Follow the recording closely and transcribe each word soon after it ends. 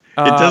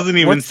It doesn't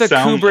even What's the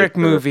sound Kubrick like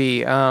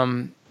movie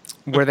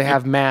where they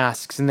have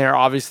masks and they're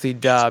obviously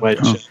dubbed?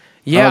 Sweatshop.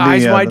 Yeah, Oh,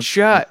 Eyes Wide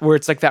Shut, where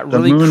it's like that The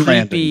really moon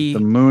creepy... landing. The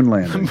moon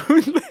landing.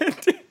 moon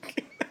landing.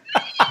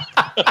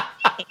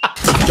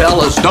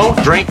 Fellas,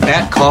 don't drink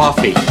that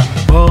coffee.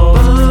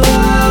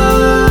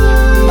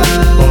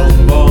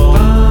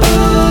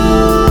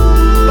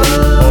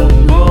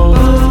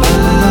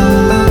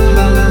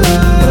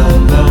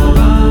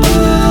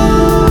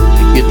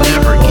 You'd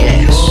never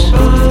guess.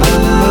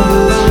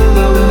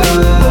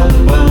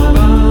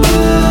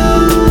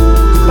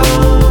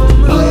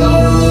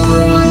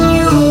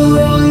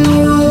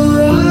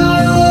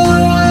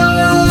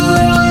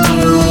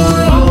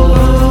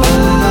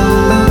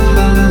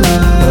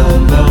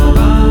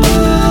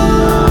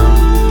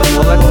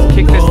 Well, let's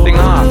kick this thing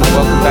off.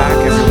 Welcome back,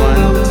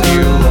 everyone,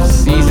 to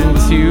Season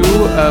 2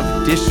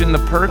 of Dishing the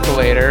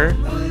Percolator.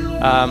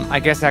 I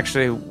guess,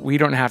 actually, we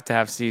don't have to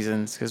have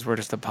seasons because we're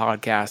just a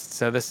podcast.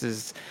 So this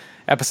is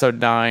episode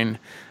 9.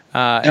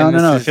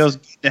 No. It feels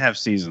good to have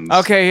seasons.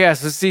 Okay, yeah,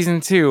 so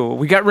Season 2.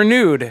 We got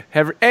renewed.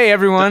 Hey,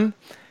 everyone.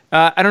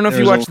 I don't know if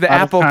you There's watched a the lot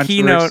of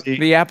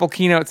Apple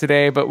keynote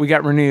today, but we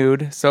got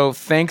renewed. So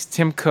thanks,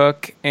 Tim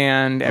Cook,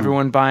 and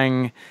everyone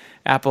buying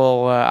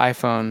Apple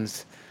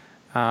iPhones.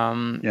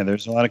 Yeah,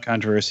 there's a lot of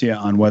controversy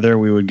on whether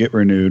we would get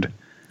renewed.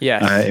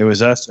 Yes. It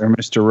was us or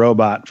Mr.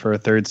 Robot for a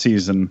third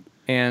season.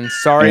 And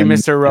sorry,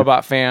 Mr.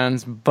 Robot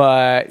fans,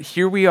 but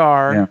here we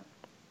are. Yeah.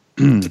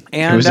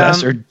 And It was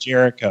us or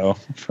Jericho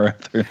for a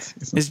third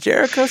season. is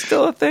Jericho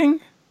still a thing?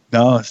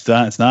 No, it's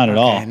not. It's not at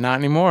all. Not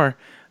anymore.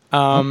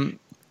 Because of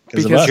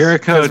because us.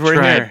 Jericho we're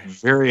tried here.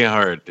 very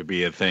hard to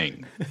be a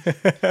thing.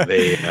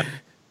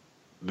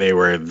 They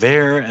were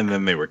there, and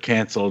then they were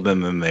canceled,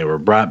 and then they were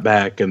brought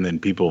back, and then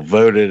people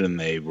voted, and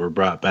they were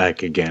brought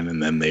back again,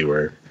 and then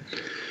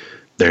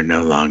they're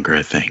no longer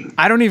a thing.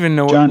 I don't even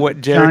know John,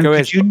 what Jericho John,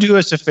 is. could you do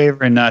us a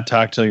favor and not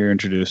talk till you're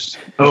introduced?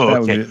 Oh,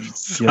 That would okay. be-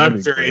 I'm that'd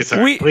be very great.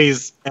 sorry.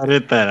 Please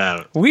edit that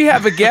out. We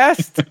have a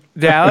guest,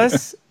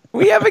 Dallas.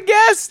 We have a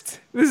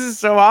guest. This is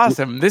so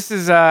awesome. This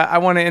is I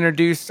want to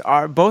introduce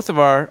both of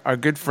our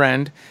good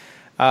friend,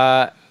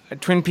 a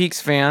Twin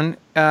Peaks fan,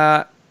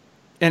 an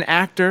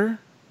actor,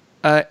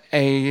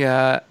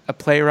 a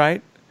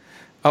playwright,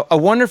 a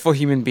wonderful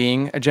human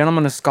being, a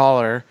gentleman, a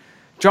scholar,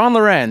 John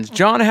Lorenz.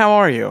 John, how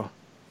are you?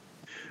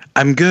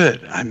 I'm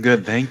good.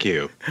 Thank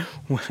you.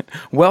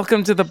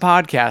 Welcome to the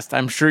podcast.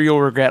 I'm sure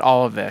you'll regret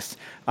all of this.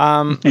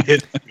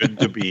 It's good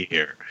to be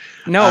here.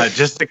 No.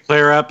 Just to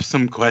clear up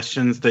some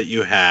questions that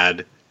you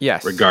had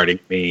Yes. regarding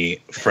me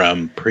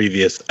from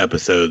previous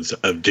episodes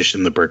of Dish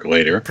and the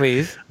Percolator.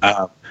 Please.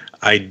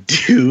 I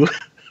do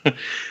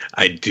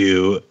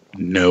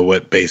know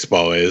what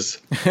baseball is.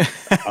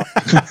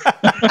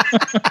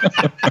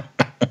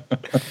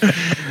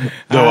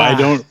 Though I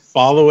don't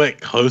follow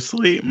it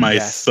closely. My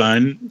Yes.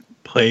 son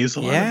plays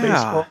a lot Yeah. of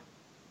baseball.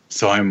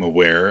 So I'm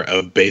aware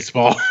of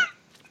baseball.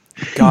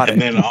 Got it.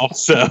 And then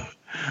also,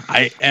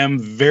 I am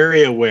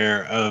very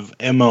aware of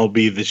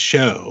MLB The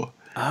Show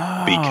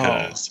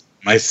because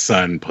my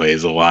son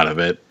plays a lot of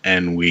it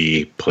and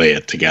we play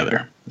it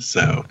together.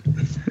 So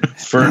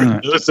for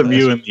those of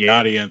you in the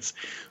audience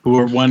who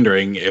are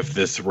wondering if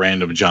this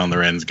random John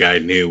Lorenz guy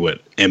knew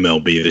what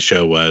MLB The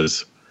Show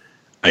was,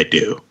 I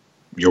do.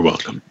 You're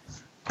welcome.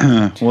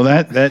 Well,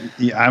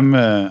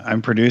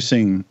 I'm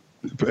producing,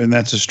 and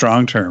that's a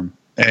strong term.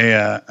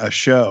 A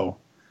show,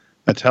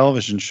 a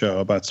television show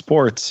about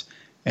sports,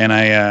 and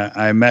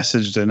I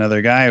messaged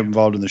another guy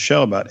involved in the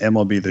show about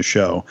MLB The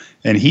Show,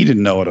 and he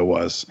didn't know what it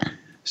was.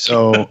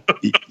 So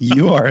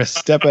you are a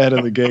step ahead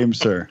of the game,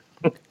 sir.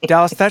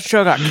 Dallas, that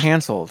show got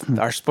canceled.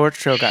 Our sports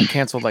show got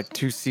canceled like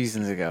 2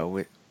 seasons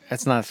ago.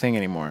 That's not a thing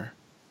anymore.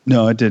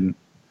 No, it didn't.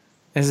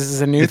 Is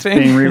this a new It's thing?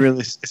 being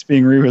re-released. It's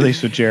being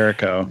re-released with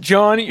Jericho.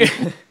 John,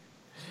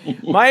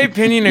 my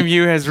opinion of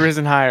you has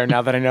risen higher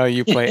now that I know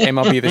you play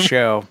MLB The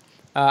Show.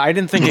 I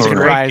didn't think it could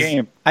Great rise.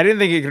 game. I didn't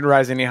think it could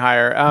rise any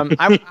higher.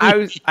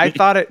 I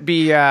thought it'd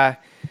be. I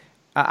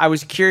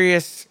was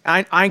curious.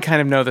 I kind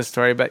of know this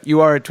story, but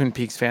you are a Twin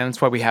Peaks fan. That's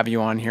why we have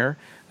you on here.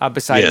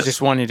 Besides Yes.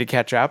 just wanting to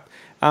catch up,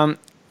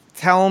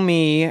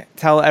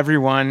 tell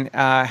everyone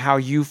how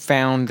you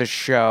found the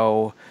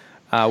show.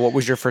 What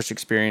was your first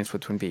experience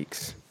with Twin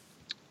Peaks?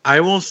 I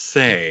will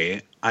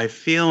say, I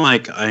feel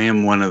like I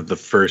am one of the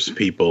first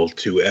people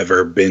to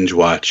ever binge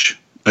watch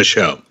a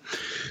show.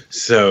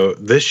 So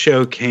this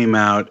show came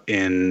out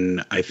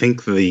in, I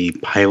think the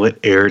pilot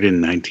aired in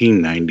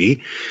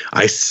 1990.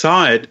 I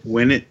saw it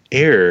when it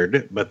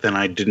aired, but then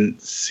I didn't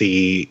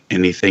see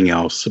anything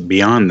else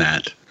beyond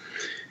that.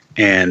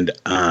 And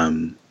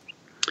I'm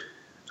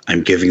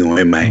giving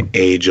away my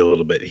age a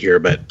little bit here,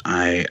 but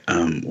I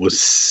was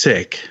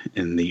sick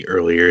in the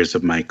early years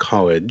of my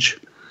college.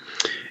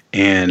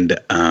 And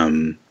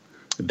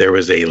there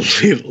was a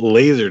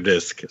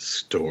Laserdisc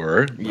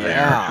store by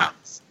our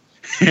house.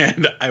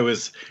 And I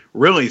was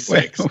really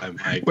sick. So I'm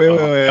like, Wait,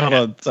 hold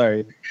on.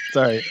 Sorry.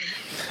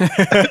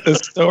 a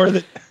store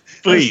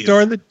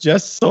that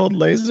just sold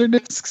laser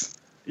discs?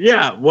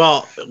 Yeah,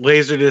 well,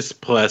 Laserdisc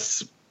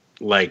plus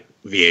like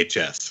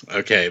VHS.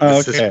 Okay. All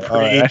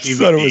right. I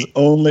thought it was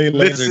only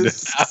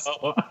Laserdisc.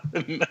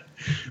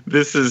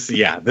 This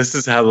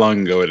is how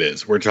long ago it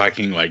is. We're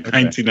talking like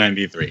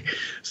 1993.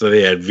 So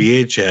they had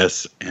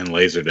VHS and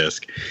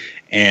Laserdisc.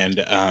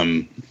 And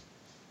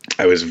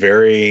I was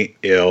very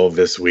ill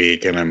this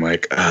week, and I'm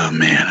like, oh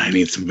man, I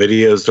need some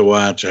videos to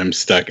watch. I'm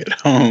stuck at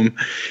home.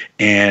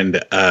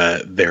 And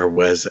there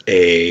was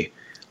a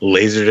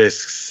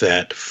Laserdisc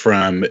set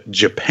from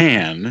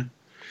Japan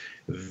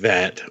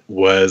that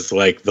was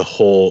like the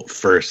whole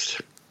first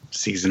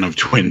season of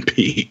Twin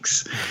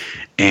Peaks.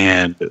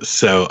 And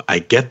so I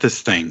get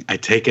this thing, I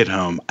take it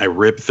home, I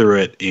rip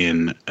through it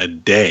in a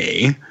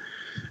day,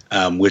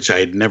 which I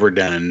had never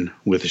done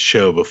with a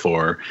show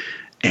before.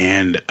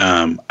 And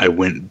I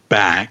went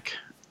back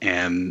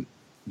and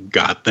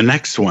got the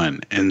next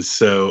one. And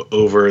so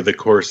over the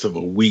course of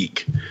a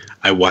week,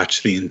 I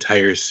watched the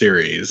entire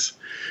series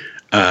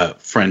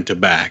front to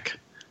back,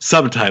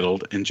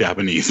 subtitled in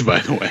Japanese, by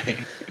the way.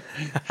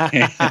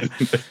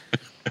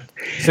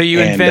 So you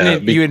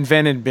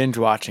invented binge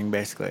watching,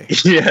 basically.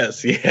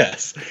 Yes.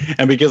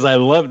 And because I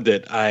loved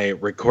it, I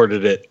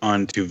recorded it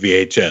onto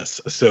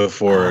VHS. So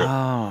for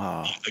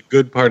a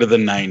good part of the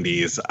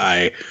 90s,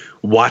 I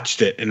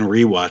watched it and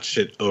rewatched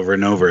it over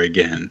and over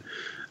again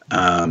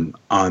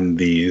on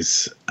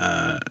these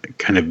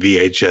kind of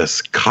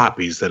VHS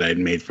copies that I'd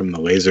made from the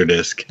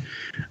Laserdisc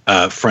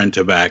front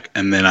to back.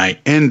 And then I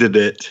ended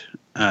it.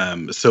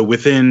 So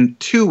within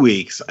 2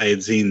 weeks, I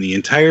had seen the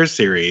entire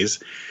series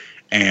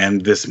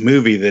and this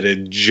movie that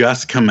had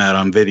just come out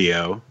on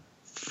video,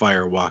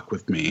 Fire Walk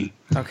with Me.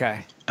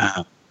 Okay.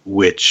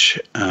 Which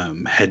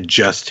had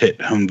just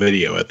hit home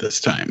video at this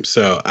time.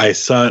 So I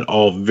saw it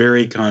all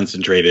very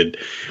concentrated.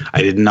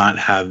 I did not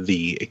have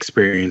the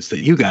experience that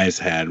you guys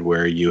had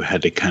where you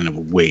had to kind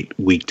of wait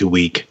week to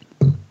week.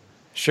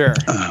 Sure.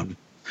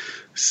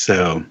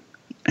 So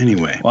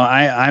anyway. Well,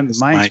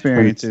 my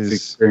experience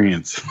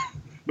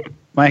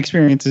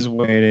is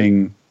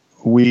waiting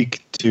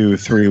week to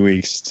 3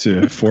 weeks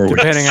to 4 weeks.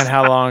 Depending on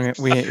how long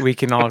we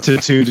can all to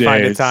 2 days.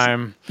 Find a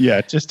time. Yeah,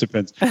 it just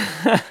depends.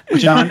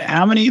 John,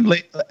 how many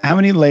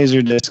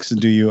laser discs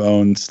do you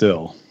own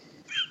still?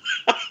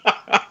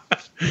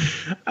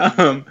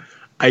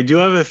 I do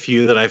have a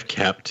few that I've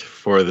kept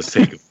for the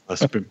sake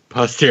of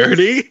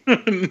posterity.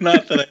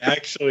 Not that I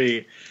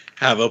actually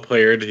have a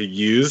player to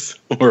use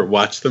or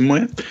watch them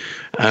with.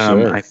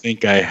 Sure. I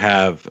think I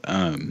have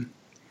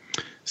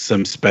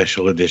some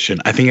special edition.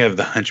 I think I have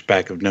the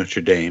Hunchback of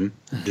Notre Dame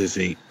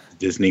Disney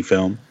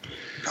film.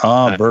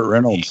 Oh, Burt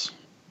Reynolds.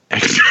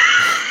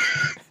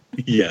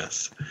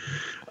 Yes.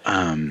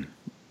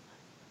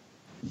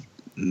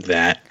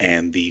 That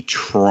and the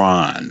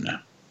Tron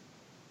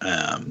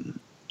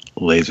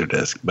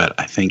Laserdisc, but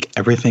I think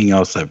everything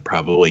else I've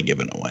probably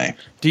given away.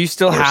 Do you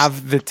still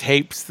have the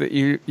tapes that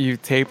you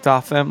taped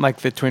off them, like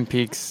the Twin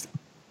Peaks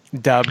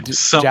dubbed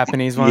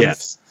Japanese ones?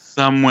 Yes.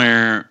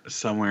 Somewhere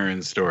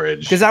in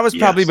storage. Because that was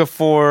probably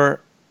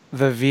before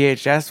the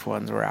VHS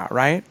ones were out,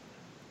 right?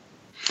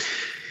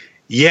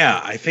 Yeah,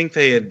 I think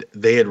they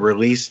had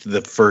released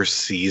the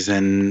first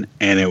season,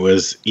 and it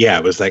was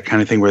that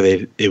kind of thing where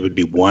it would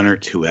be 1 or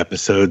 2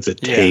 episodes a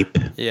tape.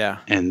 Yeah.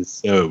 And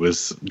so it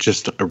was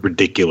just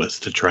ridiculous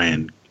to try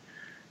and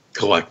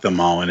collect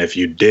them all. And if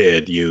you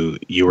did, you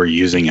were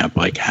using up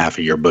like half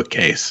of your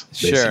bookcase,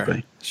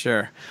 basically.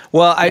 Sure.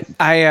 Well,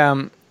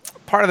 I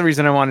part of the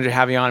reason I wanted to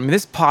have you on, I mean,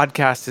 this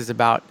podcast is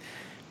about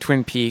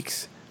Twin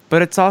Peaks,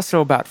 but it's also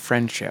about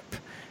friendship.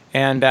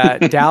 And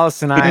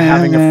Dallas and I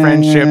having a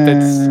friendship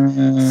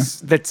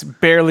that's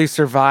barely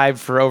survived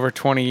for over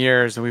 20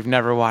 years, and we've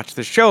never watched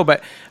the show.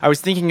 But I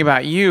was thinking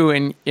about you,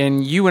 and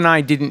you and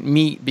I didn't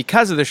meet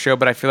because of the show,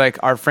 but I feel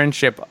like our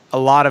friendship,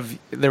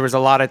 there was a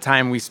lot of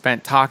time we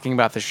spent talking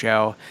about the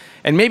show,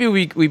 and maybe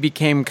we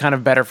became kind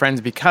of better friends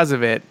because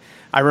of it.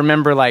 I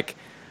remember like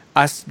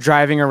us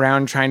driving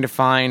around trying to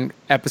find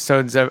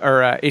episodes of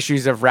or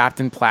issues of Wrapped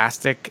in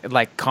Plastic,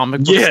 like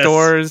comic book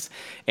stores,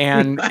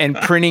 and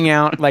printing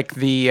out like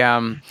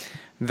the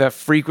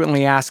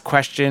frequently asked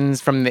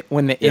questions from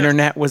when the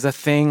internet was a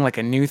thing, like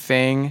a new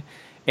thing.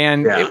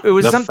 And it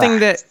was something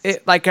facts.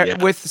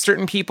 that with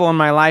certain people in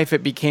my life,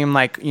 it became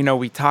like,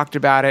 we talked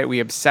about it, we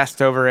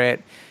obsessed over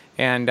it.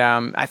 And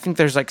I think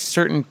there's like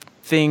certain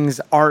things,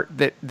 art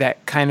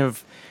that kind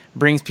of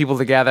brings people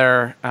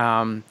together.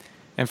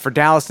 And for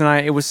Dallas and I,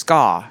 it was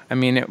ska. I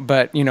mean,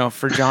 but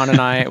for John and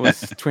I, it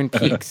was Twin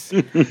Peaks.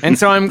 And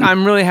so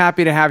I'm really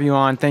happy to have you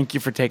on. Thank you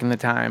for taking the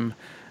time.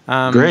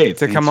 Great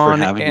to come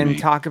on and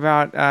talk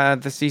about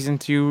the season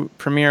 2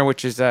 premiere,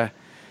 which is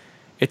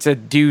it's a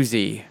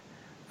doozy.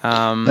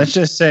 Let's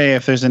just say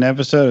if there's an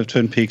episode of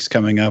Twin Peaks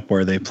coming up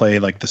where they play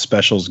like the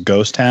specials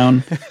Ghost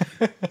Town,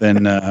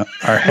 then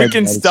our heads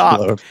we can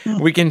stop.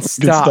 We can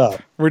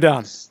stop. We're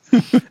done.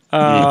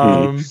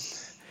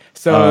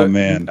 So Oh,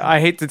 man. I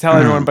hate to tell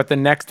everyone, but the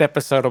next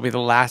episode will be the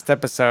last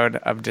episode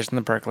of Dish and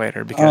the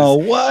Percolator because Oh,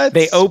 what?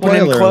 they open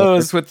and Spoiler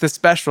close with the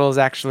specials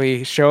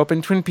actually show up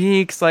in Twin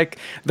Peaks. Like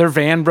their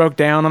van broke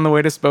down on the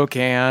way to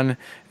Spokane.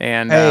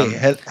 And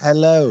Hey,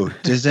 hello.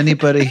 Does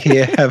anybody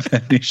here have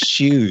any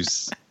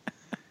shoes?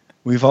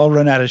 We've all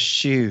run out of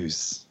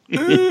shoes.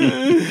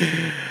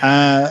 John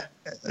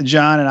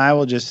and I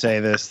will just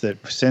say this,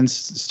 that since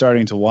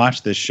starting to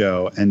watch this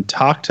show and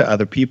talk to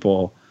other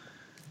people,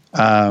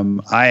 I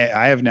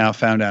have now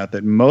found out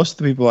that most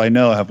of the people I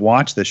know have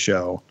watched the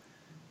show,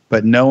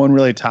 but no one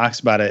really talks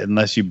about it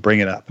unless you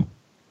bring it up.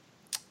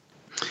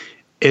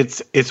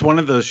 It's one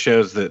of those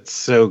shows that's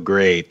so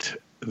great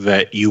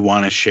that you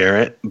want to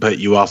share it, but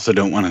you also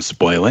don't want to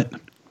spoil it.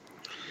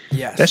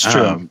 yes, That's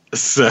true.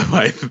 So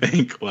I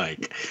think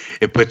like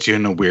it puts you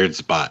in a weird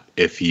spot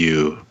if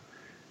you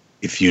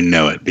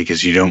know it,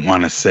 because you don't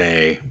want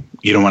to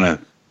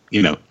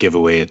give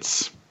away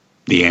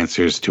the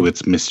answers to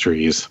its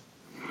mysteries.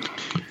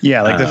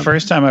 Yeah, like the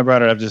first time I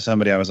brought it up to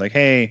somebody, I was like,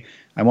 hey,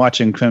 I'm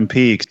watching Twin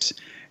Peaks.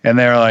 And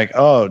they were like,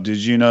 oh, did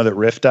you know that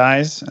Riff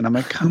dies? And I'm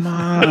like, come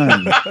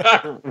on.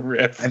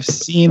 Riff. I've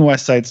seen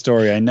West Side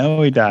Story. I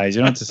know he dies.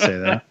 You don't have to say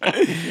that.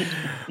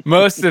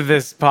 most of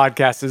this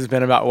podcast has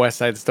been about West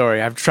Side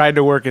Story. I've tried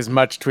to work as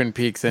much Twin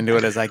Peaks into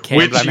it as I can.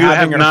 Which but I'm you have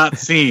having not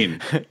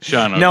seen,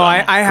 Sean No,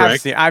 O'Donnell, I have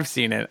correct? seen. I've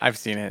seen it. I've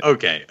seen it.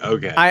 Okay.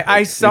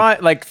 I saw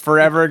it like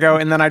forever ago,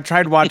 and then I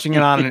tried watching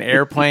it on an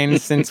airplane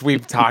since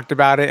we've talked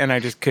about it, and I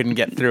just couldn't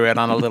get through it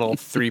on a little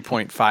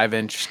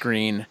 3.5-inch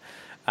screen.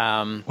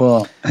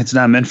 Well, it's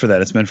not meant for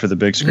that. It's meant for the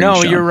big screen.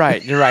 No, Sean. you're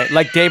right. You're right.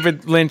 Like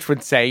David Lynch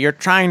would say, you're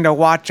trying to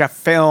watch a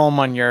film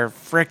on your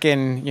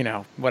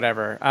frickin',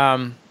 whatever.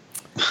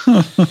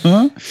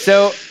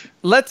 So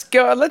let's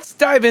go. Let's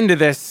dive into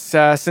this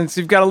since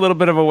we've got a little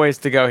bit of a ways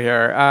to go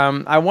here.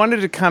 I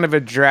wanted to kind of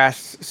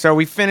address. So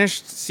we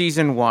finished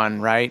season 1,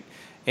 right?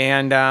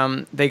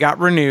 And they got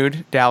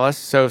renewed, Dallas.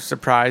 So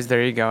surprise,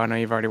 there you go. I know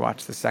you've already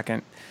watched the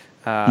second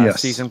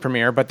season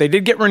premiere, but they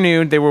did get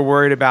renewed. They were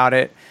worried about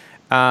it.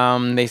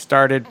 They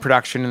started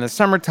production in the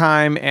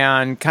summertime,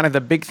 and kind of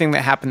the big thing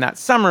that happened that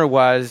summer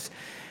was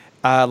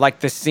like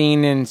the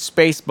scene in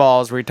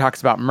Spaceballs where he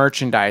talks about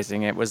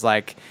merchandising. It was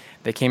like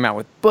they came out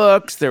with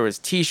books, there was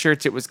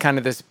T-shirts. It was kind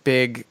of this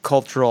big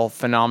cultural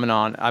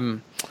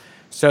phenomenon.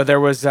 So there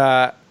was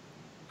I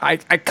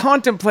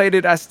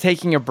contemplated us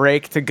taking a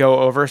break to go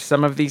over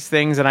some of these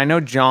things, and I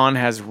know John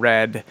has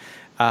read.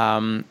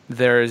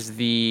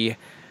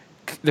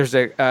 There's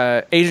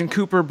a Agent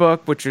Cooper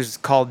book, which is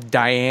called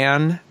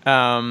Diane,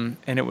 and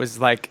it was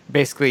like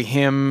basically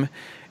him,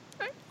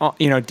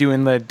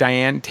 doing the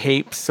Diane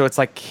tapes. So it's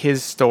like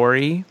his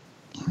story.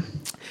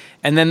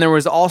 And then there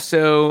was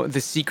also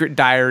The Secret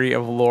Diary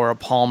of Laura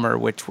Palmer,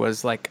 which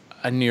was like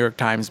a New York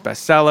Times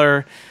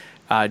bestseller.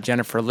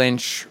 Jennifer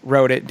Lynch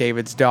wrote it,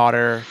 David's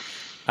daughter.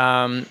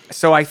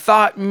 So I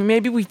thought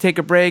maybe we take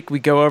a break, we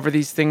go over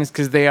these things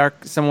because they are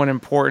somewhat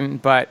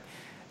important, but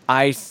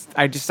I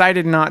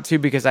decided not to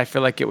because I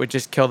feel like it would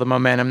just kill the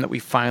momentum that we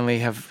finally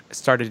have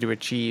started to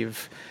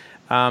achieve.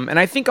 And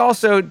I think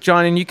also,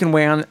 John, and you can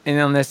weigh in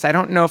on this, I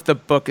don't know if the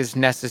book is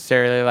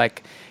necessarily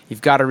like,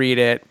 you've got to read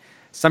it.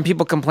 Some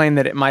people complain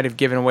that it might have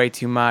given away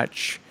too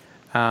much.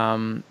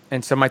 And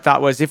so my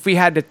thought was, if we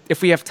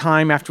have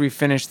time after we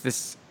finish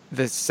this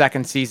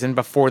second season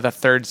before the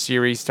third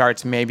series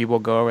starts, maybe we'll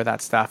go over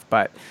that stuff.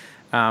 But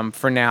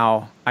for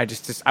now, I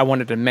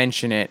wanted to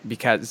mention it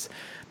because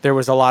there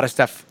was a lot of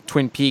stuff,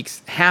 Twin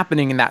Peaks,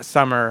 happening in that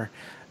summer,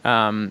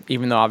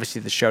 even though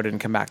obviously the show didn't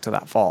come back till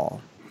that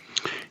fall.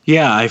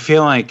 Yeah, I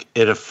feel like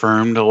it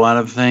affirmed a lot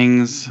of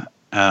things,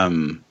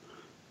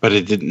 but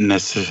it didn't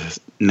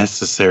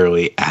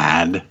necessarily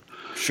add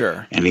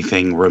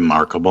anything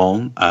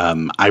remarkable.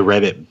 I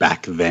read it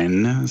back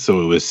then,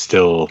 so it was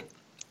still,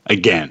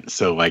 again,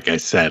 so like I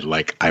said,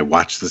 like I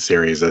watched the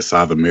series, I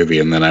saw the movie,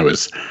 and then I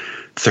was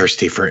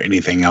thirsty for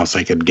anything else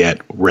I could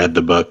get, read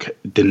the book,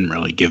 didn't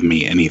really give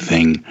me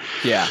anything.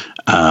 Yeah.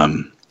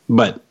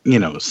 But,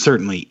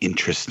 certainly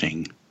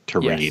interesting to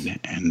read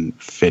and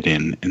fit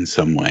in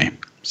some way.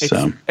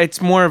 So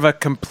it's more of a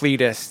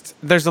completist.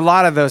 There's a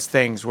lot of those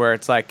things where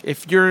it's like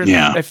if you're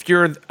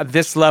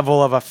this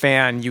level of a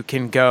fan, you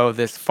can go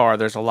this far.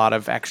 There's a lot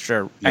of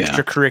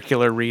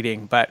extracurricular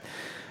reading, but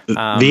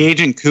the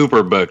Agent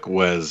Cooper book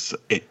was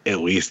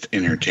at least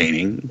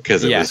entertaining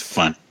because it was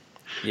fun.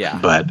 Yeah.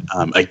 But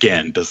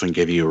again, doesn't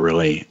give you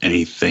really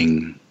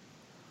anything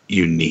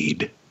you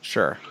need.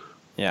 Sure.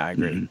 Yeah, I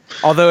agree.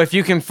 Mm-hmm. Although if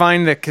you can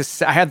find the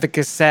cassette, I had the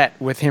cassette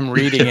with him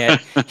reading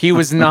it. He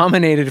was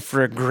nominated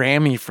for a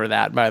Grammy for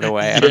that, by the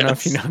way. I don't know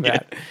if you know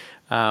that,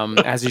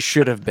 as he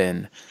should have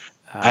been.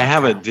 I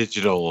have a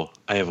digital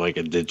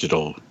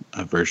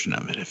version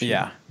of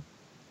it.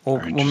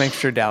 We'll make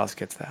sure Dallas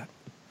gets that.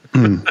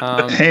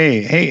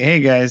 Hey,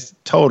 guys,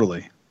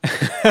 totally.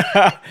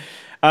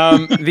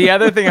 The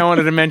other thing I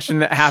wanted to mention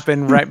that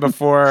happened right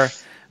before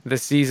the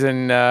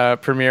season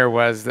premiere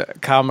was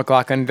that Kyle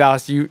MacLachlan.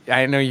 Dallas,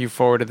 I know you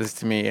forwarded this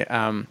to me,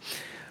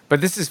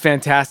 but this is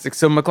fantastic.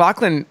 So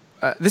MacLachlan,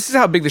 this is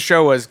how big the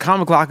show was. Kyle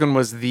MacLachlan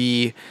was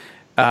the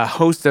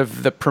host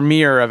of the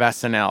premiere of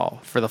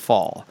SNL for the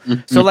fall.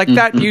 So like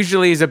that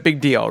usually is a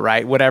big deal,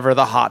 right? Whatever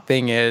the hot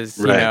thing is,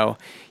 you know,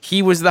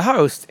 he was the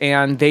host,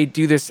 and they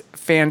do this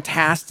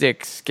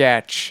fantastic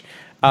sketch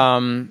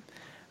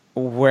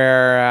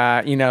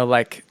where, you know,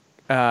 like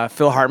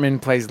Phil Hartman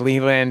plays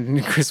Leland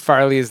and Chris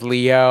Farley is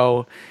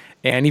Leo,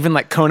 and even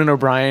like Conan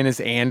O'Brien is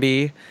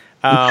Andy.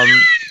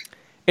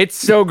 It's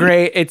so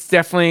great. It's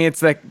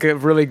like a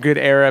really good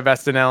era of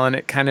SNL, and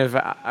it kind of,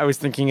 I was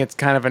thinking it's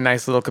kind of a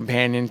nice little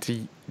companion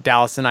to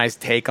Dallas and I's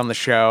take on the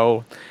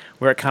show,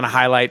 where it kind of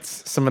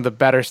highlights some of the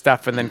better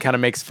stuff and then kind of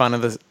makes fun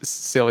of the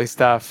silly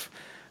stuff.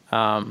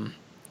 And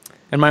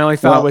my only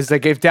thought was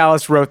like, if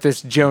Dallas wrote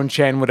this, Joan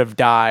Chen would have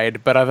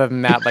died. But other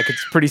than that, like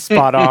it's pretty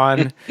spot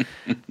on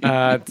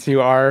to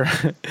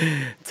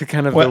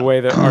kind of the way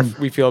that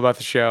we feel about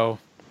the show.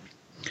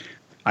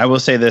 I will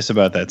say this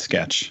about that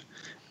sketch.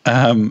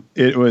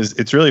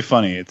 It's really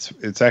funny.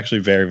 It's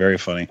actually very, very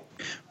funny.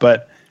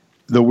 But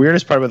the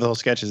weirdest part about the whole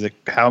sketch is like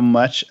how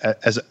much,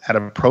 as at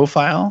a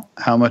profile,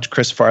 how much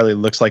Chris Farley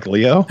looks like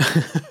Leo.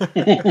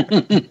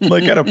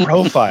 Like at a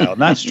profile,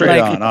 not straight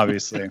on,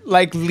 obviously.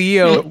 Like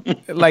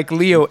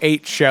Leo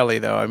ate Shelley,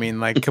 though. I mean,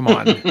 like, come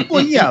on.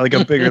 Well, yeah, like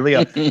a bigger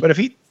Leo. But if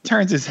he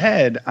turns his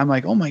head, I'm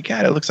like, oh my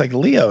God, it looks like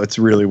Leo. It's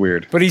really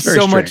weird. But he's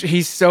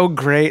he's so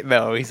great,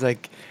 though. He's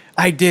like,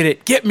 I did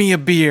it. Get me a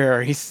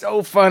beer. He's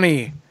so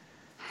funny.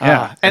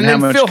 Yeah, and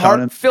then Phil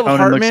Hartman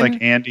looks like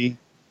Andy.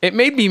 It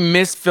made me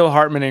miss Phil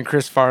Hartman and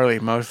Chris Farley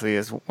mostly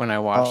is when I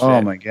watched it.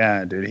 Oh my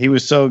God, dude, he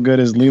was so good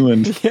as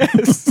Leland.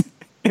 Yes,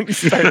 he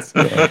starts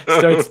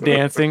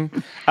dancing.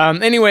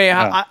 Anyway,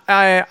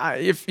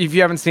 if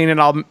you haven't seen it,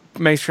 I'll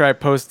make sure I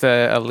post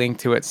a link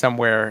to it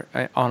somewhere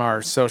on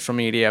our social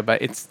media.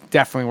 But it's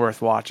definitely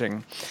worth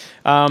watching.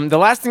 The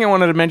last thing I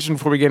wanted to mention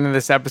before we get into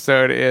this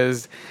episode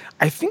is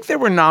I think they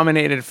were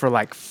nominated for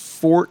like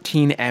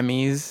 14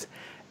 Emmys.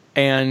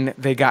 And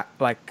they got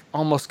like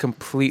almost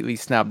completely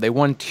snubbed. They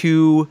won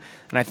 2,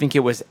 and I think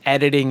it was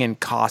editing and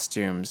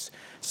costumes.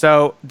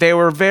 So they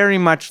were very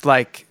much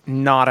like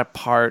not a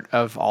part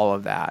of all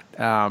of that.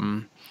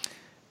 And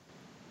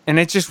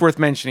it's just worth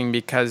mentioning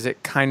because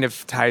it kind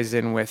of ties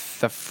in with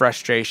the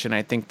frustration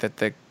I think that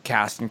the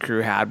cast and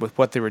crew had with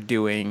what they were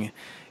doing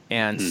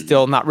and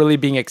still not really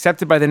being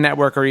accepted by the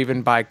network or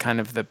even by kind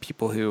of the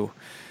people who,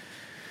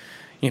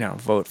 you know,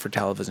 vote for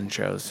television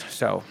shows.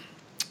 So...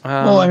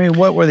 well, I mean,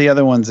 what were the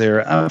other ones they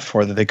were up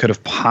for that they could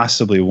have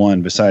possibly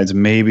won besides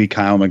maybe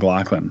Kyle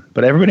MacLachlan?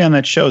 But everybody on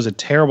that show is a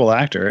terrible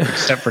actor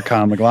except for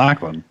Kyle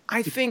MacLachlan.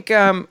 I think,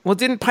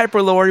 didn't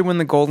Piper Laurie win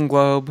the Golden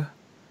Globe?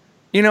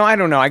 You know, I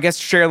don't know. I guess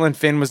Sherilyn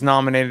Fenn was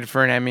nominated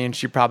for an Emmy and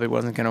she probably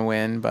wasn't going to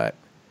win, but...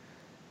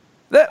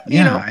 I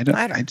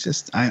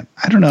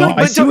don't know.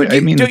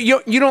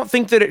 You don't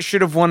think that it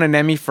should have won an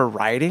Emmy for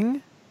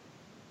writing?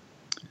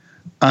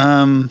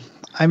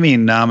 I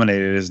mean,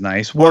 nominated is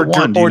nice. What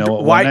won? Do you know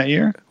what won that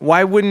year?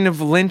 Why wouldn't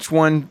have Lynch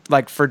won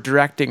like for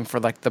directing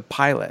for like the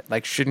pilot?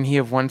 Like, shouldn't he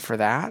have won for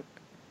that?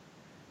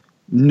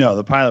 No,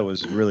 the pilot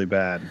was really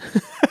bad.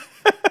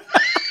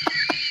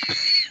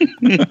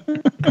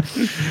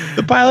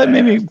 The pilot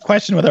made me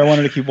question whether I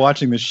wanted to keep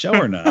watching the show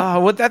or not.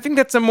 Well, I think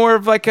that's more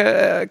of like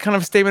a kind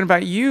of statement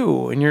about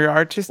you and your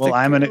artistic.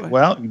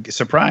 Well,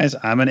 surprise!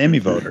 I'm an Emmy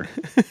voter.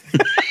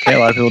 Okay, a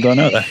lot of people don't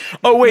know that.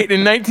 Oh wait,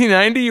 in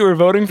 1990 you were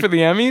voting for the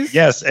Emmys?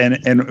 Yes, and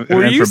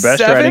were you for best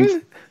 7?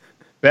 writing.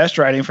 Best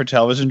writing for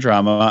television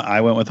drama, I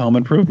went with Home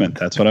Improvement.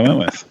 That's what I went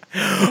with.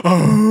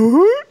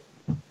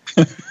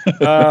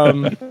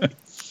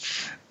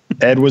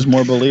 Ed was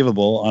more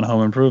believable on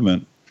Home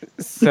Improvement.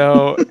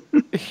 So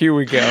here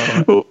we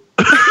go.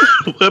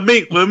 let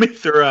me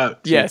throw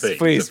out two yes,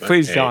 things,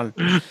 please, John.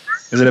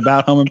 Is it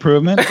about Home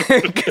Improvement?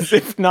 Because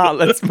if not,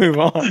 let's move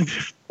on.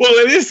 Well,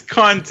 it is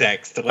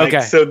context.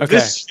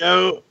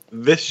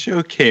 This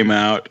show came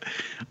out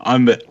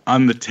on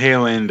the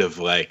tail end of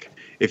like,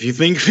 if you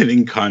think of it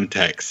in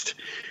context,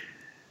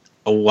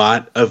 a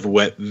lot of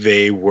what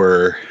they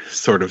were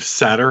sort of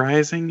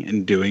satirizing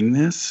and doing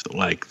this,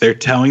 like they're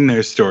telling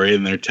their story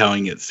and they're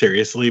telling it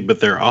seriously, but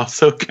they're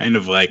also kind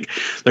of like,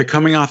 they're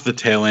coming off the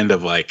tail end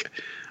of like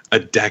a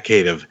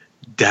decade of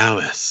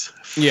Dallas,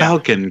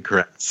 Falcon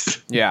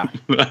Crest. Yeah.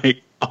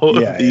 Like all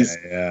of these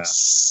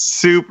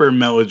super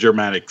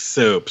melodramatic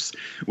soaps,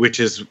 which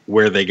is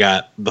where they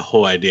got the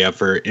whole idea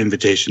for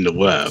Invitation to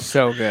Love.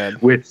 So good.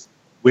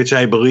 Which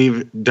I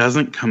believe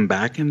doesn't come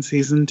back in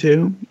season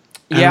 2.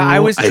 Yeah, I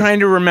was trying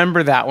to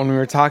remember that when we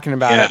were talking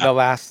about it the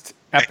last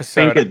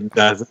episode. I think it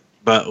does.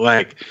 But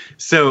like,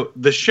 so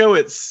the show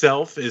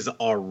itself is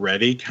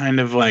already kind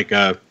of like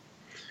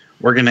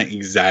we're going to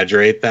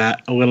exaggerate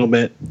that a little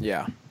bit.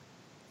 Yeah.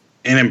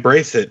 And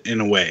embrace it in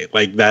a way.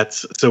 Like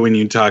so when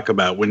you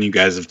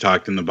guys have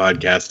talked in the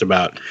podcast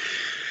about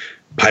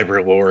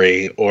Piper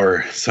Laurie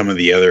or some of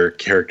the other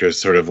characters,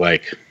 sort of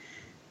like,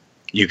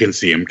 you can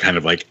see him kind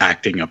of like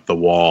acting up the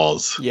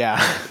walls.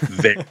 Yeah.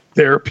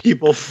 there are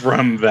people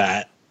from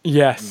that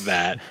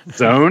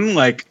zone,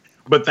 like,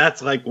 but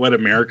that's like what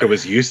America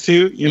was used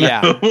to, you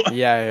know?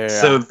 Yeah.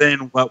 So then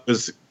what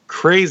was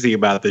crazy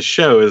about this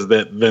show is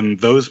that then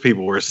those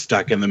people were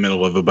stuck in the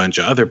middle of a bunch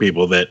of other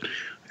people that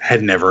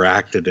had never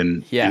acted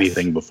in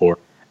anything before.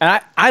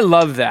 And I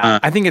love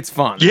that. I think it's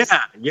fun.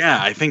 Yeah.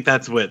 I think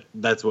that's what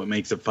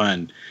makes it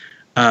fun.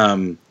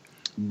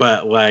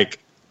 But like,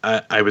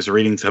 I was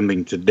reading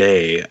something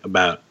today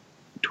about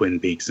Twin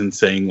Peaks and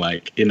saying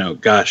like,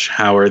 gosh,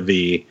 how are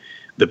the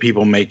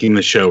people making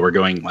the show were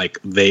going like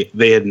they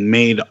had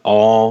made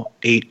all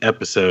 8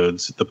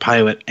 episodes, the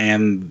pilot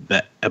and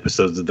the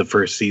episodes of the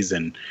first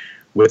season,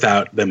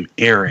 without them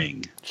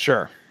airing.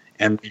 Sure.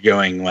 And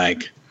going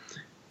like,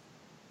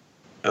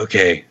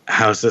 okay,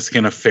 how's this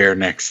going to fare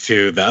next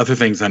to the other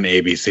things on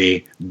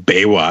ABC,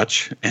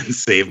 Baywatch and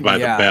Saved by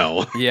the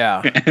Bell?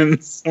 Yeah.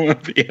 And some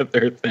of the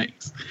other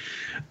things.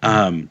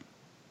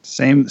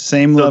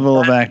 Same level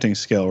of acting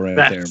skill right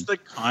there. That's the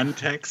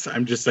context.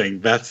 I'm just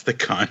saying that's the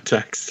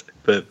context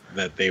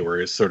that they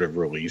were sort of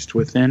released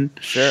within.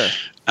 Sure.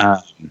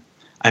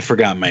 I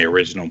forgot my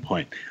original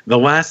point. The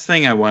last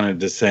thing I wanted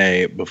to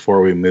say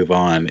before we move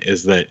on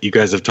is that you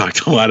guys have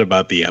talked a lot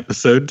about the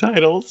episode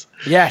titles.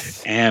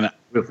 Yes. And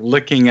with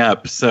looking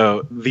up,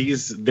 so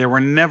there were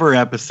never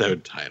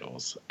episode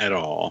titles at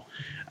all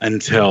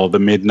until the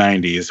mid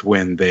 90s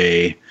when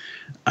they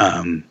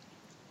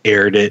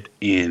aired it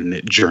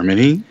in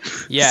Germany.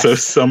 Yes. So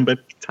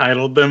somebody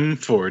titled them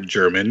for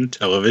German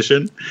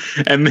television.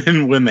 And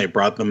then when they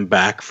brought them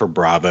back for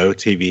Bravo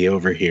TV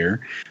over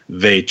here,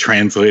 they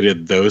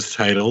translated those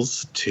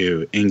titles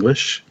to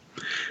English.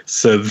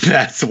 So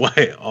that's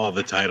why all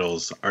the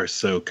titles are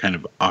so kind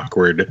of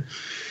awkward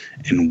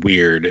and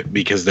weird,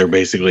 because they're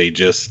basically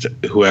just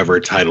whoever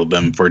titled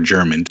them for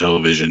German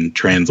television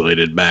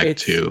translated back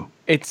to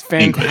It's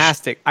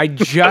fantastic.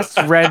 English. I just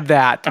read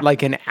that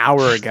like an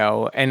hour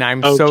ago, and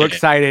I'm so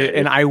excited.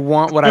 And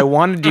what I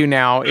want to do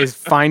now is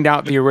find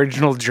out the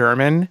original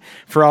German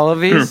for all of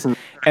these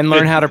and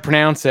learn how to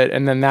pronounce it,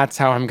 and then that's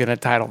how I'm going to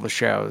title the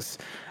shows,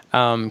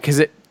 because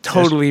it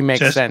totally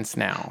makes sense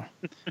now.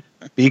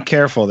 Be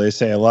careful. They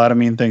say a lot of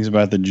mean things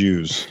about the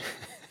Jews.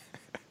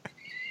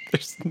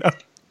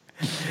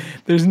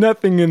 There's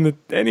nothing in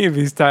any of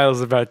these titles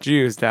about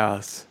Jews,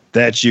 Dallas.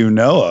 That you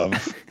know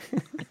of.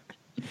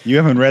 You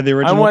haven't read the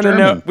original German. I want to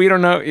know. We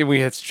don't know.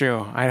 It's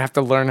true. I'd have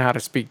to learn how to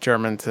speak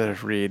German to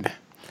read.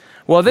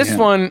 Well, this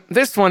one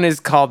is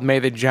called May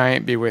the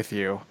Giant Be With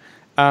You.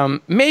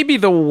 Maybe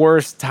the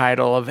worst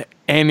title of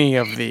any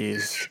of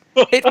these.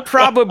 It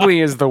probably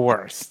is the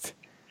worst.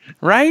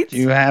 Right?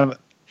 You have...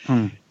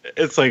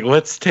 It's like,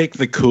 let's take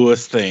the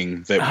coolest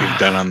thing that we've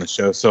done on the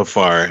show so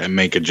far and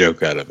make a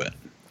joke out of it.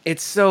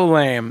 It's so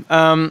lame.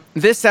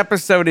 This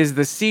episode is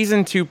the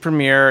season 2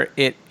 premiere.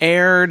 It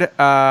aired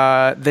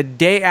the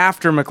day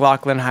after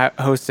McLaughlin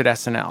hosted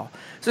SNL.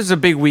 So this is a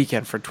big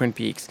weekend for Twin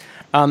Peaks.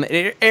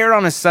 It aired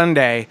on a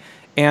Sunday,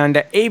 and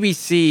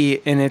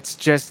ABC, and it's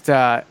just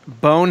the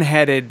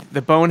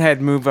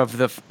bonehead move of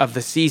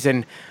the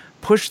season,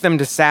 pushed them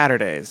to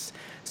Saturdays.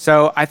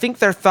 So I think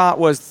their thought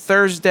was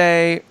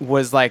Thursday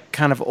was like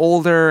kind of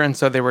older, and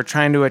so they were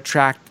trying to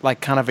attract like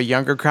kind of a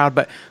younger crowd.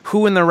 But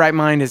who in their right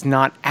mind is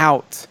not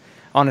out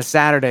on a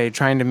Saturday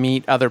trying to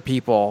meet other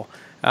people?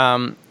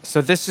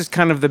 So this is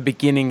kind of the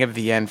beginning of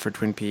the end for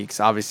Twin Peaks.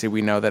 Obviously,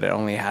 we know that it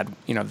only had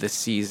this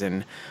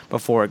season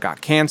before it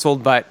got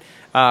canceled. But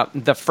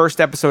the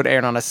first episode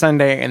aired on a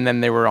Sunday, and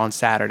then they were on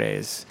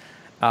Saturdays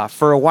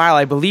for a while.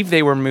 I believe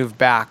they were moved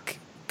back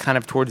kind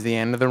of towards the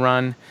end of the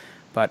run.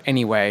 But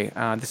anyway,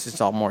 this is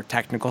all more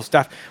technical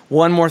stuff.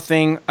 One more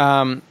thing.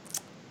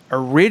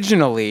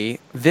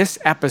 Originally, this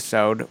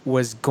episode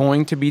was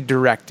going to be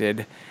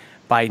directed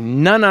by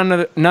none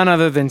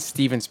other than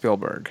Steven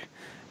Spielberg.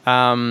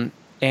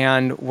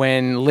 And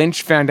when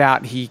Lynch found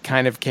out, he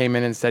kind of came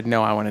in and said,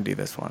 no, I want to do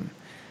this one.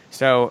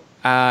 So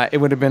it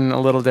would have been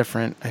a little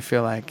different, I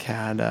feel like,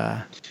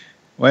 had...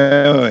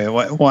 Wait.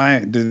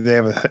 Why? Do they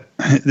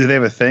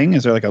have a thing?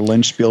 Is there like a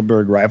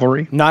Lynch-Spielberg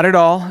rivalry? Not at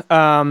all.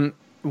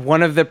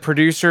 One of the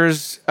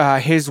producers,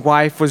 his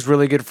wife was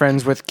really good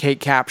friends with Kate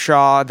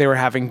Capshaw. They were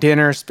having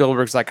dinner.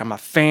 Spielberg's like, I'm a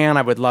fan.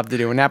 I would love to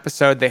do an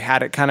episode. They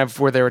had it kind of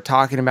where they were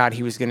talking about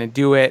he was going to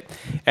do it.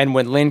 And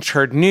when Lynch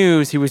heard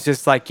news, he was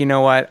just like, you know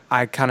what?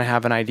 I kind of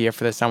have an idea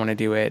for this. I want to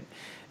do it.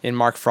 And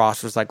Mark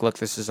Frost was like, look,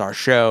 this is our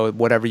show.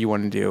 Whatever you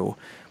want to do,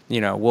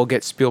 we'll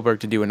get Spielberg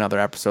to do another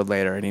episode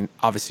later. And he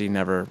obviously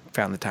never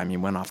found the time. He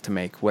went off to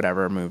make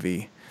whatever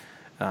movie.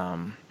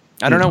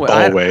 I don't know what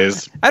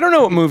Always. I don't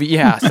know what movie.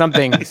 Yeah,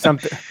 something.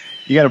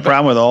 You got a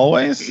problem with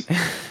Always?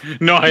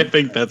 No, I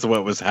think that's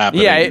what was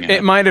happening. Yeah,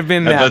 it might have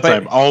been at that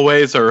time.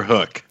 Always or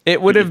Hook.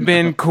 It would have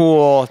been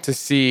cool to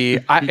see.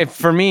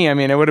 For me,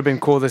 it would have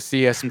been cool to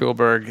see a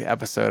Spielberg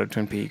episode of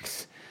Twin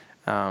Peaks,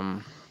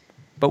 but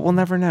we'll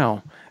never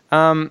know.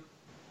 In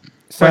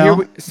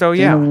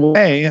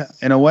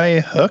a way,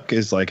 Hook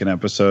is like an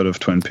episode of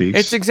Twin Peaks.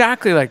 It's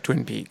exactly like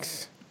Twin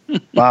Peaks.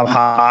 Bob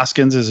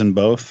Hoskins is in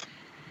both.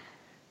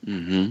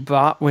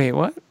 Mm-hmm. Wait,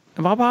 what?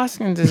 Bob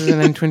Hoskins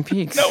isn't in Twin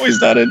Peaks. No, he's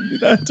not in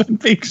Twin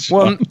Peaks.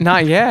 Well,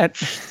 not yet.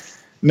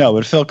 No,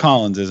 but Phil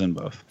Collins is in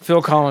both.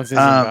 Phil Collins is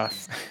in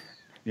both.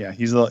 Yeah,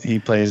 he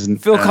plays.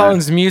 Phil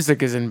Collins'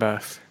 music is in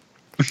both.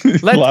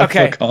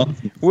 Okay,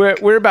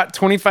 we're about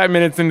 25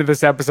 minutes into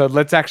this episode.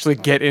 Let's actually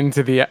get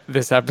into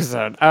this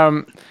episode.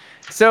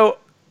 So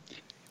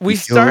we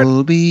start.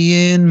 You'll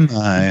be in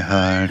my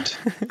heart.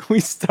 We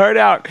start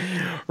out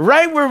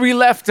right where we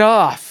left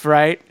off,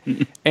 right?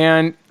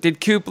 And did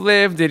Coop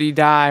live? Did he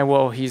die?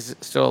 Well, he's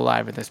still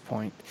alive at this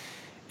point.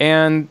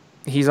 And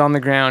he's on the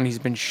ground. He's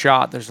been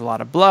shot. There's a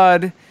lot of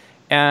blood.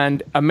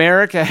 And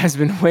America has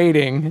been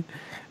waiting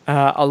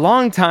a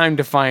long time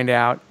to find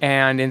out.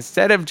 And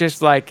instead of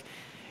just like,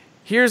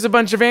 here's a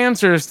bunch of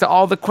answers to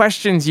all the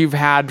questions you've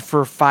had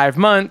for 5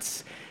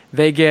 months,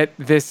 they get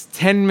this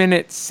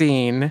 10-minute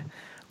scene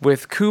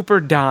with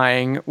Cooper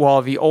dying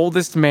while the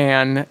oldest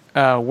man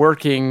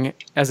working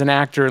as an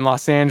actor in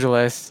Los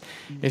Angeles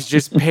is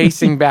just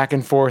pacing back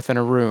and forth in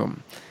a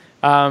room.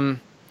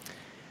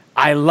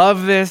 I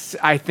love this.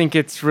 I think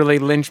it's really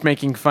Lynch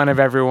making fun of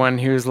everyone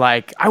who's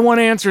like, I want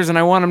answers and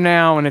I want them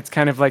now. And it's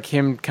kind of like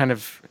him kind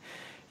of,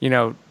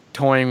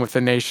 toying with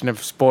the nation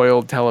of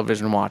spoiled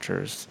television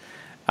watchers.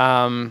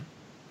 But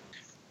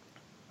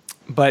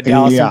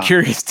Dallas, I'm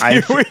curious to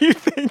hear what you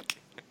think.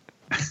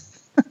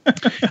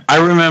 I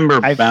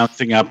remember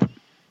bouncing up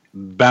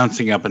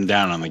and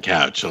down on the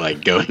couch,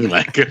 like going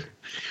like,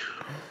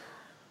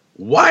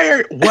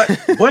 what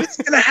is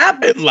going to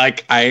happen?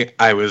 Like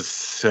I was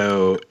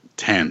so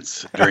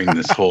tense during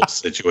this whole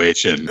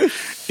situation.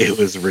 It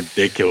was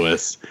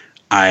ridiculous.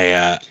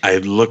 I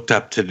looked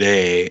up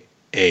today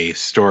a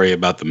story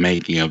about the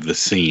making of the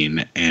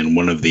scene, and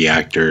one of the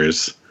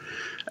actors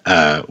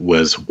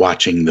was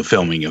watching the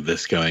filming of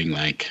this going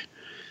like,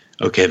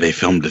 okay, they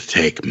filmed a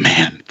take.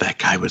 Man, that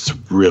guy was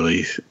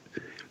really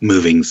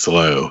moving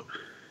slow.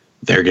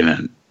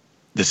 This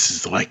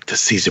is like the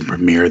season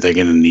premiere. They're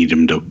going to need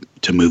him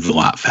to move a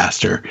lot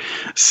faster.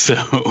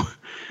 So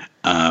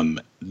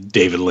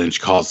David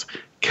Lynch calls,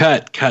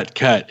 cut.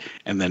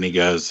 And then he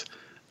goes,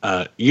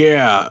 can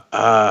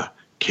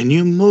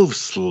you move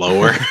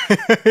slower?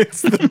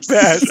 It's the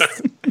best.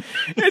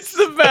 It's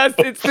the best.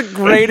 It's the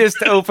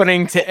greatest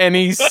opening to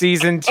any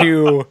season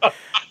 2.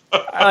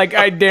 Like,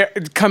 I dare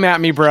come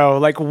at me, bro.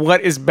 Like, what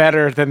is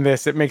better than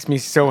this? It makes me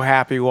so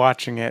happy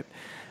watching it.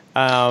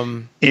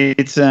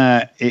 It's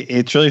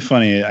really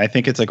funny. I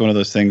think it's like one of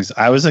those things.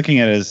 I was looking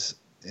at it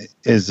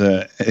as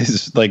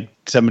like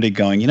somebody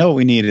going, what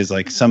we need is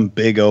like some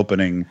big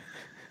opening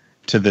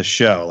to the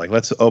show. Like,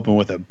 let's open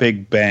with a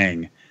big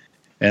bang.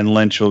 And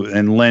Lynch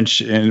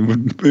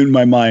in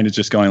my mind is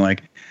just going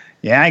like,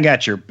 yeah, I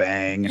got your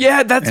bang.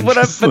 Yeah, that's and what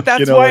but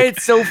that's why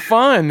it's so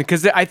fun,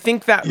 because I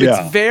think that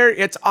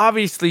it's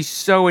obviously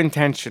so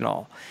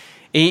intentional.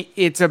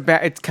 It's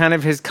kind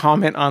of his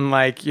comment on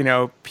like,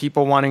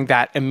 people wanting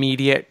that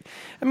immediate.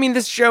 I mean,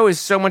 this show is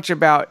so much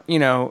about,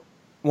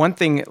 one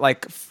thing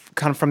like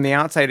kind of from the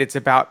outside, it's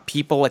about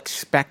people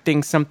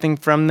expecting something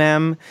from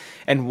them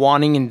and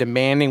wanting and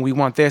demanding. We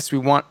want this. We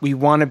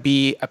want to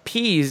be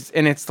appeased,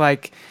 and it's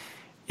like,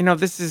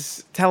 this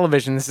is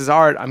television. This is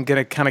art. I'm going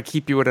to kind of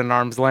keep you at an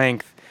arm's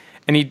length.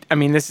 And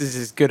this is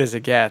as good as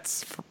it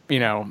gets,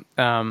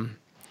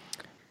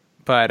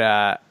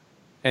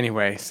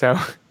 anyway, so.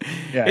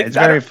 Yeah, it's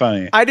very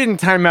funny. I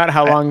didn't time out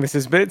how long this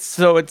is, but it's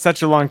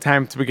such a long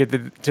time to get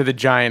to the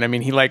giant. I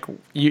mean, he like,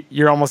 you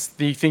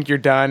think you're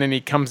done, and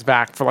he comes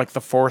back for like the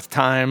 4th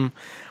time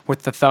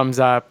with the thumbs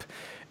up.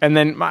 And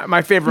then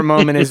my favorite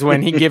moment is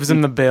when he gives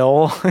him the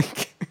bill.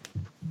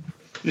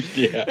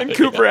 Yeah. And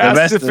Cooper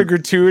asks if the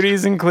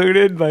gratuities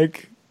included.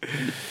 Like,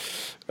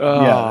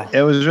 yeah,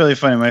 it was really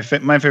funny. My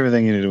favorite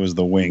thing he did was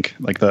the wink.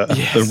 Like the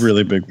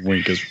really big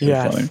wink is really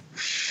funny.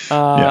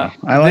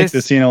 I like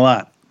this scene a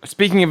lot.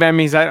 Speaking of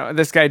Emmys,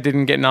 this guy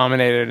didn't get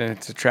nominated, and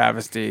it's a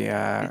travesty.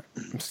 I'm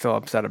still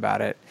upset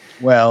about it.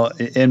 Well,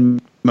 in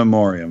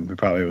memoriam, he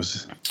probably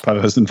was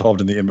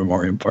involved in the in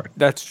memoriam part.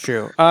 That's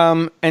true.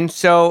 And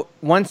so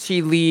once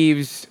he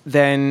leaves,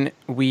 then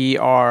we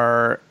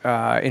are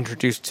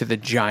introduced to the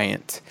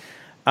giant.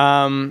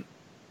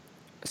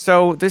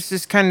 So this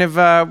is kind of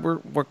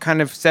we're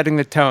kind of setting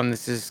the tone.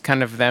 This is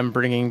kind of them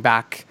bringing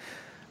back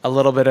a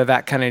little bit of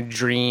that kind of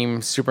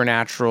dream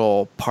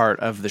supernatural part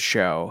of the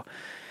show.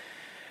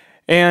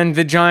 And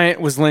the giant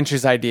was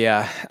Lynch's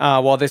idea.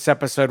 While this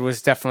episode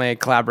was definitely a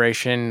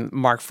collaboration,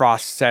 Mark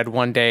Frost said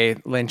one day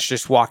Lynch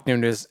just walked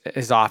into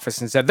his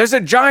office and said, "There's a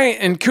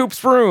giant in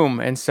Coop's room."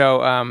 And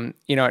so,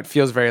 it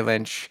feels very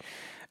Lynch.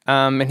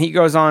 And he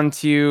goes on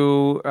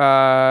to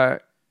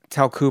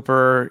tell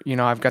Cooper,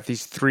 I've got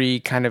these three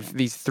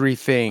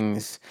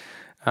things,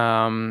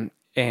 and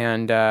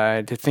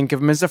to think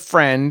of him as a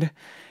friend.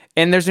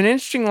 And there's an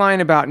interesting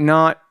line about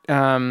not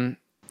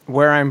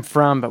where I'm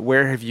from, but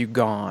where have you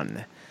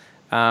gone?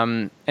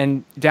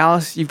 And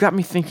Dallas, you've got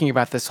me thinking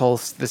about the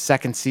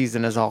second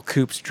season as all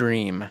Coop's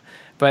dream.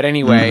 But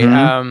anyway,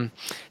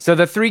 so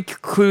the 3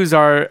 clues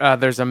are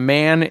there's a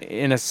man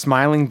in a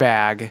smiling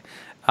bag.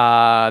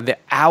 The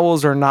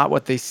owls are not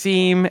what they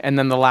seem. And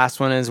then the last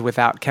one is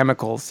without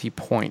chemicals, he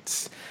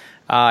points.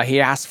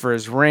 He asks for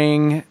his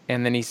ring,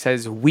 and then he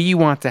says, "We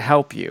want to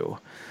help you."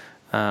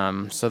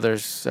 So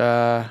there's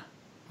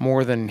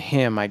more than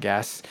him, I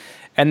guess.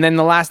 And then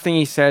the last thing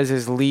he says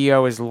is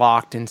Leo is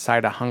locked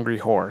inside a hungry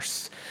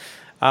horse.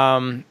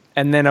 And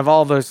then of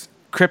all those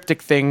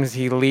cryptic things,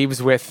 he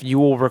leaves with, "You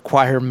will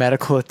require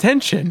medical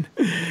attention."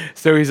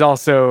 So he's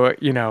also,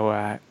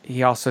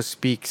 he also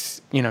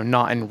speaks,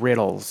 not in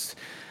riddles.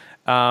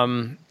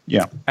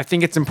 Yeah. I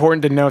think it's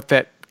important to note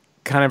that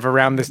kind of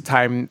around this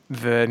time,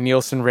 the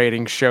Nielsen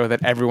ratings show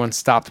that everyone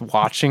stopped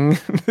watching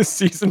the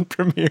season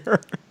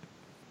premiere.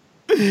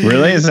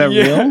 Really? Is that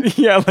real?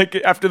 Yeah, like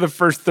after the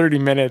first 30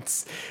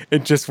 minutes,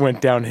 it just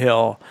went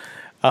downhill.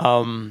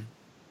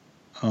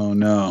 Oh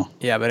no.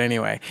 Yeah, but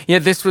anyway, yeah,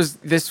 this was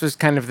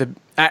kind of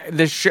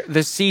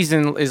this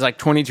season is like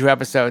 22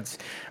 episodes,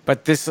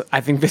 but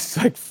I think this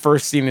like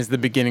first scene is the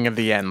beginning of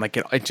the end. Like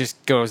it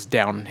just goes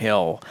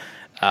downhill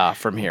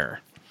from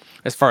here.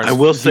 As far as I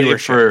will say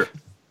viewership.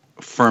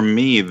 for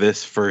me,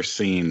 this first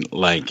scene,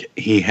 like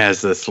he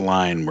has this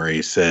line where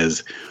he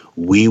says,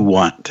 "We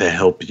want to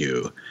help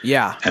you."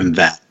 Yeah, And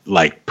that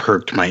like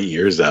perked my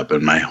ears up,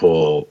 and my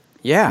whole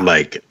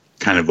like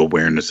kind of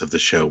awareness of the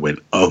show went,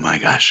 "Oh my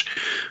gosh,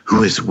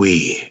 who is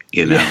we?"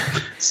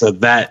 So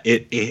that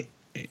it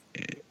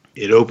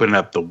opened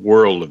up the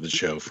world of the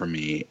show for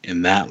me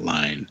in that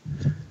line,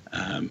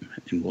 and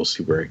we'll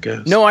see where it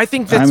goes. No, I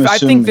think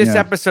this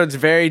episode's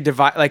very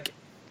divided. Like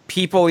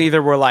people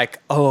either were like,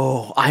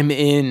 "Oh, I'm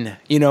in,"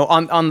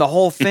 on the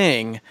whole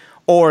thing,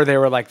 or they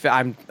were like,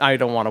 I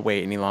don't want to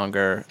wait any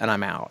longer, and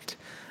I'm out.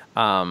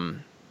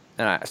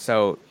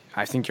 So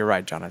I think you're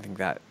right, John. I think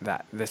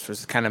that this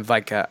was kind of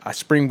like a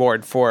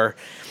springboard for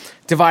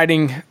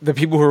dividing the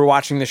people who were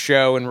watching the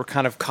show and were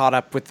kind of caught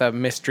up with the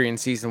mystery in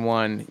season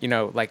 1.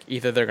 Like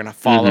either they're going to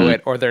follow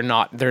it or they're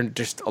not. They're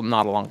just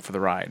not along for the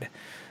ride.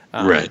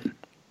 Right.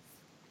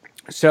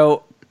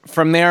 So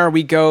from there,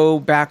 we go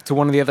back to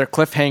one of the other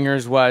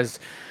cliffhangers was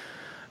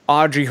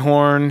Audrey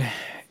Horne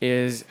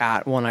is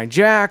at One Eye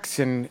Jack's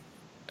and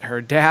her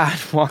dad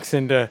walks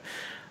into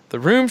the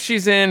room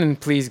she's in, and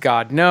please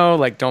God, no,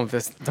 like don't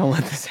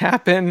let this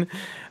happen.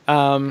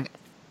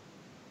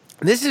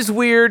 This is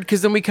weird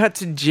because then we cut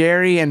to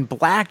Jerry and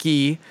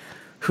Blackie,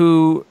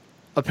 who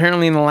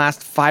apparently in the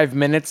last 5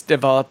 minutes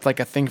developed like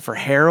a thing for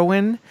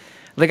heroin.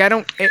 Like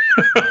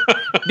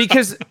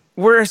because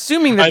we're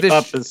assuming that I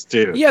thought this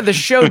too. Yeah, the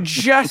show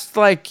just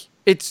like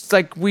it's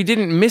like we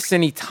didn't miss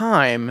any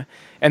time,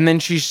 and then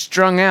she's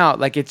strung out.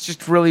 Like it's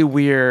just really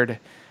weird.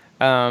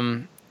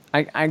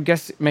 I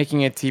guess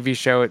making a TV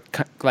show,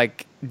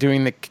 like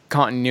doing the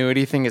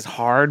continuity thing is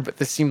hard, but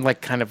this seemed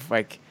like kind of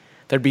like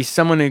there'd be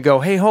someone who'd go,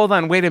 "Hey, hold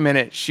on, wait a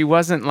minute. She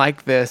wasn't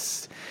like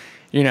this,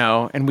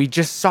 and we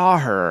just saw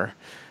her."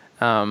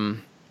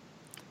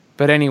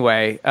 But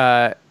anyway,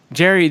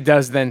 Jerry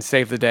does then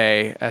save the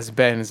day as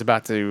Ben is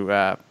about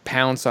to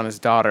pounce on his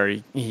daughter.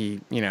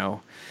 He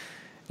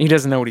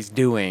doesn't know what he's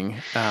doing,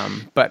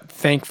 but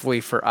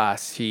thankfully for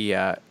us, he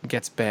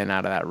gets Ben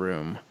out of that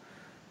room.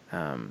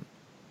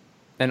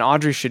 And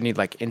Audrey should need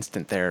like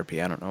instant therapy.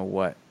 I don't know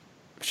what.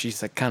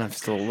 She's like kind of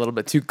still a little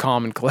bit too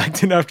calm and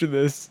collected after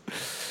this.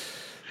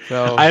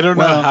 So I don't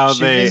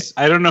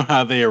know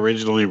how they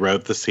originally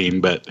wrote the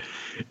scene, but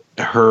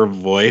her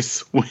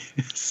voice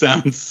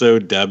sounds so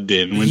dubbed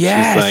in when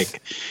she's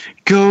like,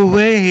 "Go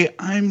away,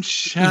 I'm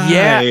shy."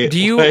 Yeah. Do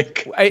you?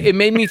 Like, it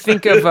made me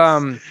think of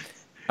it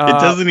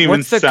doesn't even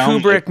what's the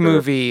sound Kubrick like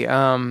movie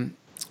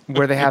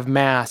where they have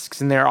masks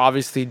and they're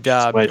obviously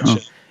dubbed.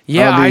 Sweatshop.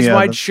 Yeah, Eyes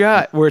Wide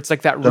Shut, where it's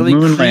like that really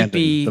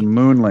creepy. The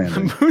moon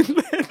landing. Moon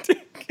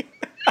landing.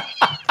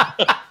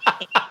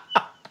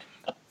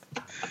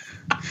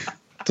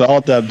 It's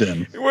all dubbed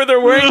in. Where they're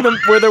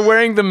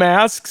wearing the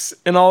masks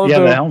and all of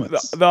the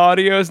helmets. The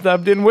audio is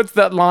dubbed in. What's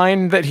that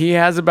line that he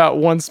has about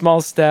one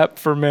small step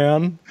for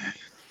man?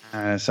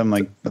 Something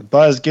like,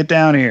 "Buzz, get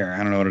down here." I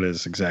don't know what it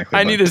is exactly.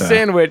 I need a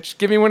sandwich.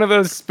 Give me one of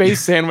those space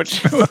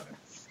sandwiches.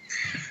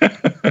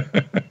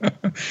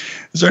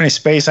 Is there any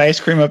space ice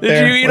cream up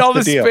there? Did you eat all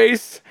the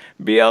space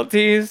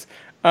BLTs?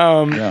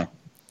 Yeah.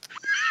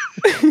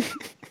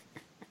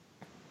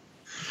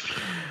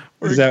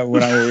 Is that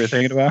what we were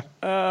thinking about?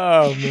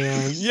 Oh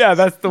man, yeah,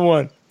 that's the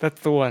one. That's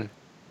the one.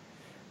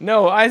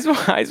 No, Eyes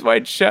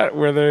Wide Shut.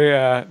 Where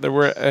there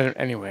were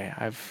anyway.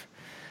 I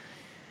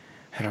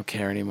don't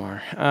care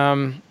anymore.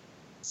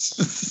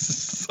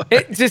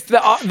 It just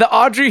the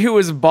Audrey who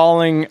was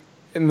bawling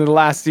in the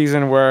last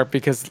season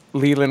because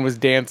Leland was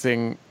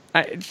dancing.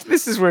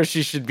 This is where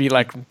she should be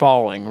like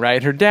bawling,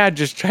 right? Her dad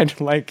just tried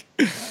to like.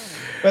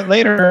 But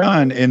later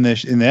on in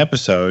the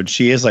episode,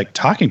 she is like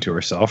talking to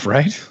herself,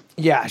 right?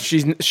 Yeah,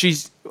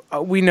 she's.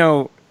 We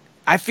know.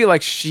 I feel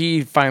like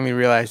she finally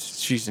realized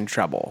she's in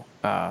trouble.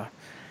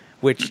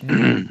 Which,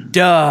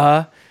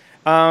 duh.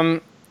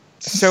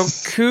 So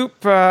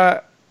Coop.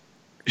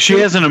 She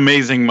has an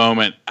amazing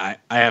moment. I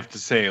have to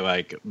say,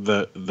 like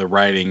the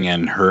writing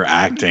and her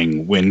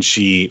acting when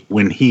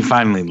he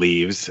finally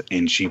leaves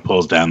and she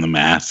pulls down the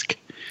mask.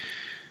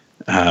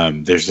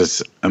 There's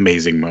this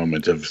amazing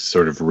moment of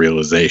sort of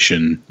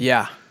realization.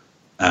 Yeah.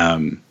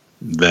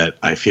 That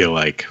I feel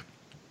like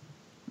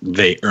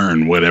they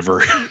earn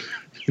whatever,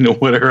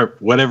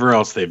 whatever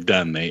else they've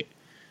done.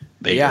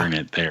 they earn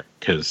it there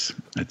because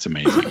it's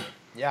amazing.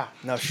 Yeah,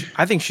 no,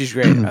 I think she's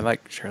great. I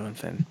like Sherilyn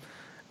Fenn.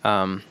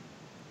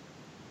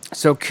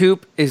 So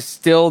Coop is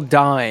still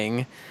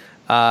dying,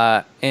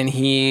 and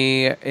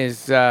he is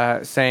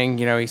saying,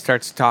 he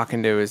starts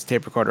talking to his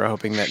tape recorder,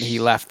 hoping that he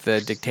left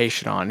the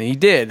dictation on, and he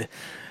did.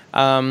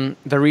 The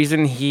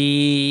reason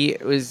he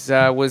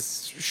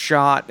was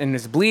shot and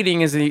is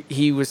bleeding is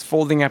he was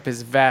folding up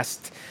his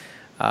vest,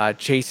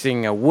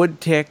 chasing a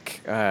wood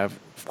tick, of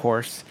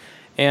course,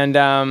 and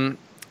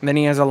then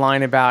he has a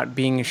line about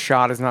being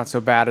shot is not so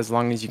bad as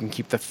long as you can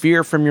keep the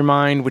fear from your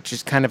mind, which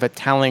is kind of a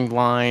telling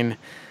line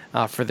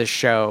for the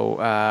show,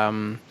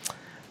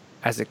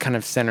 as it kind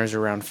of centers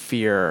around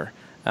fear.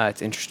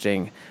 It's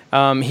interesting.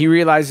 He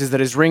realizes that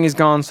his ring is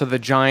gone, so the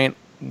giant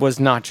was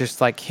not just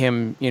like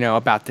him,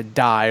 about to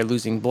die or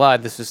losing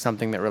blood. This was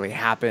something that really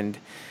happened.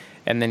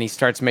 And then he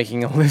starts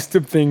making a list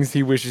of things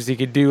he wishes he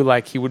could do,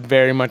 like he would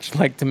very much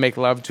like to make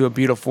love to a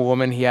beautiful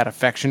woman he had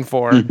affection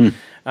for,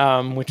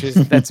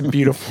 that's a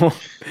beautiful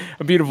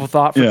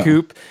thought for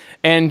Coop.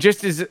 And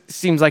just as it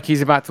seems like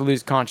he's about to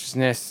lose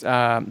consciousness,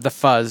 the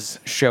Fuzz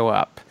show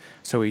up,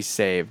 so he's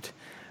saved.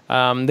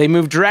 They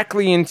move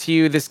directly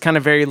into this kind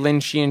of very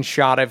Lynchian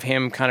shot of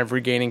him kind of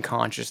regaining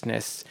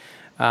consciousness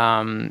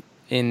in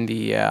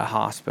the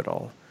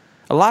hospital.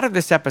 A lot of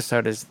this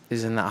episode is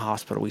in that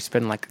hospital. We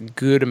spend like a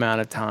good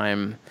amount of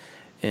time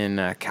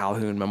in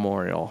Calhoun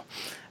Memorial.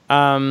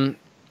 Doc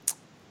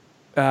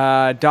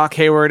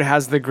Hayward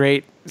has the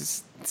great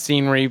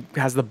scene where he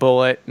has the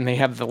bullet and they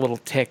have the little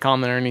tick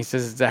on there and he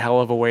says it's a hell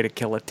of a way to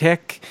kill a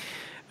tick.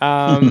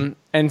 And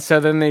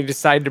so then they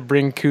decide to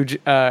bring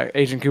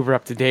Agent Cooper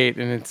up to date,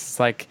 and it's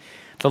like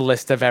the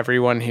list of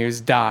everyone who's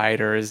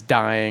died or is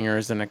dying or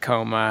is in a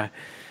coma.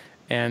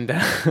 And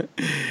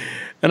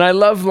and I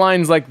love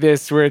lines like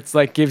this where it's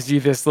like gives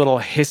you this little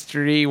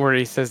history where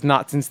he says,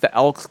 not since the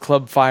Elks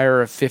Club fire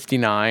of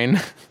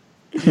 59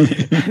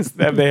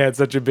 have they had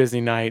such a busy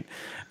night.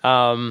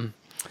 And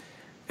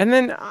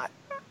then I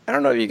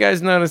don't know if you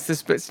guys noticed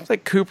this, but it seems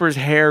like Cooper's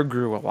hair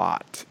grew a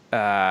lot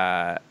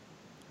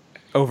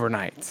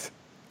overnight.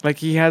 Like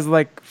he has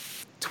like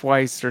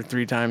twice or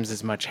three times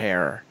as much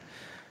hair.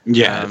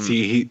 Yeah,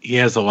 he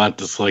has a lot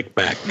to slick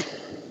back.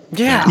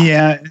 Yeah.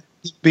 Yeah.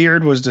 His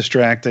beard was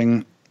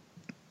distracting.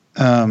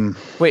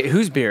 Wait,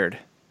 whose beard?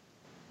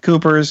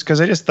 Cooper's,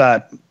 because I just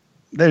thought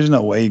there's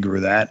no way he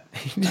grew that.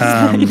 He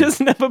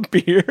doesn't have a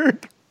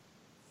beard.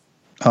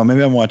 Oh,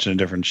 maybe I'm watching a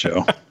different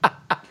show.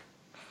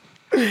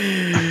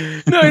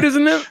 No, he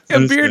doesn't have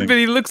a beard, but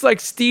he looks like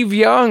Steve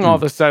Young all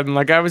of a sudden.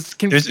 Like I was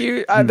confused.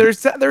 There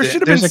should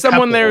have been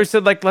someone there who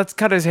said, like, let's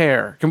cut his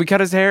hair. Can we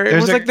cut his hair? It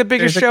was like the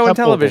biggest show in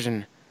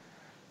television.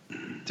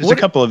 There's a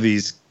couple of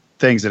these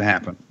things that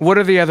happen. What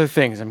are the other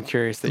things? I'm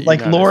curious that you like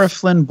noticed. Laura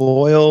Flynn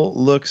Boyle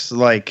looks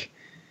like,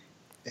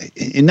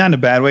 not in a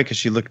bad way because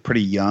she looked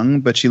pretty young,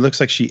 but she looks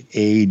like she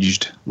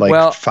aged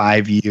like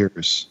 5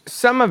 years.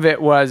 Some of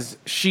it was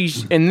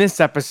she's in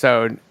this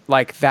episode,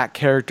 like that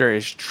character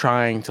is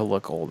trying to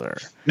look older.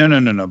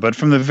 No. But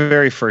from the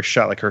very first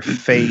shot, like her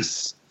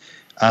face,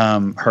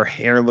 her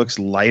hair looks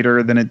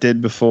lighter than it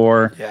did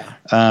before. Yeah.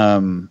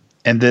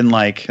 And then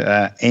like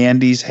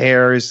Andy's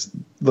hair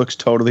looks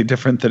totally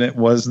different than it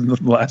was in the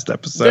last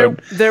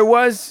episode. There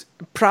was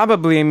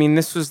probably, I mean,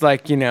 this was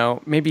like,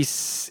 maybe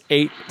 6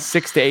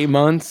 to 8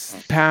 months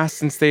passed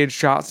since they had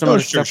shot some of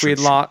the stuff we had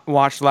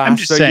watched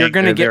last. So you're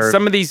going to get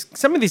some of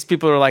these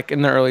people are like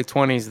in their early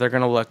 20s. They're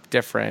going to look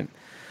different.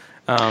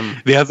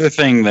 The other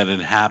thing that had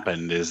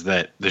happened is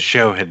that the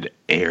show had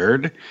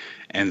aired,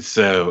 and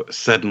so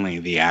suddenly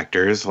the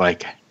actors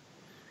like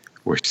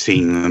were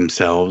seeing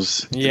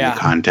themselves in the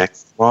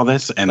context of all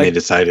this, and they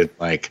decided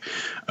like,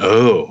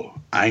 oh,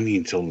 I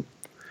need to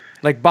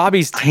like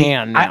Bobby's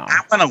tan now. I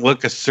want to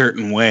look a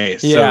certain way.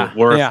 So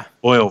Laura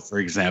Boyle, for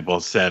example,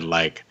 said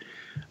like,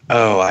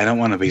 oh, I don't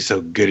want to be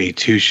so goody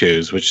two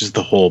shoes, which is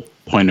the whole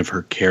point of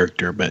her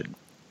character. But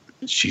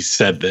she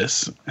said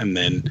this, and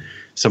then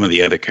some of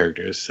the other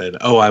characters said,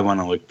 oh, I want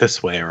to look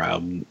this way, or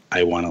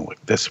I want to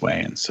look this way.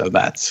 And so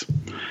that's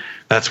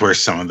where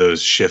some of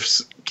those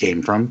shifts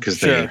came from,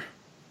 because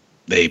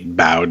they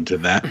bowed to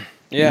that.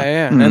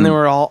 Yeah. Mm-hmm. And they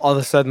were all of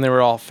a sudden they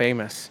were all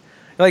famous.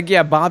 Like,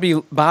 yeah,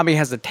 Bobby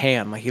has a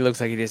tan. Like he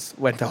looks like he just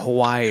went to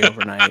Hawaii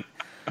overnight.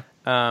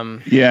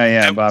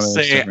 Yeah.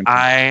 Bobby.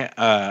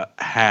 I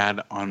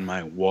had on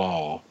my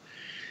wall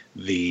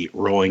the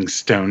Rolling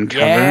Stone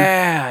cover.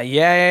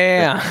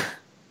 Yeah.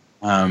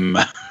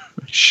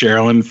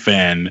 Sherilyn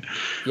Fenn,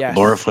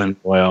 Laura Flynn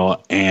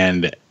Boyle,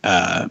 and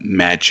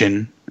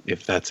Madgen,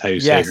 if that's how you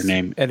say her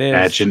name. It is.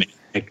 Madgen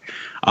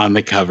on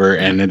the cover,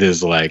 and it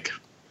is like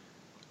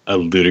a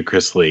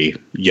ludicrously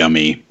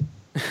yummy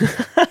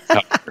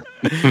cover.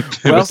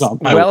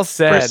 well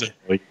said.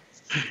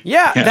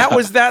 Yeah, that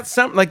was that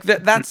summer. Like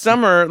that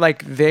summer,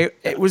 like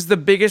it was the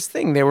biggest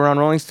thing. They were on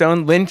Rolling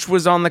Stone. Lynch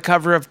was on the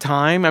cover of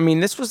Time. I mean,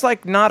 this was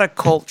like not a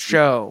cult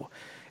show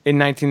in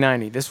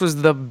 1990. This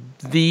was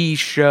the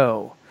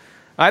show.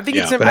 I think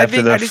it's. But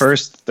after the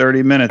first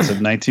 30 minutes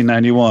of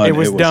 1991, it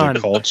was done. A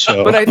cult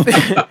show. But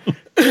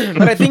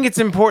But I think it's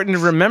important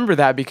to remember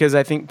that because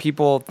I think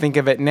people think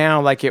of it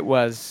now like it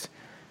was,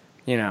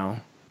 you know,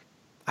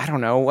 I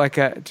don't know, like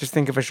just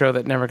think of a show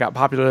that never got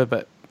popular,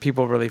 but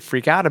people really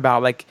freak out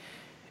about. Like,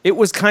 it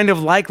was kind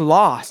of like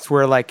Lost,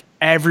 where like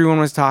everyone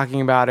was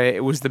talking about it.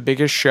 It was the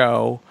biggest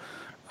show.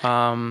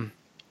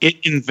 It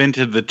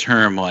invented the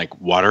term like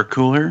water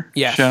cooler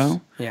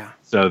show. Yeah.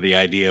 So the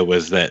idea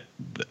was that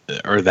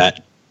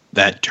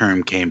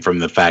term came from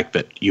the fact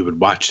that you would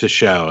watch the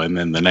show and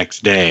then the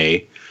next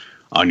day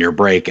on your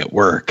break at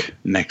work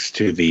next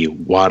to the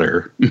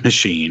water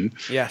machine,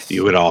 Yes.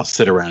 you would all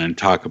sit around and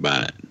talk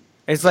about it.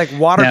 It's like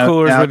water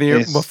coolers now were the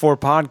it's- before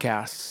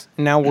podcasts.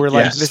 Now we're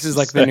like, Yes. this is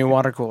like the new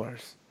water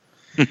coolers.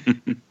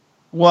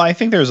 Well, I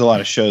think there was a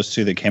lot of shows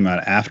too that came out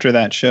after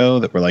that show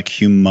that were like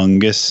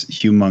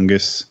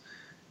humongous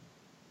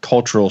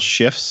cultural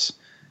shifts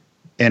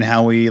in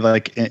how we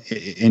like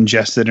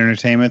ingested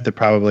entertainment that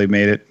probably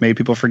made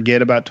people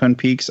forget about Twin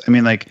Peaks. I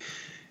mean, like,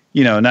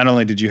 you know, not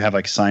only did you have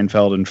like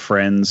Seinfeld and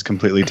Friends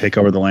completely take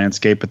over the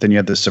landscape, but then you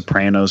had The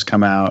Sopranos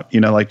come out, you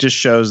know, like just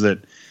shows that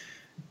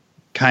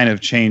kind of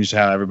changed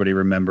how everybody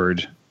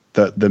remembered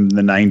the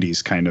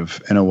 90s kind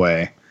of in a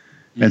way.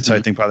 And so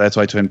I think probably that's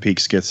why Twin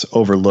Peaks gets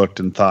overlooked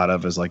and thought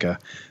of as like a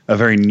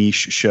very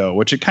niche show,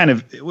 which it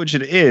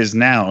is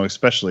now,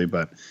 especially,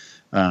 but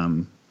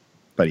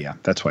yeah,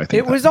 that's why I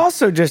think It was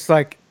also just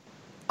like,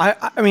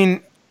 I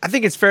mean, I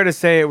think it's fair to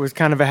say it was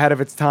kind of ahead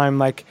of its time.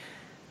 Like,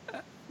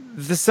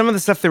 some of the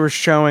stuff they were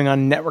showing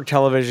on network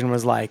television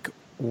was like,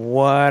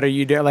 what are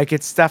you doing? Like,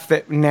 it's stuff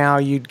that now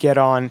you'd get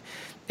on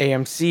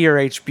AMC or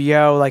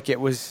HBO. Like, it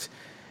was,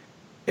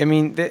 I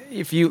mean,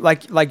 if you,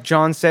 like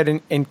John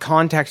said, in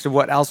context of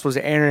what else was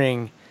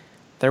airing,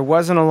 there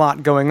wasn't a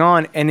lot going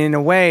on. And in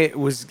a way,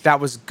 that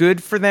was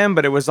good for them,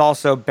 but it was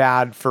also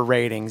bad for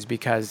ratings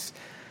because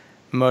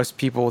most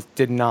people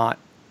did not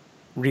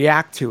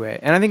react to it.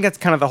 And I think that's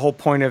kind of the whole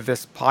point of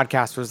this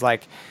podcast was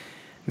like,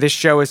 this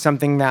show is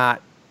something that,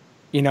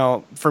 you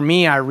know, for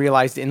me, I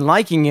realized in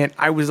liking it,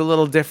 I was a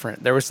little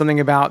different. There was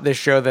something about this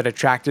show that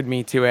attracted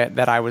me to it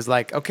that I was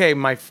like, okay,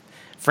 my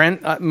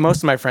friend, most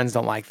of my friends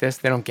don't like this.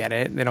 They don't get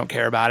it. They don't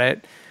care about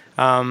it.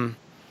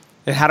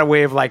 It had a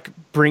way of like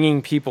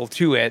bringing people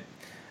to it.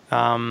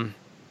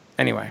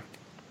 Anyway,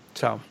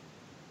 so.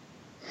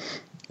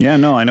 Yeah,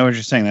 no, I know what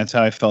you're saying. That's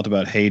how I felt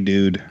about Hey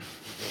Dude.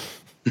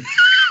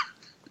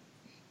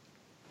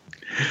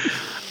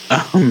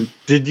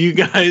 Did you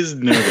guys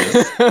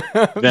notice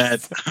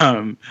that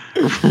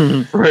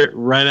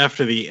right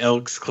after the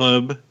Elks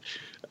Club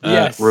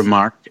Yes.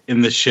 remark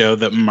in the show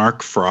that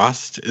Mark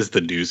Frost is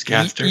the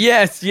newscaster?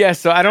 Yes.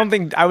 So I don't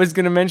think I was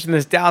going to mention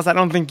this, Dallas. I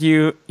don't think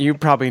you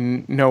probably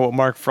know what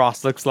Mark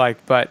Frost looks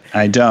like, but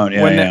I don't.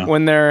 Yeah,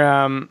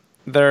 when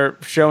they're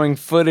showing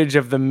footage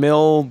of the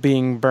mill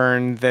being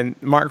burned, then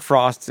Mark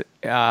Frost,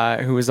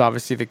 who is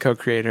obviously the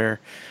co-creator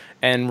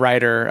and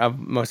writer of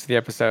most of the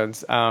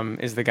episodes,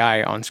 is the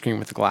guy on screen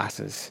with the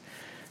glasses.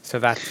 So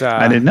that's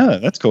I didn't know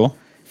that. That's cool.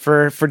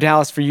 For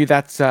Dallas. For you,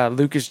 that's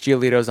Lucas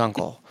Giolito's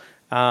uncle.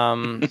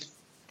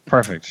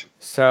 Perfect.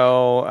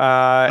 So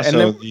and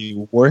then,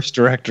 the worst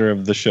director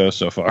of the show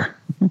so far.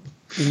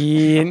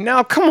 yeah,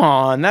 no, come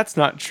on, that's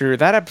not true.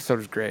 That episode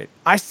was great.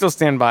 I still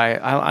stand by.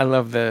 I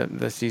love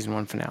the season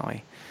 1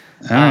 finale.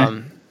 All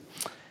right.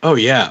 Oh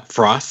yeah,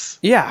 Frost.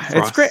 Yeah, Frost.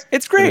 it's great.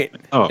 It's great.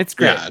 Oh, it's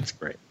great. Yeah, it's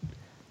great.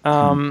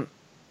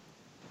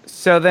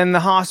 So then the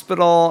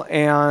hospital,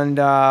 and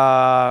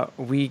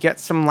we get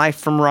some life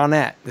from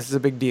Ronette. This is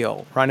a big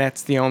deal.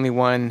 Ronette's the only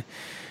one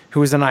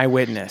who is an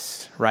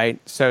eyewitness, right?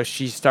 So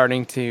she's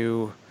starting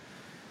to,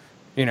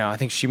 you know, I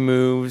think she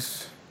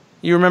moves.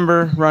 You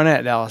remember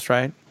Ronette, Dallas,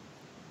 right?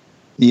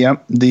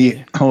 Yep.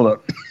 Hold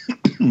up.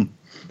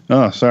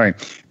 Oh, sorry.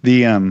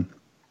 The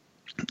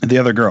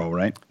other girl,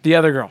 right? The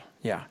other girl,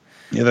 yeah.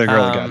 The other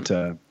girl got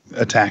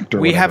attacked.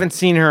 We haven't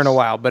seen her in a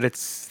while, but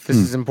this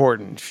is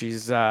important.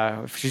 She's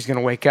if she's gonna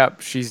wake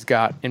up, she's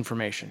got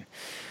information.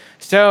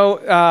 So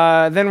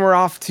then we're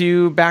off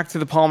back to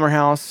the Palmer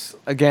house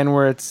again,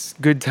 where it's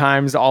good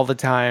times all the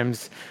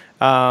times.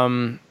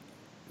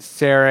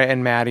 Sarah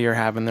and Maddie are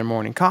having their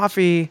morning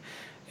coffee,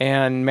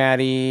 and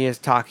Maddie is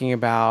talking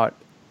about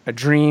a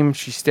dream.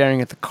 She's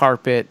staring at the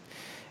carpet,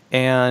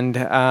 and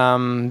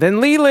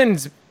then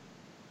Leland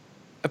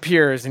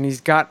appears, and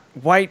he's got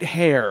white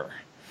hair,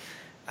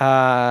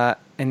 and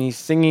he's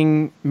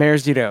singing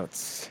Mares die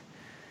Dots.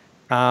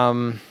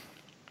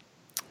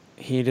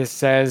 He just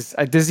says,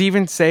 does he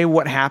even say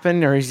what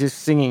happened, or he's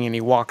just singing and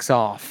he walks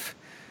off?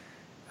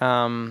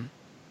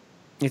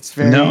 It's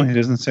very No, he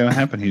doesn't say what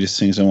happened. He just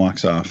sings and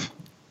walks off.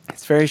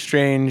 It's very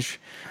strange.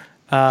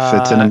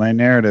 Fits into my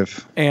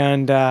narrative.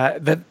 And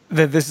that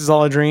this is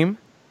all a dream.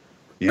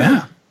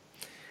 Yeah.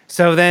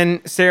 So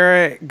then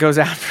Sarah goes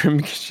after him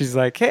because she's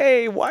like,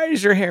 hey, why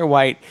is your hair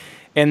white?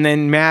 And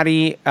then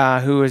Maddie,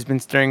 who has been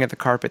staring at the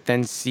carpet,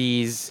 then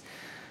sees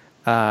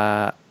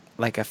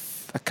like a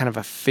kind of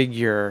a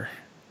figure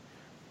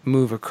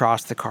move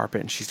across the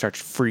carpet, and she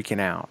starts freaking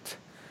out.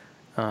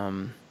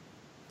 And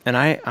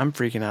I'm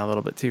freaking out a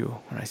little bit too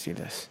when I see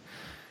this.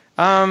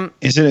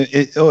 Is it?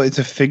 It's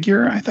a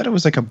figure. I thought it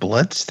was like a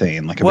blood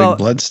stain, like a Well, big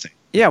blood stain.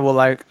 Yeah, well,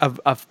 like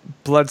a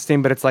blood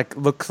stain, but it's like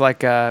looks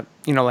like a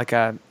like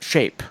a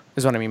shape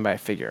is what I mean by a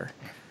figure.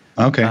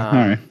 Okay, all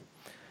right.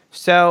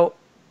 So,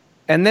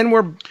 and then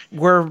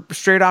we're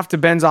straight off to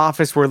Ben's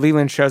office where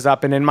Leland shows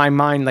up, and in my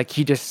mind, like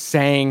he just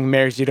sang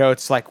Mare's Youth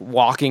Oats, like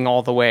walking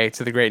all the way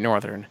to the Great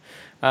Northern,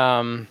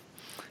 whether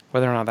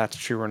or not that's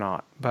true or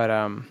not.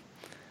 But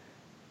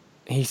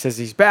he says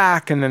he's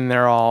back, and then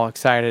they're all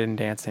excited and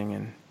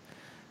dancing,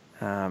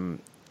 and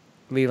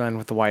Leland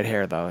with the white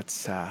hair though,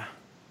 it's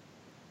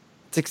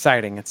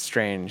exciting, it's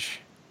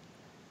strange.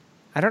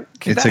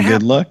 It's a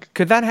good look.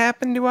 Could that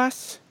happen to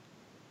us?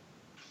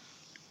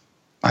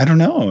 I don't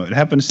know. It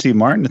happened to Steve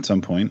Martin at some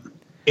point.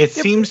 It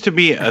seems to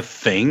be a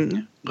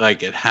thing.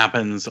 Like it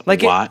happens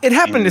Like a lot. it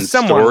happened in to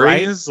someone,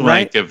 stories. right?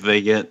 Like if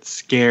they get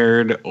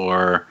scared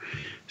or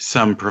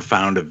some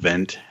profound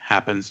event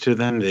happens to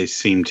them, they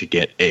seem to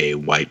get a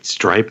white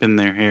stripe in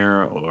their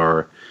hair,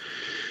 or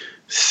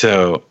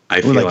so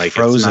I feel like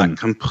Frozen. it's not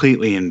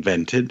completely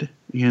invented.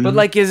 You know? But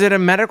like, is it a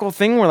medical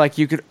thing where like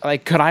you could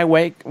could I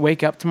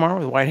wake up tomorrow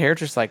with white hair?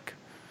 Just like,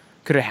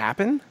 could it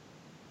happen?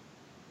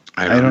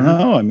 I don't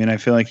know. I mean, I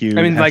feel like we'd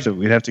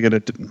have to get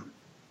it.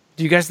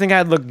 Do you guys think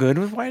I'd look good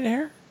with white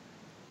hair?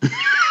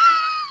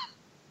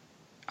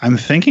 I'm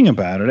thinking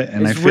about it,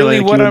 and It's I feel really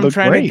like what you would I'm look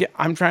trying great. to get.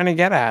 I'm trying to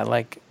get at.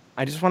 Like,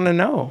 I just want to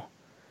know.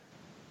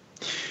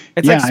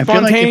 It's Yeah, like I feel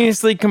like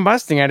spontaneously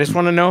combusting. I just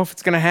want to know if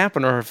it's going to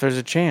happen or if there's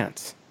a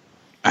chance.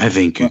 I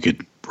think you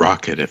could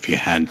rock it if you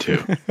had to.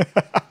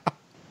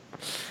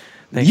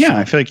 Thanks, Yeah, Sean.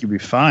 I feel like you'd be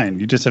fine.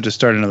 You just have to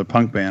start another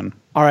punk band.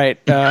 All right.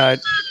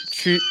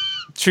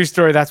 True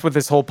story. That's what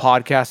this whole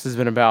podcast has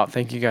been about.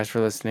 Thank you guys for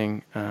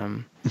listening.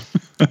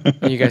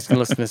 You guys can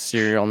listen to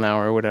Serial now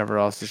or whatever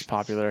else is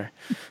popular.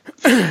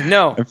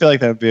 No, I feel like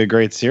that would be a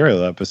great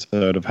serial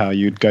episode of how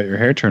you got your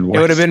hair turned white.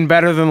 it would have been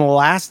better than the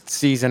last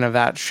season of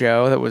that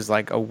show. That was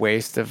like a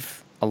waste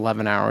of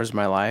 11 hours of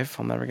my life.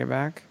 I'll never get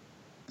back.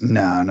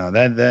 No,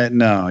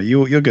 no,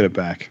 you'll get it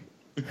back.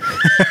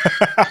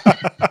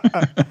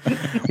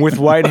 With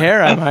white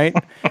hair, I might.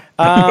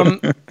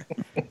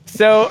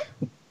 So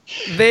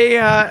they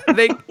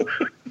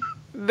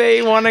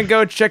want to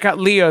go check out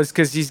Leo's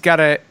because he's got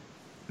a.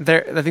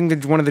 I think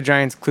that one of the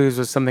Giants' clues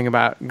was something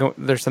about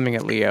there's something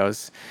at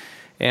Leo's,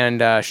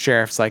 and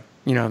sheriff's like,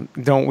 we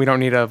don't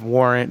need a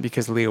warrant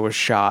because Leo was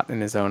shot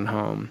in his own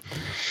home.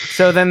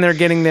 So then they're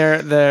getting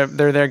they're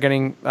there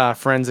getting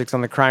forensics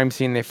on the crime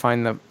scene. They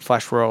find the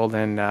flesh world,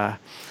 and we're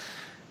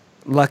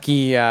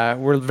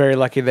very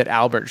lucky that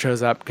Albert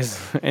shows up because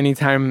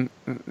anytime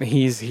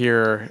he's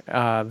here,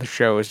 the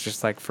show is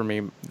just like, for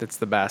me, it's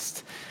the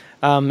best.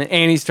 And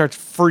he starts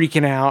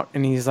freaking out,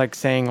 and he's like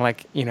saying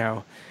like, you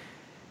know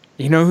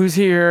who's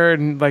here,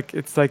 and like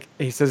it's like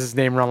he says his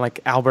name wrong,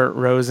 like Albert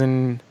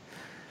Rosen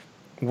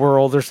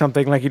World or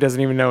something, like he doesn't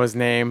even know his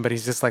name, but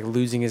he's just like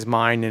losing his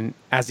mind. And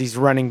as he's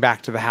running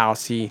back to the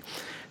house, he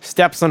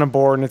steps on a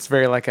board, and it's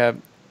very like a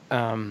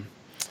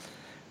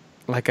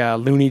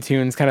Looney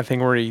Tunes kind of thing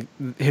where he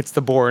hits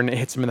the board and it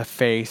hits him in the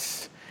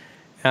face,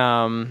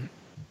 and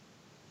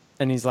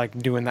he's like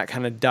doing that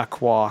kind of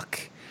duck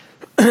walk.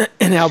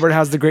 And Albert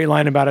has the great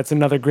line about it's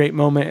another great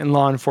moment in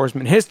law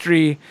enforcement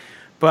history.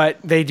 But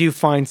they do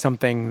find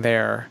something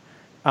there.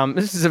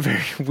 This is a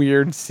very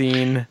weird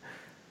scene.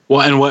 Well,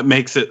 and what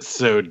makes it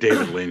so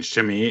David Lynch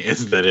to me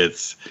is that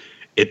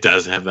it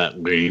does have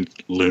that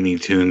Looney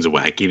Tunes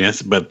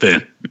wackiness, but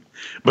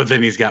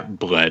then he's got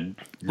blood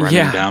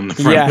running down the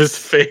front of his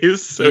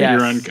face, so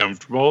you're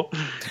uncomfortable.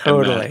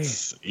 Totally. And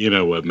that's,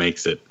 what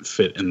makes it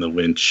fit in the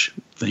Lynch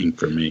thing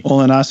for me.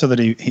 Well, and also that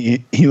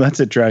he lets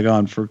it drag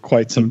on for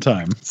quite some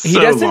time. He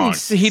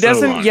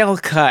doesn't yell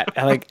cut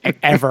like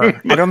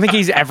ever. I don't think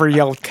he's ever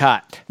yelled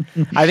cut.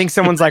 I think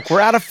someone's like, we're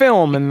out of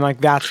film, and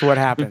like that's what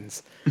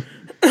happens.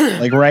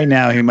 Like right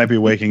now, he might be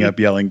waking up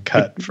yelling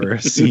 "cut" for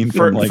a scene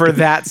for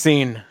that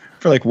scene.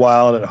 For like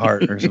Wild at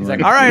Heart or something. He's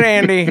like, all right,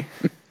 Andy.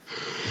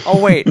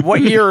 Oh wait,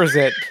 what year is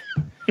it?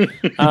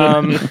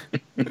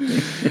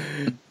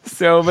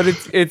 So, but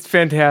it's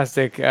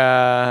fantastic.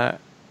 And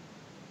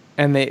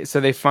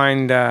they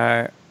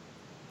find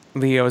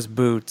Leo's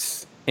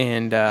boots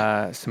and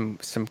some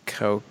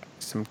coke.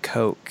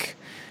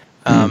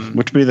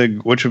 Which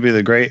would be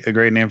a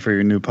great name for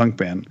your new punk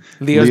band.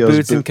 Leo's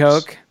boots and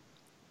coke.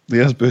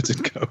 Leo's boots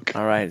and coke.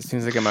 All right, as soon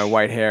as I get my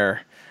white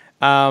hair.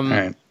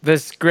 Right.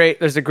 There's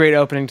a great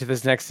opening to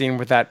this next scene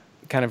with that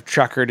kind of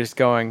trucker just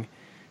going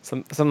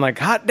something like,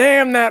 hot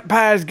damn, that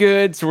pie's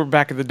good. So we're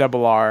back at the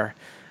Double R.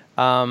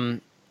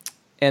 And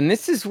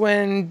this is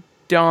when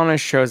Donna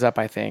shows up,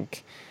 I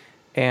think.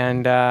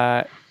 And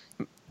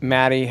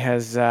Maddie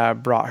has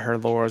brought her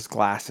Laura's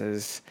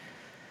glasses.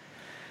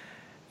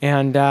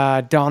 And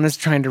Donna's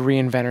trying to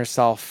reinvent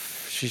herself.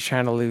 She's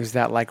trying to lose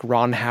that like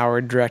Ron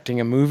Howard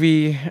directing a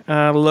movie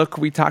look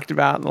we talked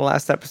about in the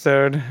last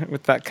episode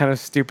with that kind of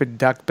stupid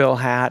duckbill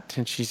hat.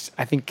 And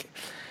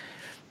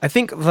I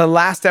think the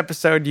last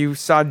episode you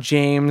saw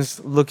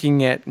James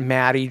looking at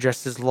Maddie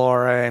dressed as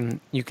Laura, and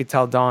you could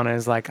tell Donna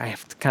is like, I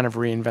have to kind of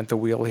reinvent the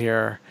wheel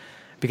here.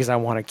 because I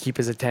want to keep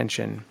his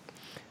attention.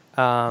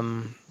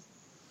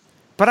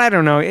 But I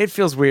don't know. It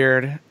feels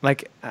weird.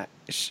 Like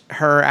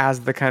her as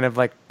the kind of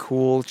like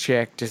cool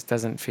chick just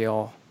doesn't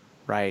feel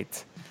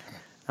right.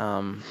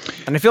 And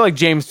I feel like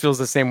James feels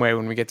the same way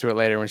when we get to it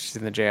later when she's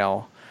in the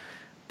jail.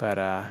 But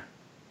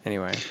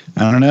anyway.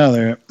 I don't know.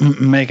 They're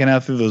making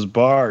out through those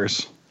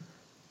bars.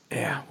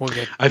 Yeah,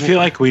 I feel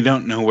like we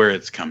don't know where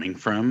it's coming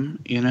from,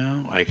 you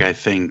know? Like, I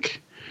think,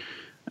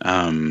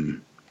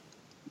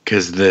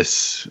 because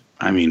this,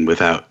 I mean,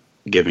 without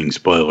giving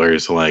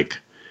spoilers, like,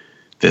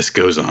 this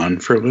goes on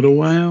for a little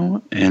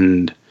while,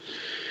 and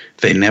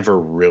they never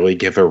really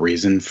give a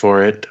reason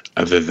for it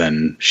other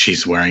than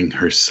she's wearing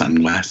her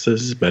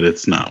sunglasses, but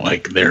it's not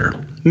like they're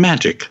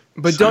magic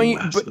But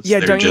sunglasses.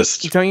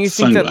 don't you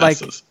think that, like,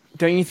 sunglasses.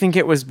 don't you think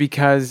it was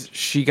because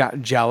she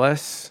got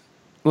jealous?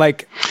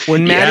 Like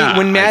when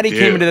Maddie I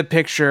came do. into the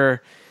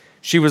picture,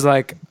 she was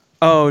like,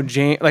 "Oh,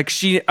 James!" Like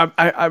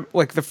I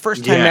like the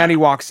first time Yeah. Maddie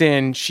walks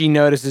in, she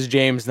notices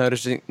James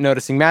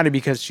noticing Maddie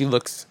because she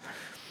looks.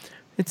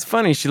 It's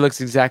funny. She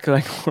looks exactly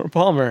like Laura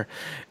Palmer,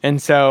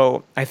 and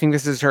so I think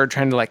this is her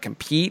trying to like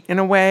compete in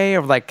a way,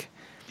 or like.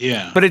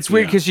 Yeah. But it's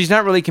weird yeah. because she's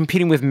not really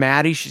competing with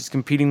Maddie. She's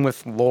competing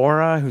with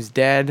Laura, who's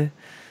dead.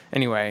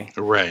 Anyway.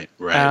 Right.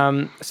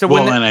 So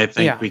Well, when and I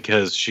think yeah.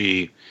 because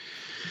she.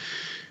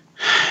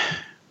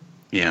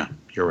 Yeah,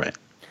 you're right.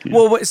 Yeah.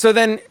 Well, so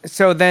then,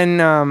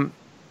 and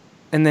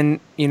then,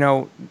 you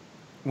know,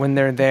 when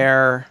they're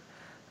there,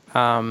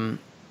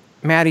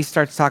 Maddie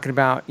starts talking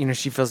about, you know,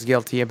 she feels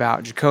guilty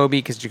about Jacoby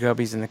because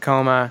Jacoby's in the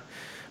coma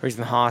or he's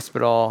in the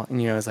hospital,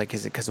 and, you know, it's like,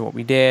 is it because of what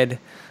we did?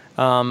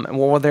 And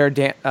while they're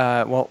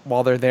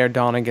there,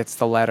 Donna gets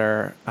the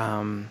letter.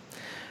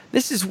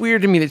 This is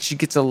weird to me that she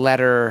gets a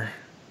letter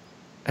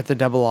at the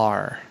Double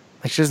R.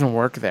 Like, she doesn't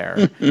work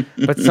there,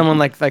 but someone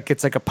like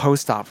it's like a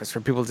post office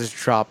where people just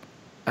drop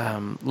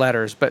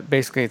letters, but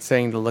basically it's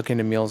saying to look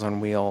into Meals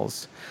on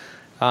Wheels.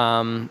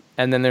 And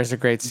then there's a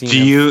great scene. Do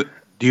you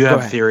Go have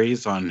ahead.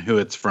 theories on who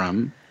it's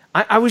from?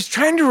 I was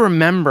trying to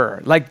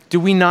remember. Like, do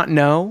we not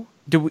know?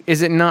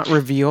 Is it not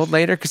revealed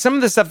later? Because some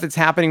of the stuff that's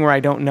happening where I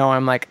don't know,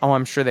 I'm like, oh,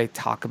 I'm sure they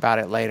talk about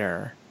it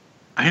later.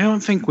 I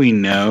don't think we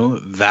know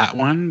that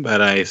one,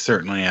 but I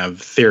certainly have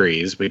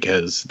theories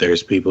because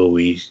there's people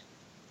we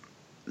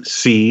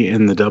see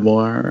in the Double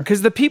R.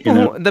 Because the people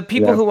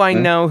who I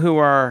know who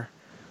are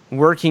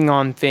working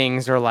on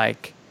things are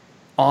like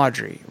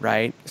Audrey,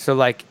 right? So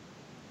like,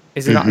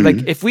 is it Mm-hmm.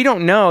 like if we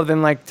don't know,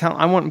 then like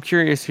I'm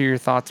curious who your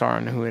thoughts are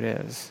on who it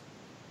is.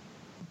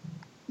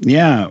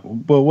 Yeah,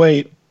 but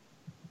wait.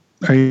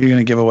 Are you going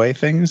to give away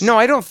things? No,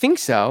 I don't think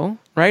so.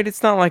 Right?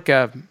 It's not like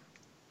a.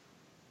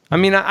 I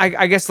mean,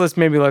 I guess let's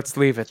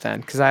leave it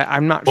then because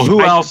I'm not. Well,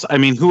 sure. who else? I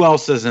mean, who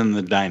else is in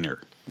the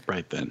diner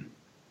right then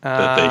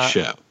that they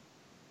show?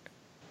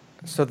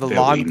 So the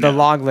that we know.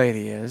 log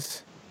lady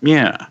is.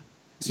 Yeah.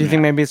 So you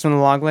think maybe it's from the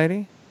log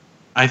lady?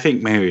 I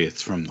think maybe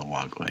it's from the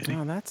log lady.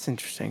 Oh, that's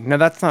interesting. No,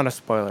 that's not a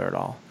spoiler at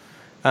all.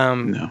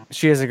 No.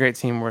 She has a great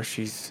scene where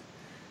she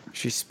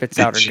spits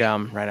out her She-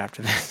 gum right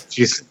after this.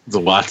 She's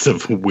lots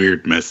of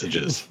weird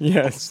messages.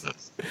 Yes.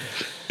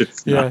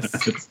 It's Yes.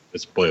 not it's a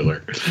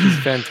spoiler. It's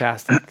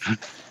fantastic.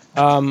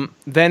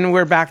 Then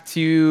we're back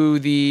to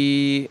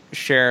the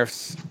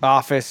sheriff's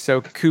office.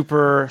 So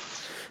Cooper,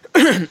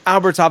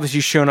 Albert's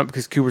obviously shown up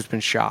because Cooper's been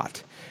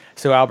shot.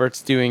 So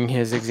Albert's doing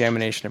his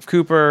examination of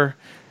Cooper.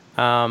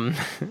 And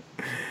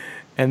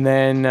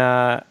then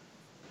I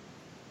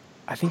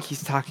think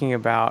he's talking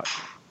about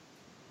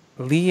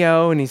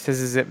Leo, and he says,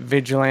 is it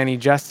vigilante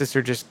justice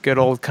or just good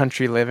old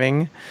country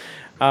living?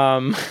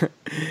 And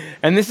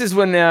this is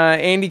when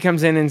Andy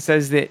comes in and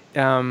says that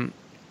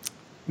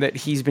that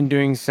he's been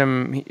doing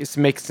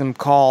making some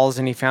calls,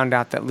 and he found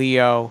out that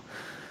Leo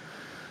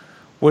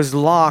was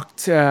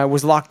locked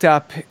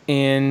up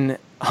in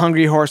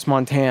Hungry Horse,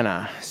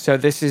 Montana. So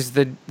this is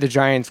the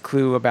Giants'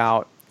 clue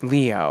about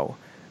Leo.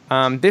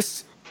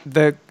 This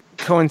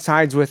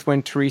coincides with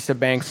when Teresa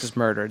Banks was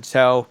murdered.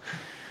 So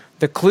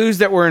the clues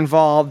that were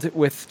involved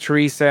with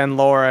Teresa and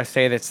Laura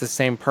say that's the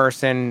same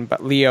person,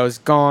 but Leo's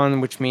gone,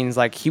 which means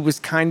like he was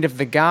kind of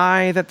the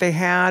guy that they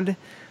had.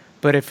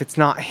 But if it's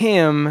not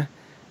him,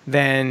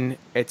 then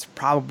it's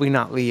probably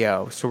not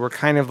Leo. So we're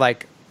kind of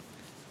like,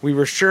 we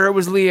were sure it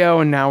was Leo,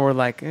 and now we're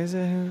like, is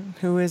it?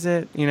 Who is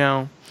it? You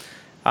know?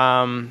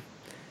 And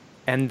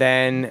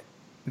then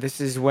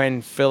this is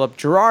when Philip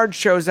Gerard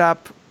shows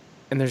up,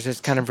 and there's this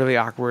kind of really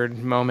awkward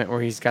moment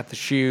where he's got the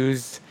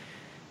shoes,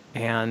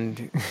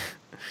 and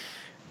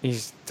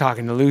he's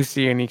talking to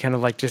Lucy, and he kind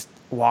of like just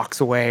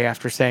walks away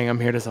after saying, I'm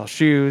here to sell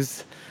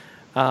shoes.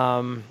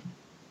 Yeah,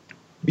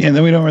 and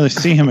then we don't really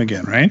see him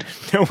again, right?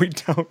 No, we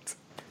don't.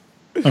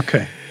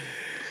 Okay.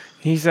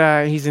 He's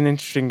an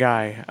interesting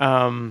guy.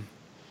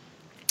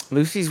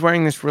 Lucy's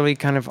wearing this really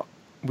kind of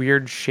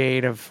weird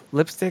shade of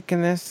lipstick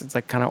in this. It's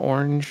like kind of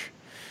orange.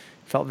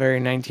 Felt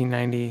very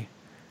 1990.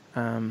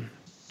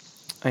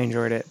 I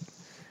enjoyed it.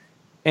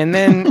 And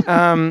then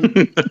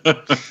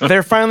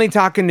they're finally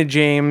talking to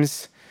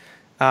James,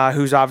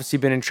 who's obviously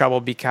been in trouble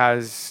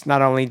because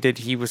not only did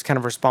he was kind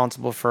of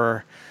responsible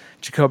for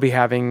Jacoby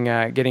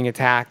getting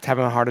attacked,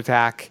 having a heart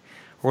attack,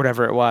 or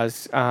whatever it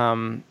was.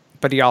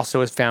 But he also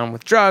was found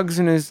with drugs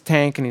in his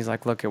tank, and he's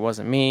like, "Look, it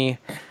wasn't me."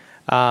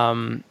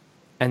 And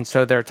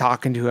so they're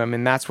talking to him,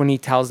 and that's when he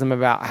tells them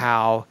about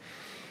how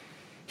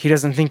he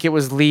doesn't think it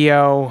was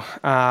Leo.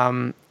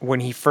 When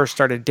he first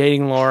started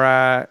dating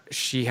Laura,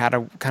 she had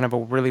a kind of a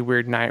really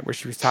weird night where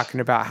she was talking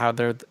about how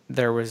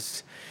there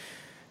was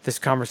this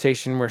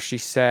conversation where she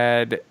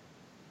said,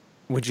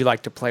 "Would you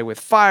like to play with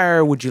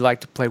fire? Would you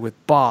like to play with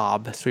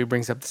Bob?" So he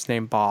brings up this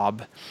name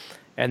Bob.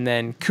 And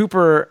then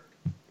Cooper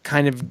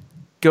kind of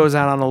goes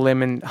out on a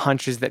limb and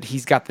hunches that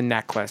he's got the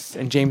necklace,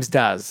 and James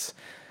does.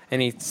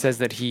 And he says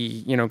that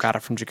he, got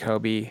it from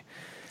Jacoby.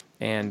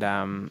 And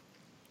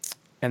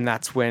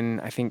that's when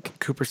I think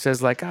Cooper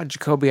says, like,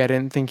 Jacoby, I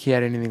didn't think he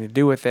had anything to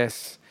do with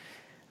this.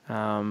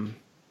 And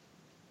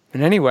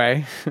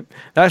anyway,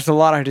 that's a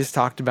lot I just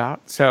talked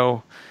about.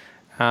 So,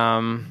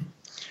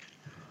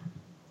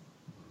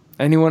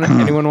 anyone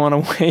want to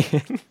weigh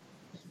in?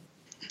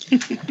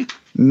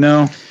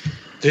 No.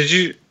 Did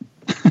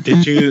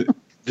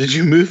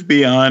you move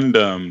beyond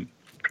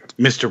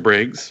Mr.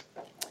 Briggs?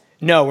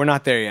 No, we're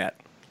not there yet.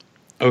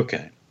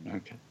 Okay.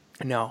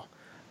 No.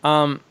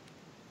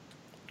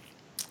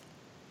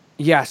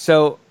 Yeah,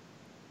 so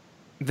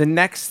the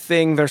next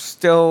thing, they're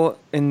still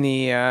in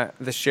the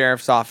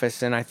sheriff's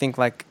office, and I think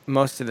like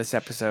most of this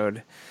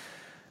episode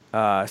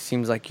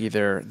seems like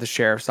either the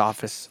sheriff's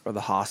office or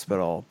the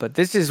hospital. But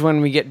this is when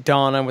we get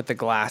Donna with the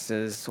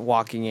glasses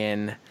walking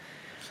in,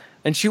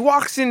 and she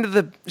walks into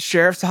the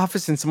sheriff's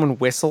office and someone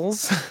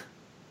whistles.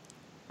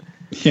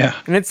 Yeah.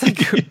 And it's like,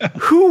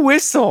 who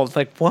whistled?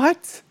 Like,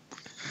 what?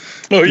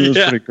 Oh, It was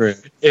yeah. pretty great.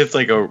 It's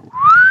like a...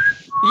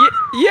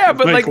 Yeah,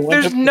 but Like, like,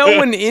 there's no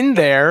one in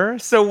there.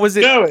 So was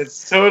it? No,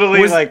 it's totally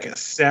was- like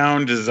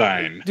sound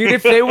design. Dude,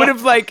 if they would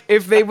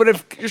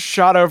have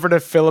shot over to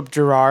Philip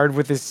Gerard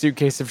with his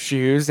suitcase of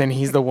shoes, and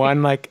he's the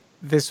one, like,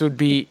 this would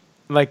be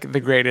like the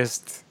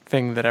greatest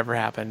thing that ever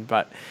happened.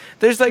 But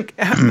there's like,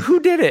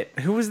 who did it?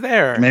 Who was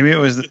there? Maybe it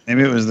was the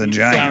Sound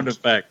giant.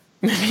 effect.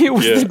 It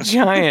was the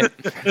giant.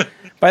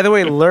 By the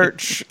way,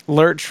 Lurch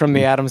from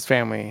the Addams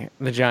Family,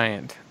 the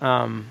giant.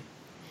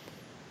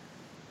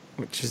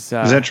 Which is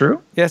Is that true?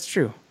 Yeah, it's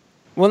true.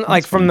 Well,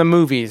 like from the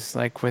movies,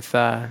 like with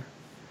The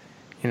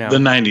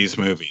 90s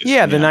movies.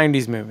 Yeah, the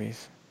 90s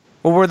movies.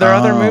 Well, were there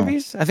other Oh.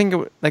 movies? I think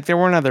there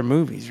weren't other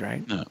movies,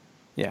 right? No.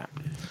 Yeah.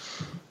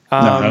 No,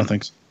 I don't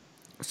think so.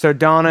 So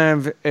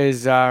Donna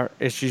is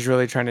she's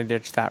really trying to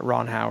ditch that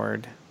Ron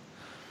Howard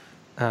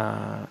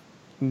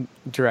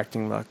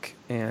directing look,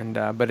 and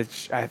but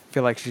I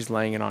feel like she's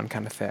laying it on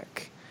kind of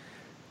thick,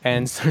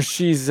 and so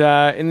she's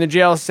in the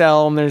jail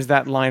cell, and there's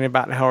that line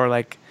about how her,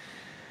 like,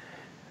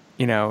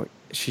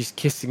 she's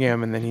kissing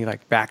him, and then he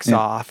like backs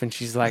off, and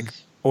she's like,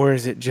 "Or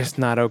is it just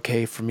not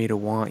okay for me to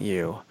want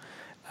you?"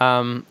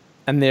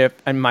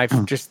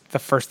 Just the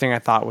first thing I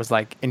thought was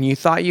like, and you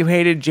thought you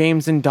hated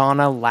James and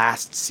Donna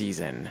last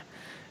season.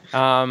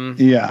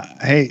 Yeah.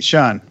 Hey,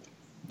 Sean.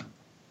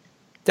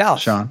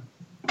 Dallas. Sean.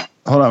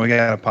 Hold on. We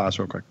got to pause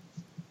real quick.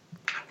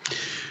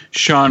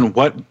 Sean,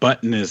 what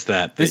button is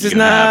that? This you is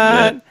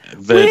not.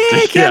 have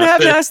We can't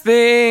have nice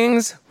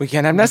things. We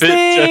can't have nice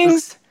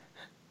things.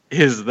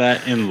 Is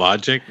that in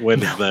Logic?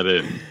 What is that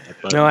in?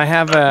 No, I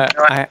have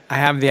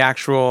the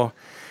actual.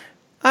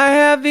 I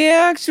have the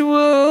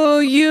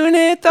actual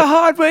unit, the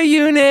hardware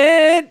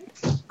unit.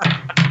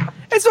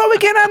 It's why we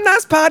can't have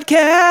nice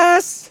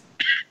podcasts.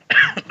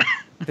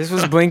 This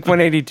was Blink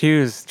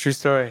 182's true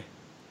story.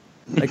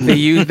 Like they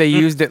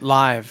used it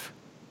live.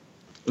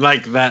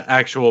 Like that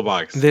actual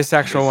box. This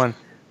actual one.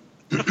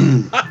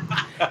 Blink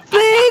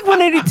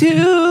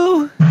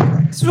 182.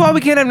 This is why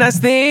we can't have nice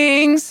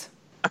things.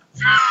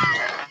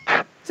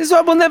 This is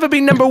why we'll never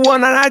be number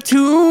one on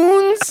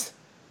iTunes.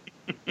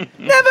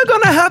 Never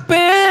gonna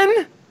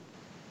happen.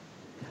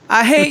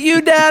 I hate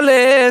you,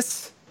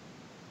 Dallas.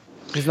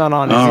 He's not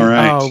on. All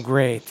right. Oh,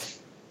 great.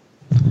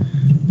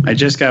 I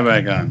just got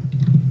back on.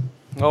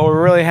 Oh,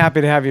 we're really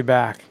happy to have you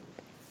back.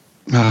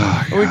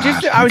 Oh,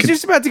 I was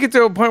just about to get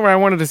to a point where I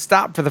wanted to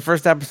stop for the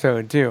first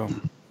episode too.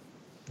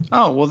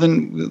 Oh, well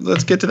then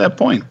let's get to that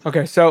point.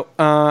 Okay, so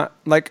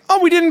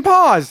we didn't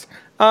pause.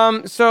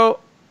 So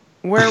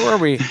where were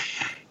we?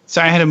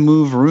 So I had to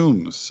move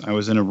rooms. I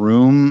was in a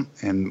room,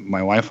 and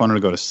my wife wanted to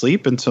go to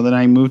sleep, and so then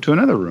I moved to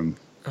another room.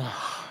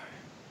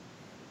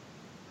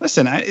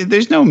 Listen,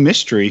 there's no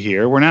mystery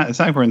here. It's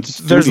not like we're in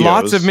studios. There's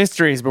lots of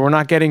mysteries, but we're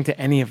not getting to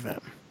any of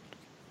them.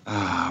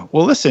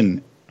 Well,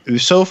 listen.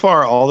 So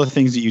far, all the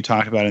things that you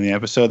talked about in the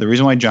episode, the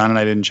reason why John and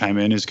I didn't chime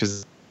in is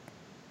because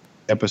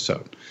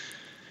episode.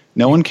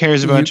 No one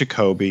cares about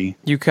Jacoby.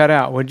 You cut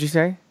out. What'd you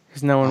say?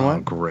 Because no one Oh,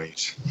 what?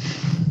 great.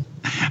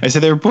 I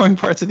said they were boring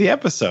parts of the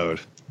episode.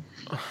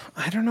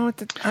 I don't know what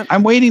to.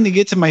 I'm waiting to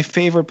get to my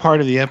favorite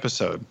part of the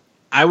episode.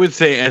 I would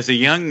say, as a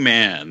young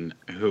man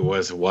who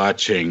was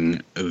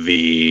watching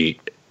the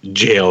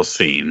jail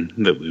scene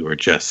that we were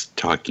just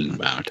talking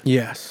about,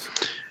 Yes.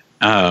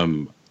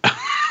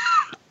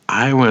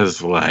 I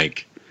was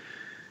like,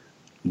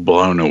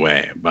 blown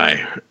away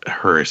by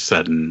her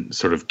sudden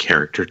sort of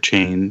character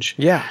change.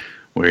 Yeah.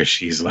 Where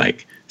she's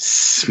like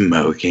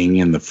smoking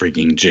in the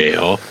freaking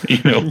jail,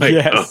 like,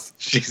 Yes. oh,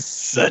 she's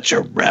such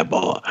a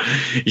rebel,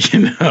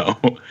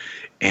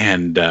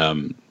 and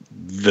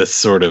the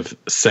sort of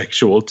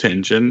sexual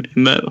tension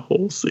in that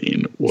whole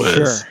scene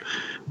was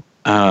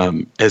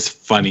as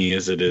funny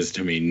as it is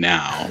to me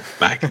now.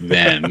 Back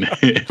then,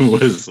 it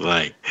was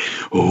like,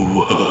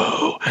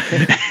 whoa.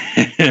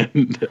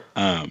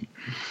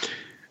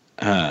 And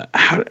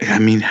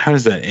how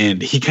does that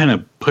end? He kind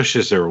of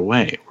pushes her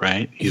away,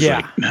 right? He's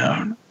like,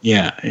 no,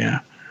 yeah.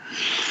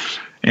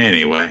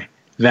 Anyway,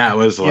 that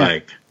was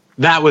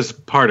that was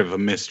part of a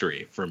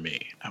mystery for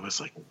me. I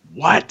was like,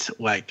 what?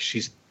 Like,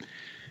 she's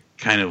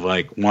kind of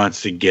like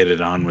wants to get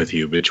it on with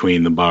you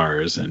between the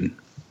bars, and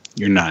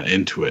you're not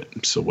into it.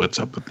 So what's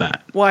up with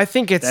that? Well, I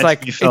think it's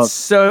it's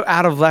so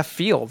out of left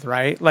field,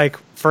 right? Like,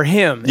 for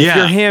him, if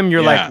you're him,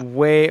 you're like,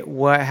 wait,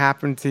 what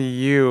happened to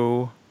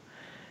you?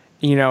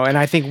 And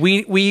I think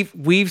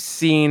we've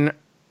seen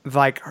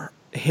like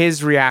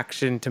his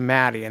reaction to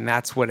Maddie, and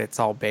that's what it's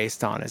all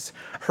based on, is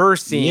her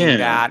seeing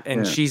that,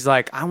 and she's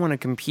like, I want to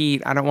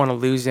compete. I don't want to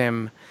lose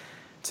him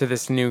to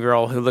this new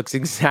girl who looks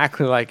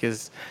exactly like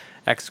his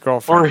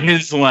ex-girlfriend. Or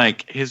his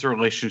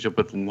relationship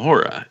with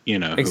Laura,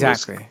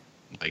 exactly. Who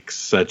was like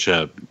such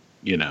a,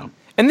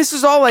 And this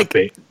was all like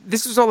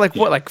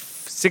what, like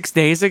 6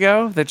 days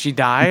ago that she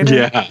died?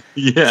 Yeah.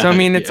 So, I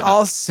mean, it's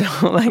also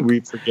like...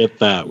 We forget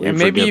that.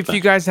 Maybe if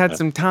you guys had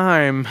some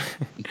time,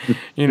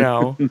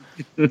 Was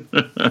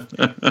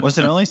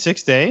it only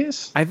 6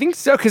 days? I think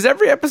so, because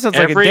every episode's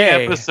like a day.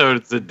 Every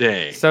episode's a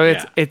day. So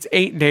it's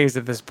 8 days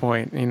at this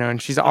point,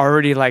 and she's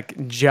already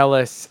like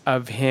jealous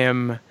of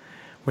him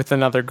with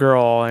another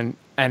girl. And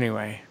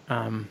anyway...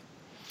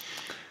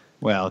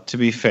 Well, to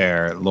be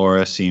fair,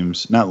 Donna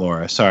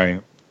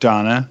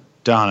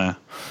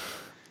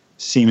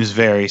seems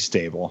very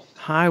stable.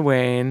 Hi,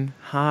 Wayne.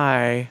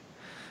 Hi.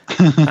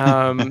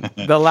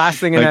 The last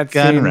thing in that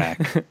gun scene. rack.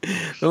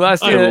 The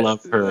last thing. I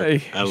love her.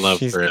 I love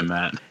her in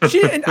that.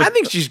 And I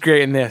think she's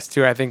great in this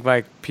too. I think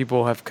like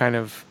people have kind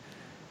of,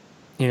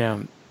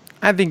 I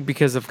think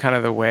because of kind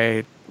of the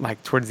way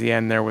like towards the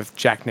end there with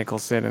Jack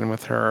Nicholson and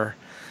with her,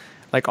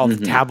 like all the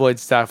tabloid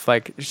stuff,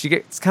 like she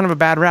gets kind of a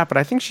bad rap, but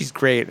I think she's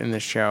great in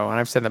this show, and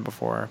I've said that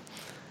before.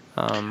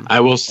 I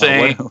will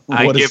say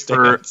I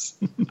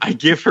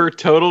give her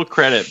total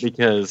credit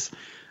because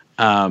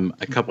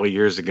a couple of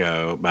years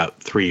ago,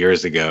 about 3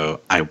 years ago,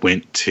 I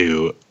went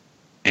to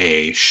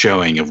a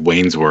showing of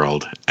Wayne's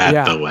World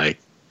at the like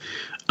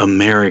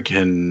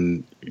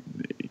American,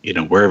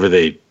 wherever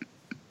they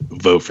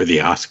vote for the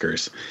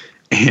Oscars,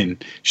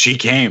 and she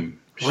came.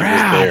 She was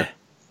there.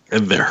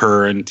 And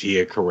her and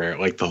Tia Carrere,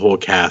 like the whole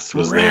cast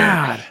was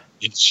there.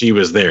 And she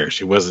was there.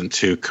 She wasn't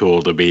too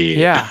cool to be.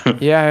 Yeah.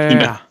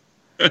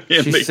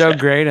 She's so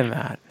great in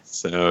that.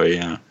 So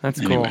yeah, that's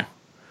anyway.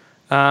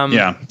 Cool.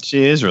 Yeah,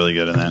 she is really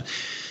good in that.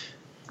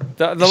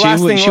 The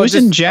last thing she was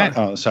in Jack.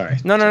 Oh, sorry.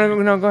 No.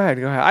 Go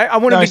ahead. I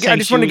want to. I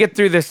just want to get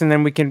through this, and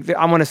then we can.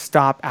 I want to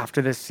stop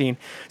after this scene.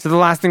 So the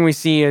last thing we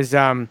see is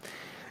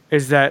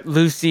that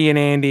Lucy and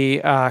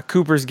Andy,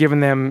 Cooper's given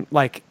them,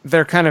 like,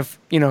 they're kind of,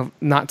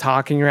 not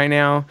talking right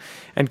now.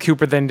 And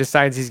Cooper then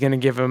decides he's going to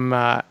give them,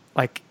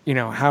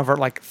 however,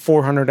 like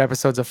 400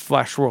 episodes of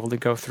Flesh World to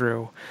go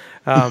through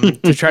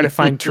to try to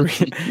find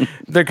Teresa.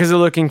 Because they're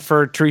looking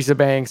for Teresa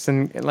Banks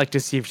and like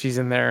to see if she's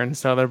in there. And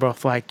so they're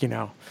both like,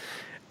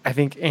 I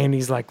think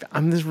Andy's like,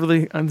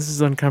 this is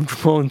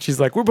uncomfortable. And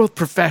she's like, we're both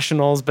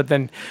professionals, but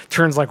then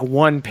turns like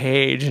one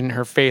page and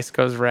her face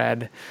goes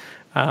red.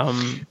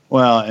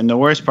 Well, and the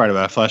worst part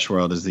about Flesh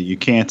World is that you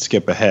can't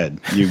skip ahead.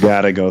 You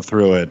got to go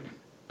through it.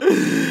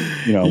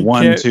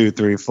 1, 2,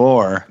 3,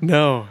 4.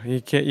 No, you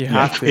can't. You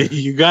have to.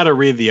 You got to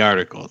read the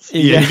articles.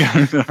 Yeah, you got to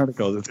read the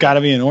articles. It's got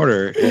to be in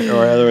order,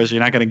 or otherwise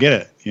you're not going to get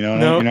it. You're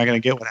not going to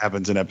get what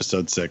happens in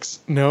episode 6.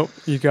 Nope,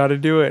 you got to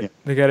do it. Yeah.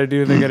 They got to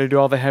do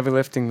all the heavy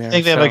lifting there. I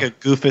think they have like a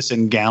Goofus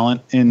and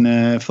Gallant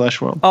in Flesh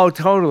World. Oh,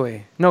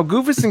 totally. No,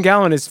 Goofus and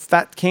Gallant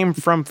that came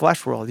from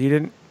Flesh World. You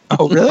didn't.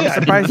 Oh, really?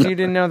 I'm surprised you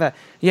didn't know that.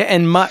 Yeah,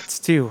 and Mutts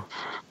too.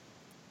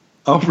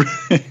 Oh,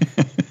 really?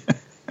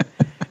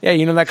 Yeah,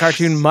 you know that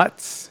cartoon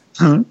Mutts?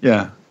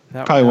 Yeah.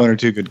 Probably one or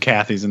two good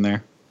Kathys in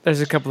there.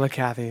 There's a couple of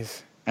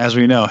Kathys. As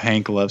we know,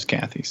 Hank loves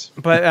Kathys.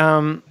 But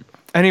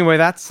anyway,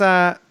 that's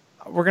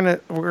we're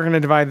gonna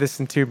divide this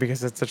in two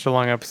because it's such a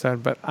long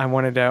episode. But I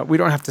wanted to. We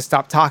don't have to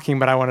stop talking,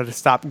 but I wanted to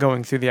stop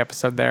going through the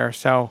episode there.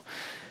 So,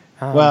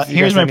 well,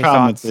 here's my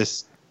problem with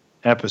this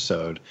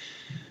episode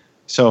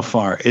so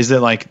far is that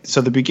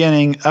the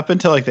beginning up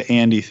until like the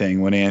Andy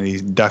thing when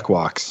Andy duck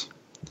walks,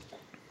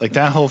 like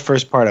that whole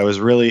first part I was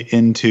really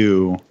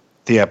into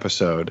the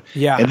episode.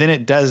 Yeah. And then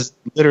it does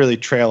literally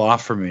trail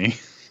off for me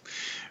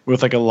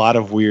with like a lot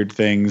of weird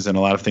things and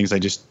a lot of things I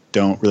just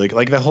don't really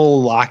like. The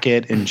whole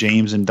Lockett and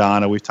James and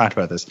Donna, we've talked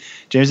about this.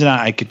 James and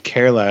Donna, I could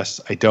care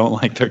less. I don't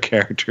like their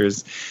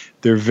characters.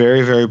 They're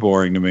very, very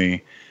boring to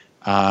me.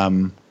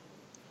 And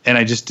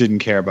I just didn't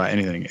care about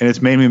anything. And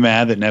it's made me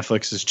mad that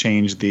Netflix has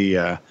changed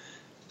the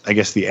I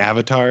guess the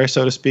avatar,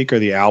 so to speak, or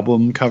the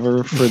album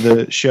cover for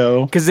the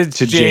show. 'Cause it's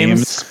to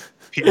James.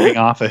 peering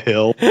off a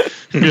hill.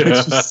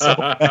 It's just so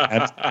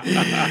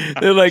bad.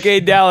 They're like, hey,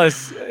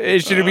 Dallas,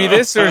 should it be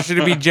this or should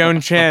it be Joan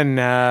Chen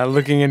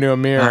looking into a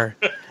mirror?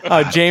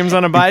 Oh, James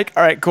on a bike?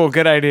 All right, cool.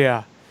 Good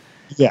idea.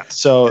 Yeah,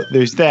 so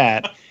there's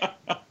that.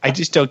 I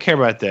just don't care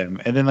about them.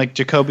 And then like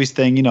Jacoby's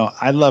thing, you know,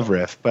 I love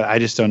Riff, but I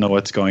just don't know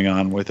what's going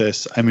on with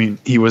this. I mean,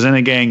 he was in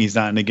a gang, he's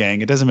not in a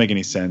gang. It doesn't make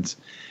any sense.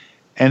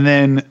 And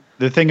then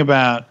the thing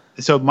about,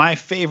 so my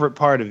favorite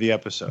part of the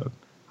episode,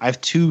 I have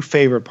two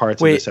favorite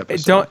parts of this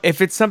episode.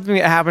 If it's something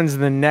that happens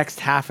in the next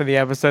half of the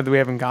episode that we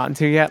haven't gotten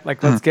to yet,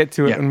 like let's get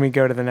to it Yeah. when we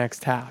go to the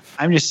next half.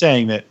 I'm just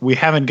saying that we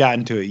haven't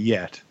gotten to it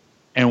yet.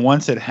 And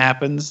once it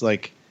happens,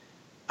 like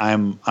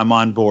I'm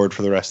on board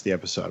for the rest of the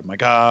episode. I'm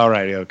like, all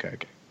right, okay.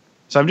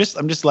 So I'm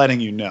just letting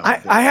you know.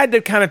 I had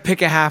to kind of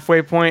pick a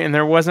halfway point, and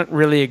there wasn't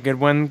really a good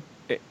one.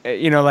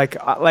 You know, like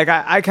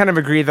I kind of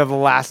agree that the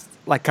last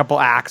like couple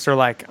acts are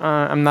like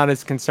I'm not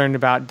as concerned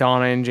about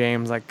Donna and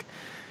James. Like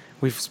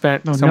we've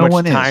spent so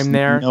much time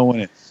there. No one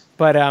is.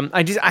 But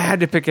I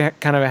had to pick a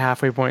kind of a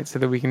halfway point so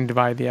that we can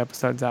divide the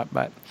episodes up.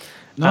 But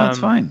No, it's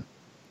fine.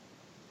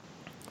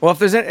 well,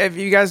 if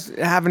you guys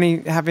have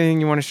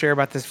anything you want to share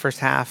about this first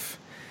half,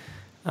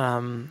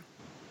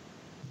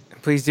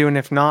 please do. And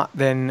if not,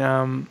 then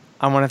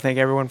I want to thank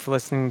everyone for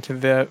listening to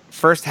the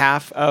first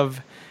half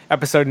of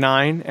episode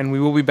 9, and we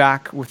will be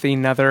back with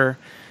another.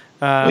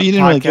 Well, you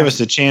didn't really give podcast. us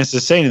a chance to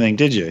say anything,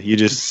 did you? You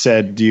just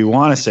said, "Do you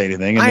want to say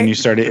anything?" And then you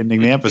started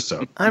ending the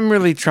episode. I'm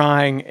really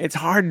trying. It's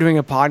hard doing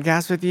a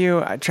podcast with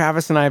you.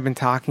 Travis and I have been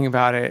talking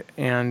about it,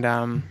 and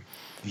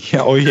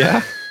Yeah. Oh,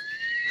 yeah.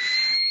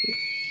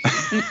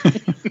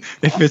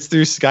 If it's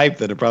through Skype,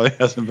 then it probably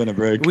hasn't been a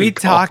very good we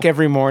call. talk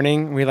every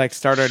morning. We like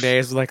start our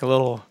days with like a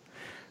little.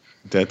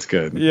 That's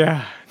good.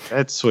 Yeah.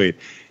 That's sweet.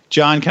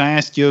 John, can I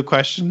ask you a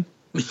question?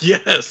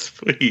 Yes,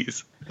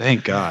 please.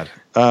 Thank God.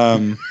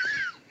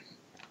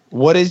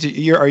 What is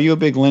are you a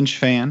big Lynch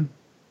fan?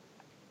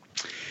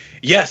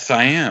 Yes,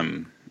 I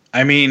am.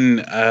 I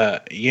mean,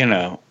 you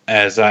know,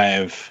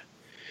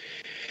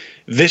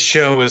 this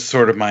show was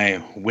sort of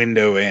my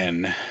window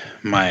in,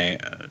 my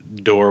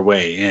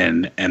doorway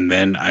in, and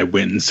then I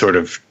went and sort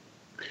of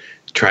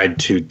tried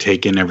to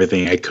take in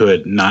everything I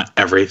could. Not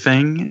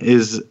everything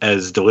is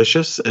as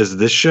delicious as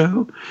this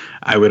show.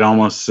 I would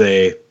almost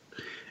say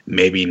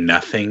maybe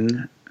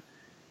nothing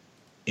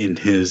in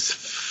his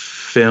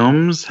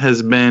films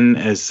has been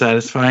as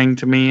satisfying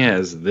to me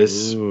as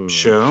this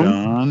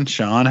show.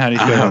 Sean, how do you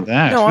feel about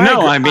that? No,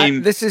 agree. I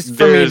mean, this is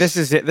for me. there's- This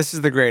is it. This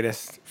is the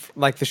greatest.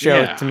 Like the show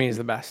Yeah. to me is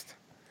the best.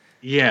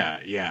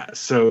 Yeah.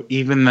 So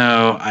even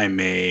though I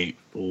may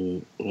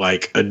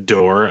like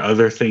adore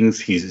other things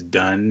he's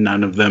done,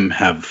 none of them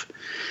have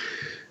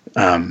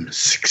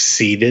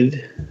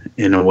succeeded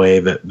in a way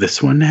that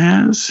this one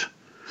has.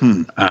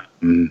 I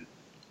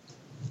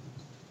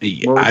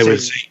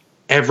would say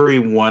every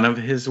one of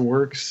his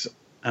works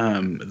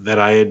that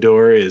I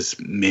adore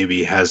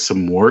has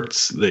some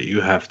warts that you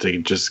have to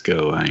just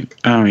go like,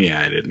 oh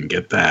yeah, I didn't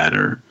get that,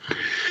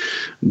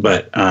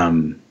 but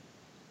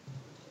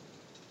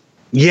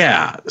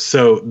yeah.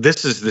 So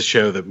this is the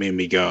show that made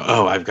me go,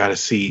 oh, I've got to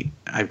see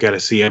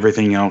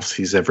everything else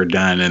he's ever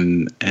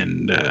done,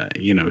 and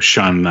you know,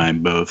 Sean and I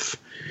both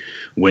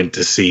went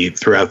to see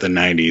throughout the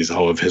 90s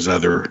all of his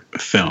other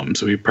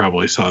films. We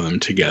probably saw them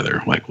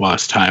together, like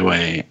Lost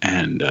Highway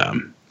and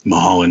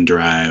Mulholland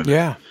Drive.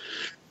 Yeah.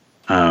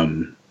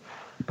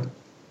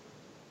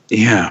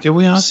 Yeah. Did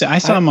we all see? I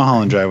saw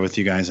Mulholland Drive with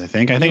you guys. I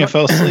think I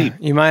fell asleep.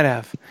 You might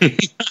have.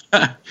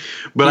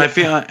 But I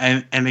feel,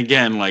 and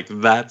again, like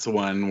that's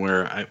one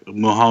where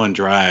Mulholland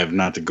Drive,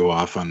 not to go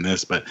off on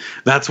this, but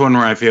that's one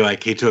where I feel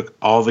like he took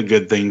all the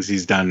good things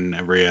he's done in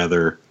every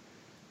other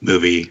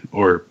movie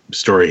or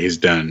story he's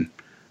done,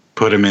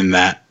 put him in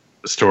that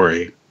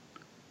story.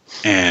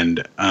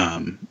 And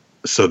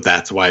so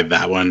that's why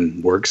that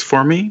one works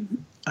for me.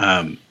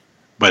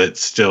 But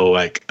it's still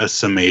like a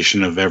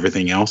summation of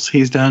everything else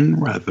he's done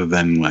rather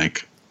than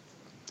like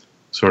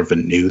sort of a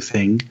new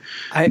thing.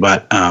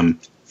 But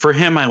for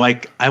him, I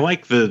like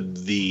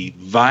the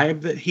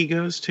vibe that he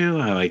goes to.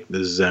 I like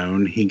the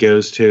zone he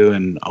goes to,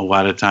 and a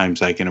lot of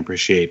times I can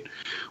appreciate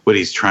what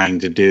he's trying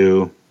to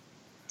do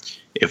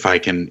if I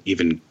can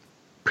even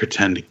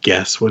pretend to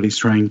guess what he's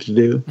trying to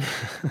do.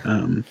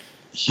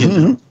 You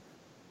know.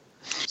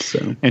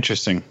 So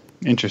Interesting.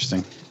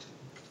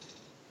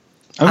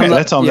 Okay,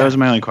 that's all. yeah. That was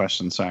my only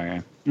question.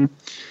 Sorry.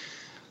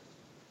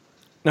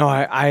 No,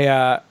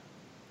 I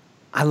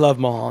love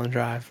Mulholland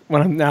Drive.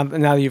 When I'm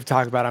now that you've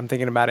talked about it, I'm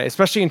thinking about it,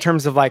 especially in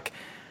terms of like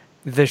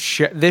this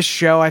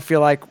show. I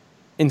feel like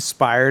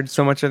inspired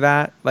so much of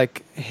that,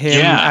 like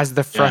him as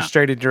the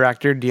frustrated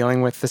director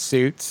dealing with the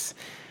suits,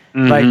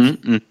 like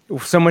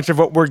so much of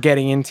what we're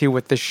getting into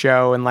with the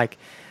show, and like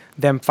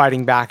them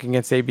fighting back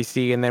against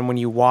ABC, and then when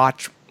you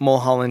watch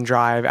Mulholland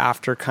Drive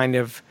after kind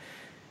of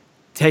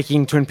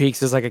taking Twin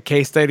Peaks as like a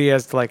case study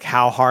as to like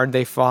how hard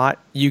they fought,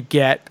 you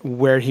get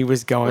where he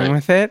was going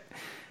with it.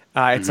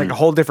 It's like a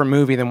whole different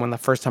movie than when the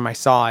first time I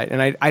saw it.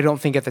 And I don't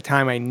think at the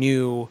time I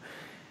knew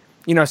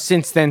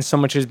since then, so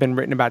much has been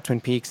written about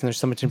Twin Peaks, and there's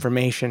so much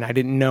information. I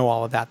didn't know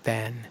all of that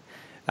then.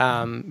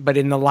 But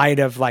in the light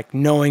of like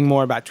knowing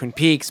more about Twin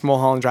Peaks,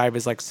 Mulholland Drive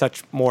is like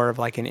such more of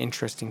like an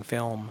interesting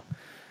film.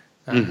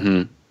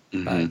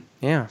 But,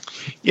 yeah.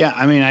 Yeah,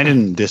 I mean, I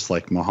didn't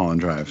dislike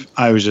Mulholland Drive.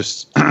 I was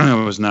just I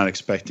was not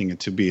expecting it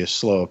to be as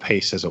slow a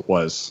pace as it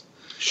was.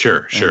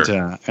 Sure.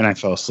 And I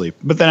fell asleep.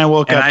 But then I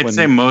woke up. And I'd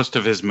say most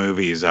of his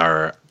movies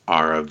are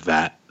of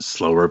that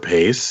slower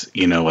pace.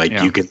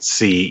 You can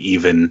see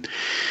even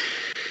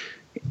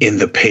in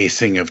the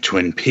pacing of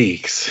Twin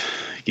Peaks,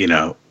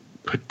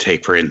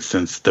 take for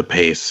instance the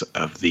pace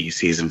of the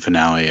season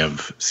finale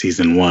of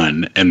season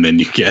 1, and then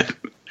you get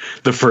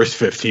the first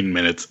 15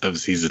 minutes of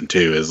season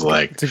 2 is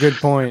like, it's a good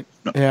point.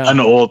 Yeah. An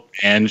old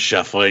man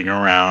shuffling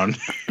around,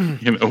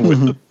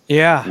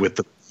 with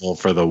the bowl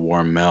for the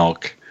warm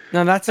milk.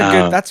 No, that's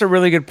a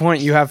really good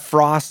point. You have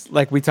Frost,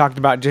 like we talked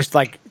about, just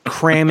like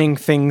cramming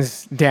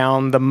things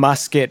down the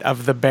musket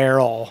of the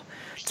barrel.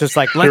 Just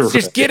like, let's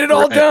just get it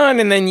all done.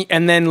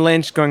 And then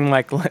Lynch going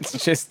like,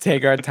 let's just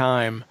take our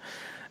time.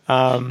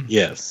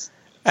 Yes.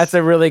 That's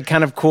a really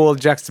kind of cool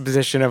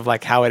juxtaposition of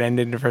like how it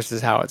ended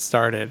versus how it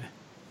started.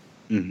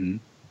 Mm-hmm.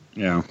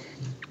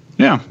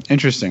 Yeah.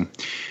 Interesting.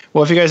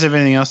 Well, if you guys have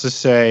anything else to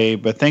say,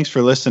 but thanks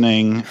for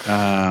listening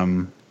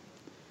to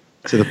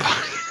the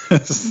podcast.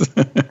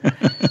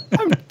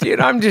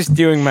 I'm just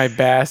doing my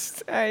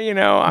best. Sorry,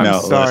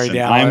 listen,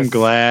 Dallas.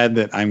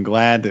 I'm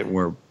glad that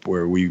we're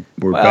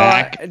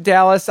back.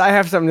 Dallas, I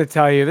have something to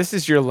tell you. This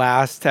is your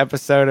last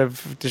episode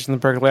of Dish in the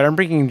Percolator. I'm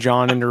bringing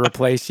John in to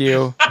replace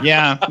you.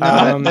 Yeah.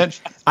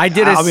 I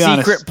did a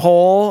secret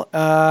poll through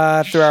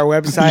our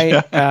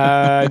website,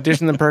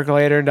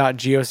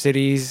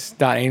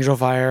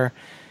 dishinthepercolator.geocities.angelfire.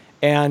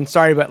 And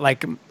sorry, but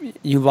like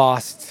you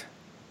lost.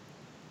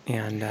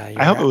 And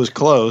I hope it was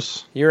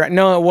close.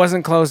 No, it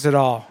wasn't close at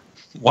all.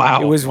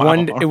 Wow. It was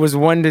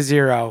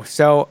 1-0.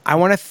 So I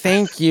want to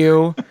thank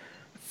you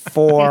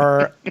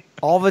for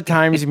all the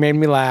times you made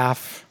me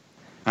laugh.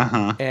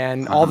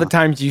 And all the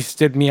times you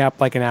stood me up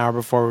like an hour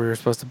before we were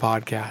supposed to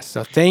podcast.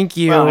 So thank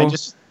you. Well,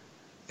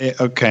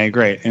 okay,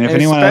 great. And if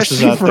anyone else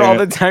is out especially for all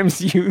the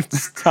times you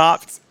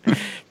stopped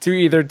to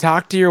either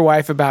talk to your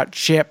wife about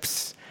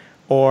chips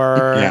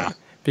or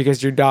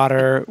because your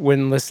daughter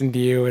wouldn't listen to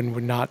you and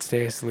would not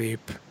stay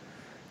asleep.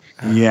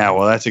 Yeah,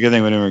 well, that's a good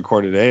thing we didn't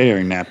record today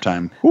during nap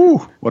time.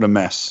 Whew, what a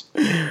mess.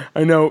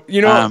 I know.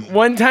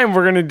 One time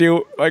we're going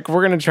to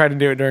try to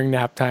do it during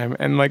nap time.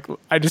 And like,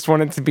 I just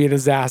want it to be a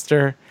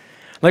disaster.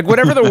 Like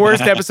whatever the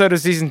worst episode of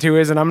season 2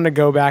 is, and I'm going to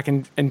go back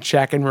and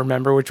check and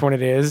remember which one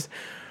it is.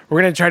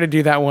 We're going to try to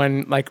do that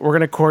one. Like we're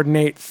going to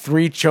coordinate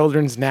 3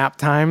 children's nap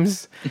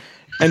times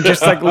and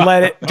just like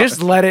let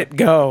it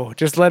go.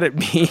 Just let it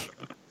be.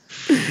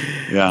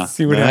 Yeah.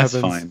 See what happens.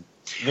 That's fine.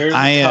 There's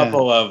a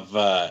couple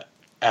of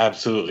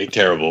absolutely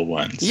terrible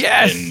ones.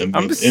 Yes,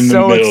 I'm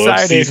so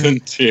excited. Of season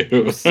 2.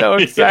 I'm so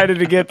excited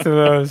to get to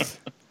those.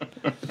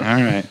 All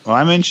right. Well,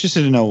 I'm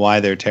interested to know why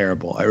they're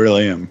terrible. I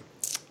really am.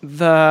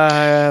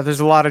 There's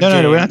a lot of James.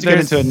 No, we don't have to get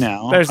into it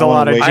now. There's a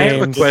lot of James. I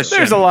have a question.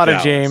 There's a lot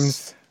of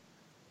James.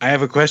 I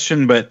have a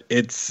question, but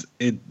it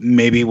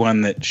may be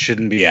one that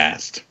shouldn't be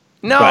asked.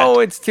 No,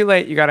 it's too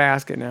late. You got to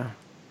ask it now.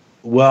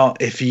 Well,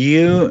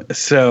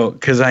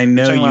 because I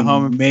know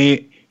you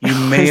may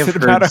have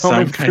heard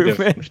some kind of.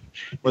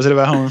 Was it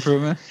about Home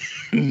Improvement?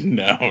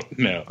 No.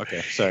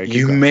 Okay, sorry.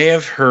 You may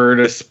have heard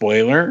a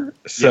spoiler.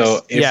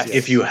 So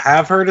if you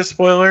have heard a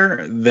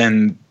spoiler,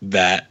 then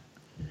that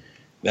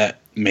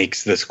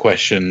makes this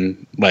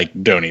question like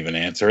don't even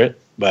answer it.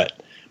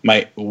 But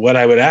what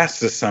I would ask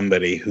to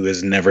somebody who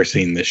has never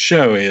seen this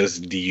show is,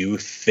 do you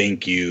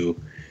think you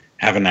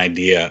have an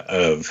idea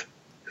of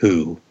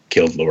who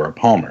killed Laura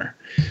Palmer?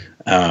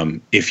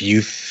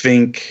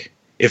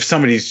 If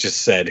somebody's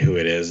just said who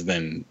it is,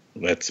 then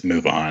let's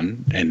move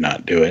on and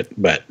not do it.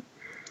 But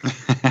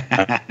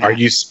are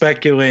you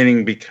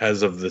speculating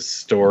because of the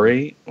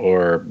story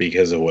or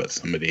because of what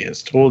somebody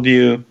has told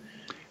you?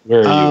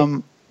 Where are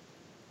you?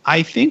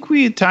 I think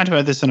we had talked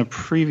about this in a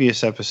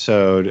previous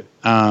episode,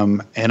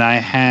 and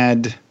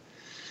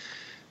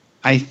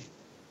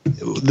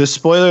the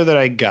spoiler that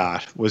I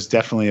got was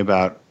definitely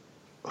about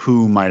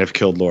who might have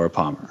killed Laura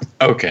Palmer.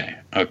 Okay.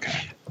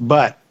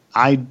 But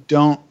I'm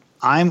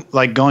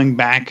like going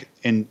back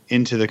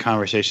into the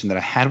conversation that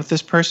I had with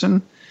this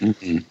person.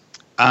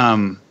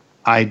 Mm-hmm.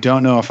 I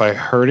don't know if I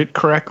heard it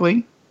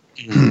correctly.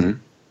 Mm-hmm.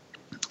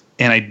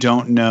 And I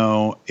don't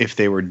know if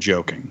they were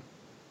joking.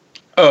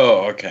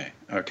 Oh, okay.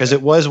 Because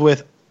it was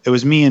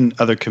me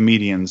and other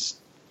comedians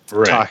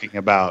talking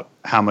about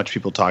how much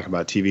people talk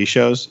about TV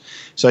shows.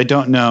 So I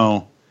don't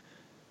know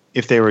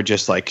if they were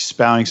just like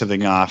spouting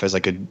something off as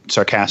like a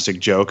sarcastic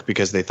joke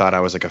because they thought I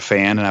was like a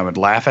fan and I would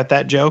laugh at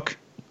that joke.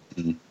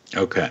 Mm-hmm.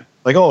 Okay.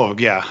 Like, oh,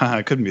 yeah,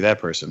 it couldn't be that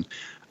person.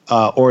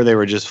 Or they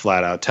were just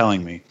flat out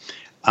telling me.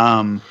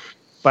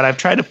 But I've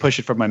tried to push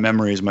it from my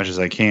memory as much as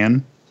I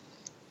can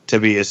to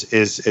be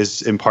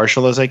as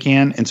impartial as I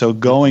can. And so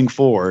going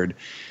forward,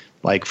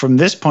 like from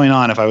this point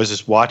on, if I was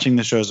just watching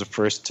the shows the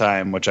first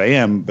time, which I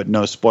am, but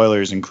no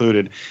spoilers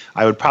included,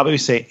 I would probably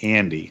say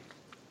Andy.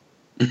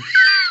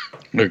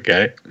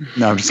 Okay.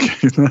 No, I'm just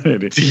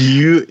kidding.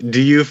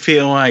 Do you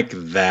feel like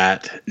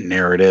that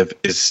narrative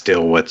is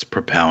still what's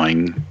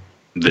propelling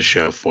the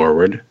show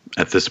forward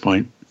at this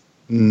point?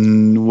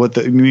 What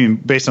you mean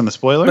based on the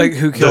spoiler? Like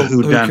who killed?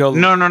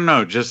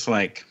 No. Just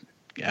like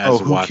as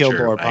a who watcher, killed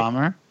Laura like,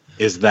 Palmer?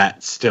 Is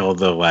that still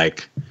the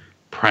like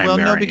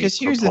primary? Well, no, because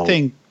here's the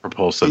thing: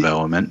 propulsive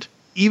element.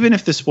 Even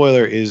if the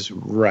spoiler is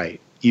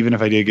right, even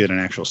if I did get an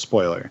actual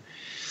spoiler,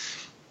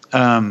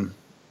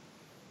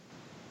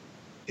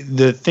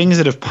 the things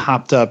that have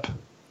popped up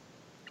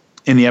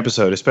in the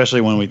episode, especially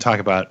when we talk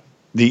about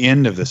the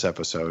end of this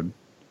episode,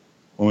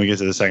 when we get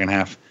to the second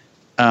half,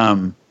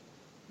 all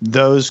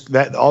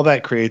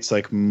that creates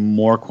like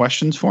more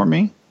questions for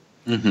me.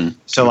 Mm-hmm.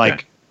 So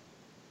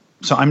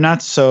so I'm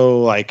not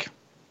so like,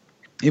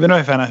 even though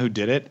I found out who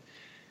did it,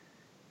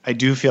 I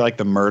do feel like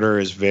the murder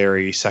is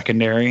very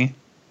secondary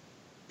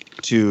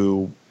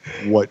to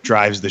what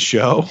drives the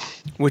show.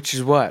 Which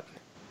is what?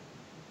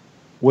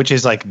 Which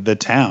is like the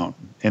town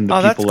and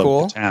the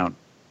people of the town.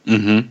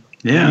 Mm-hmm.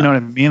 Yeah. You know what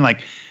I mean?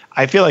 Like,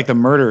 I feel like the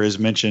murder is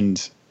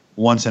mentioned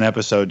once an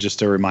episode just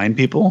to remind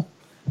people.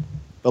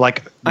 But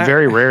like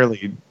very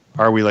rarely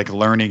are we like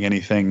learning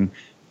anything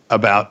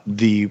about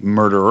the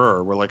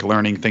murderer. We're like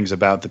learning things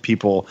about the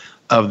people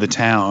of the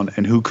town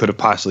and who could have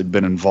possibly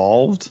been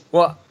involved.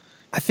 Well,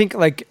 I think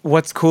like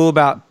what's cool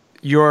about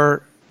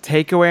your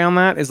takeaway on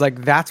that is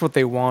like that's what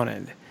they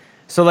wanted.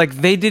 So like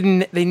they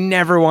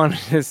never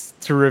wanted us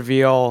to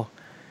reveal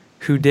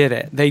who did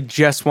it. They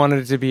just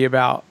wanted it to be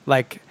about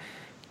like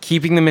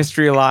keeping the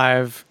mystery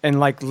alive, and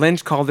like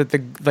Lynch called it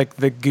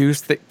the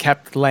goose that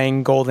kept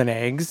laying golden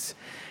eggs.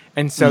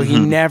 And so he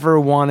never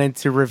wanted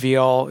to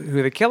reveal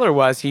who the killer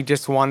was. He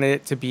just wanted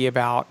it to be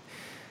about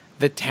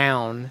the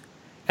town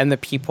and the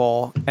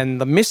people and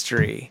the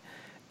mystery.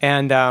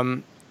 And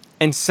I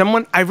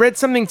read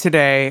something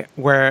today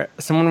where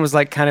someone was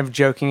like kind of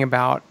joking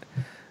about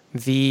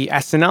the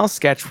SNL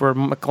sketch where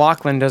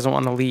McLaughlin doesn't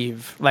want to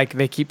leave. Like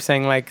they keep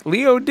saying like,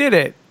 Leo did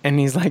it. And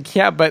he's like,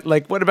 yeah, but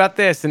like, what about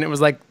this? And it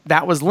was like,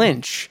 that was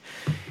Lynch.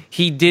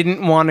 He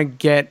didn't want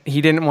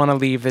to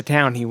leave the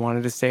town. He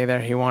wanted to stay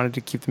there. He wanted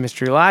to keep the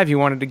mystery alive. He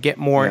wanted to get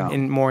more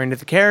into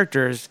the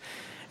characters.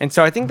 And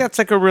so I think that's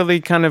like a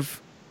really kind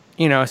of,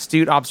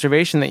 astute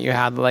observation that you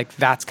had. Like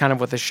that's kind of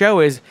what the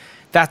show is.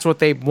 That's what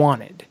they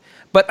wanted.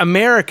 But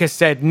America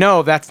said,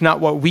 no, that's not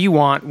what we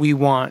want. We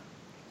want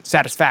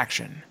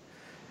satisfaction.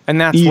 And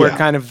that's where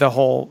kind of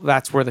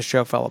that's where the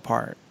show fell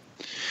apart.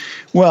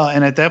 Well,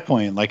 and at that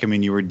point, like, I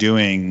mean, you were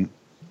doing,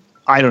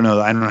 I don't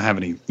know, I don't have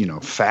any,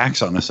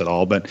 facts on this at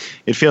all, but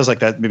it feels like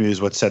that maybe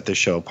is what set this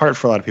show apart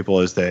for a lot of people,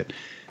 is that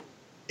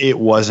it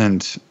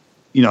wasn't,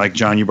 like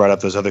John, you brought up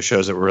those other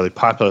shows that were really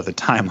popular at the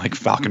time, like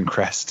Falcon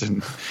Crest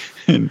and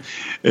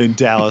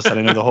Dallas.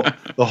 And I know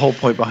the whole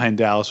point behind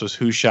Dallas was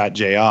who shot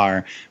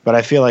JR, but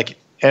I feel like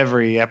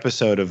every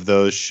episode of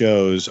those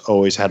shows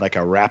always had like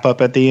a wrap up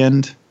at the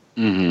end.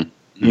 Mm-hmm.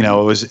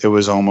 It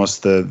was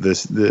almost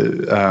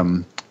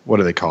the what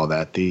do they call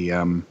that? The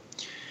oh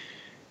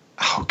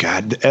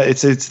god,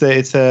 it's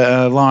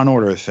the Law and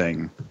Order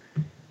thing.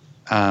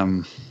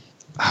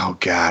 Oh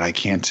god, I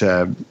can't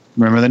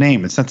remember the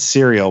name. It's not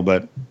Serial,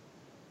 but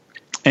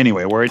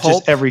anyway, where it's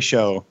just every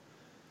show.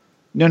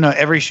 No,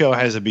 every show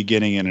has a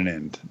beginning and an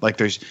end.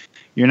 Like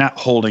you're not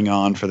holding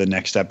on for the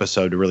next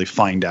episode to really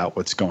find out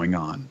what's going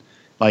on.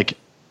 Like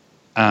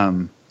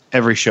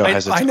every show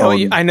has its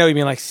own. I know you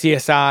mean like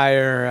CSI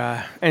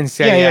or NCIS.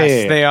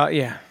 Yeah. They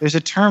are, There's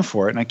a term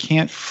for it, and I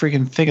can't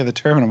freaking think of the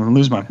term, and I'm going to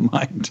lose my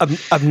mind.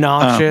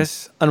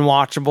 Obnoxious,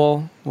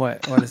 unwatchable.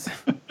 What is it?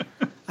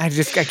 I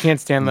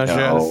can't stand those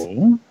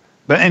shows.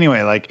 But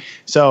anyway,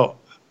 so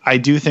I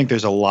do think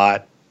there's a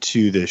lot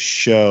to this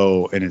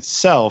show in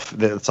itself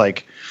that's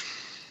like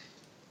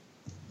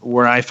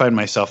where I find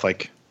myself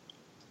like.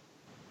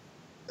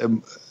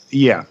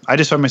 I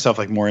just find myself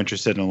like more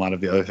interested in a lot of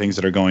the other things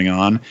that are going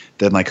on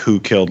than like who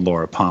killed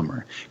Laura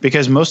Palmer,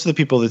 because most of the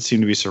people that seem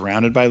to be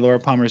surrounded by Laura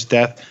Palmer's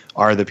death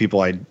are the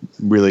people I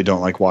really don't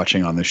like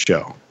watching on this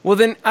show. Well,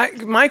 then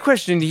my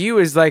question to you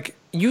is like,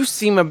 you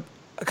seem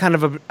kind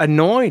of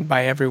annoyed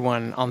by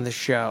everyone on the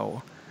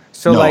show.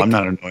 So no, I'm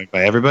not annoyed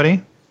by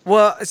everybody.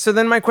 Well, so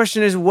then my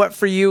question is, what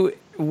for you?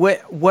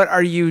 What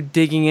are you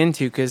digging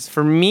into? Because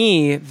for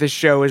me, the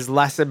show is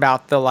less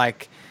about the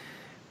like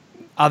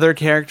other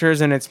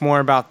characters, and it's more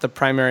about the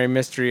primary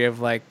mystery of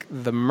like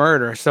the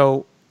murder.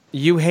 So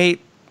you hate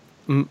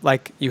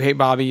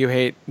Bobby, you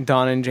hate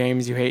Don and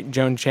James, you hate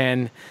Joan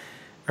Chen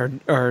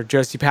or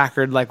Josie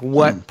Packard. Like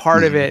what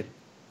part of it,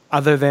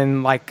 other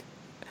than like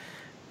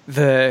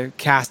the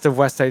cast of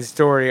West Side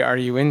Story, are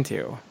you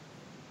into?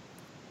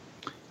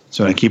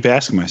 So I keep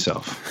asking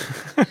myself.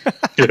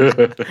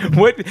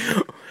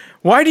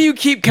 Why do you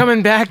keep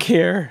coming back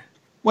here?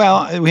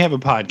 Well, we have a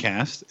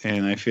podcast,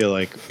 and I feel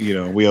like, we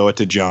owe it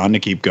to John to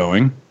keep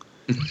going.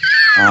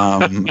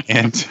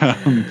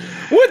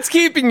 What's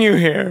keeping you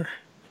here?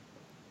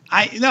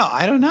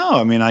 I don't know.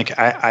 I mean, like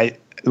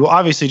well,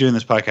 obviously doing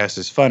this podcast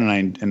is fun,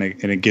 and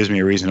it gives me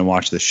a reason to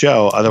watch the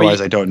show.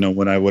 Otherwise, I don't know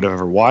when I would have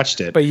ever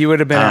watched it. But you would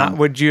have been out.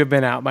 Would you have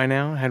been out by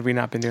now had we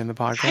not been doing the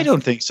podcast? I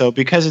don't think so,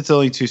 because it's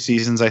only 2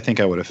 seasons. I think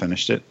I would have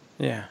finished it.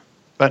 Yeah.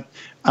 But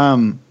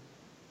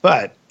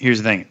here's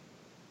the thing.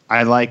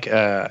 I like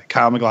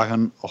Kyle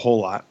MacLachlan a whole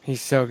lot.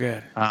 He's so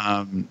good.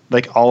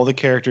 Like all the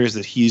characters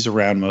that he's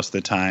around most of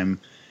the time.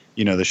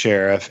 You know, the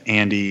sheriff,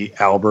 Andy,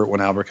 Albert.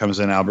 When Albert comes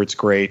in, Albert's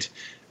great.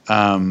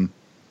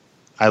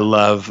 I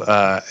love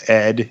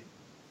Ed.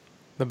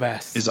 The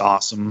best. Is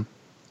awesome.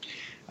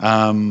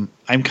 I'm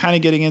kind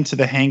of getting into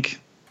the Hank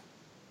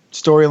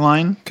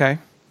storyline. Okay.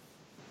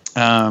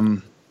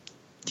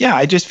 Yeah,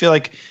 I just feel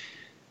like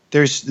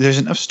there's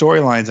enough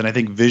storylines, and I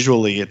think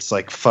visually it's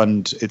like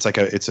fun. It's like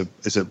it's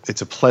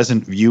a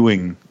pleasant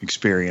viewing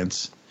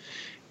experience,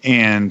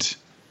 and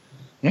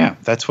yeah,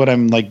 that's what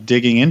I'm like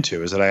digging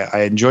into. Is that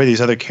I enjoy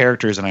these other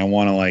characters, and I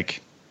want to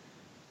like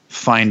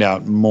find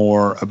out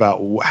more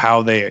about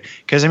how they.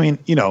 Because I mean,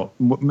 you know,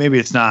 maybe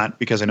it's not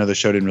because I know the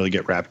show didn't really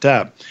get wrapped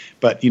up,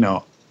 but you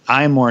know,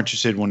 I'm more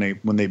interested when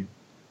they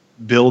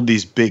build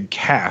these big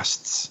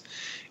casts.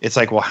 It's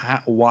like, well,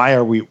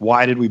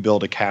 why did we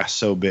build a cast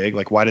so big?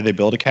 Like, why did they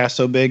build a cast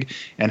so big?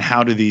 And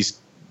how do these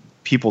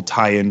people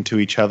tie into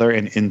each other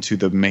and into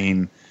the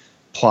main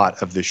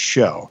plot of the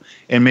show?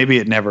 And maybe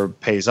it never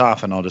pays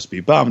off and I'll just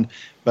be bummed.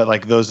 But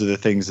like, those are the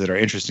things that are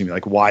interesting to me.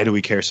 Like, why do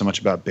we care so much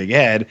about Big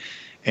Ed?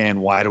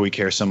 And why do we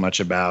care so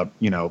much about,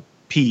 you know,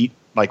 Pete?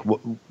 Like,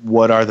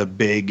 what are the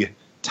big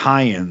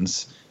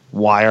tie-ins?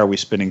 Why are we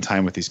spending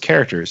time with these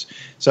characters?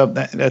 So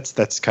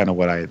that's kind of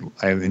what I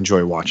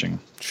enjoy watching.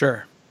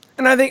 Sure.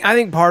 And I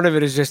think part of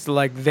it is just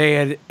like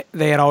they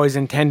had always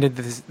intended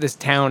that this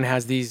town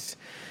has these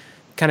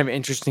kind of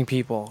interesting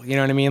people. You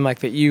know what I mean? Like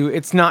that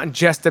it's not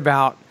just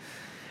about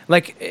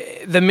like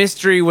the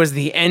mystery was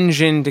the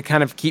engine to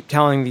kind of keep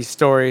telling these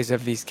stories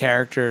of these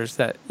characters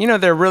that, you know,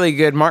 they're really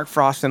good. Mark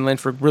Frost and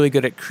Lynch were really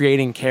good at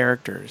creating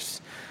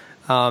characters.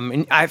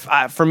 And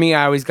for me,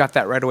 I always got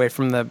that right away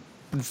from the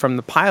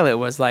pilot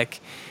was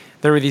like,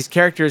 there were these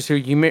characters who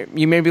you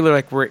maybe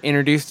like were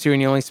introduced to and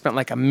you only spent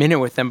like a minute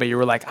with them, but you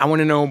were like, I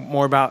want to know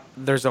more about,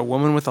 there's a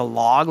woman with a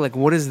log. Like,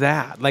 what is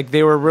that? Like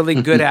they were really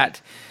good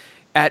at,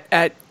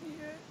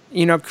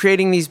 you know,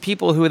 creating these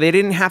people who they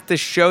didn't have to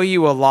show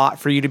you a lot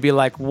for you to be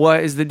like,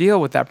 what is the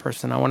deal with that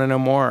person? I want to know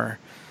more.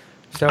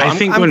 So I'm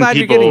glad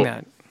you're getting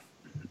that.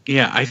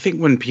 Yeah. I think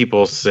when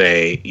people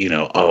say, you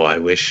know, oh, I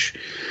wish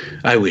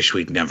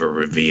we'd never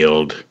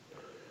revealed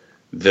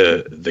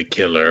the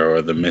killer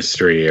or the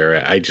mystery,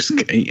 or I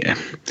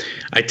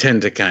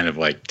tend to kind of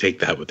like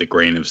take that with a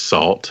grain of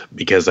salt,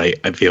 because I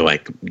feel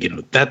like, you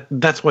know,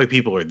 that's why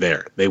people are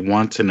there. They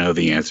want to know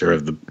the answer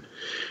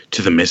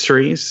to the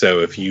mystery.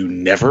 So if you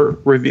never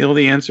reveal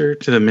the answer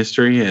to the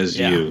mystery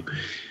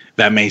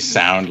that may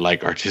sound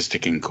like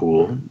artistic and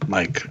cool.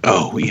 Like,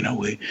 oh, you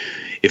know,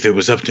 if it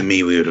was up to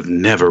me, we would have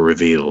never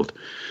revealed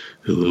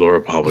who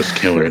Laura Palmer's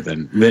killer,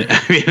 then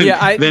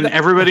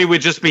everybody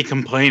would just be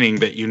complaining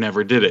that you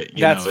never did it.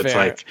 That's it's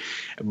fair. like,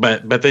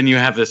 but then you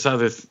have this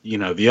other, you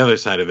know, the other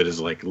side of it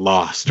is like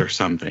Lost or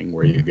something,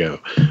 where you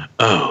go,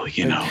 oh,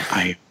 you know,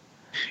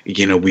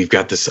 we've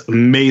got this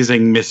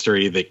amazing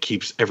mystery that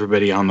keeps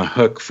everybody on the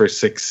hook for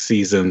 6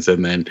 seasons,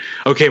 and then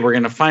okay, we're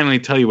gonna finally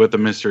tell you what the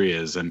mystery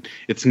is, and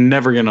it's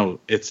never gonna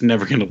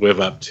live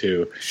up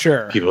to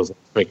people's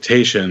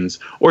expectations,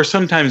 or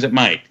sometimes it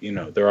might. You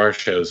know, there are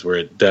shows where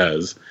it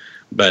does.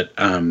 But,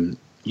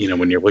 you know,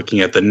 when you're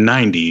looking at the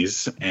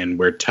 90s and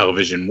where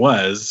television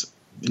was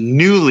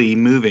newly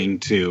moving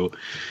to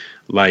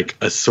like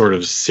a sort of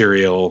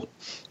serialistic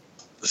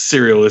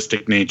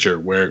nature,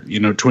 where, you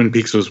know, Twin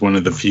Peaks was one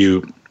of the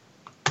few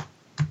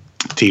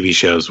TV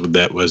shows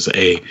that was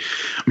a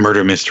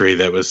murder mystery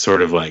that was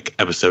sort of like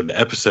episode to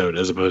episode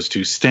as opposed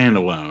to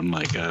standalone,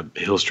 like a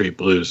Hill Street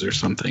Blues or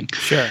something.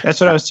 Sure.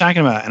 That's what I was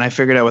talking about, and I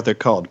figured out what they're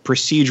called.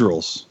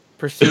 Procedurals.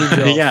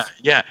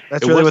 Yeah.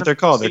 That's really what they're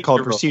called. They're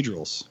called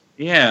procedurals.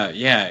 Yeah.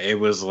 It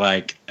was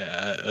like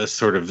a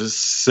sort of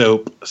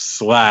soap /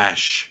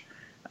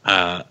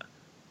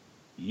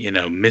 you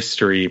know,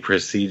 mystery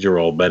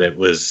procedural, but it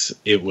was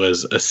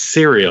a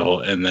serial,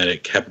 and that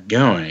it kept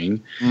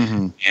going.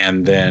 Mm-hmm.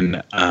 And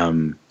then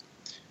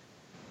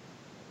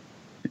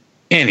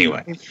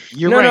anyway,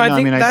 you're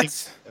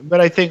right.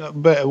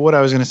 But what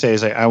I was going to say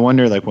is I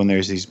wonder, like, when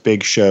there's these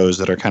big shows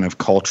that are kind of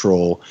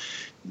cultural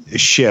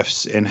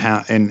shifts in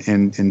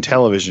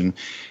television,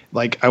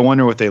 like, I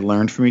wonder what they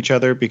learned from each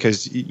other,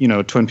 because, you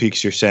know, Twin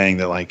Peaks, you're saying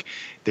that like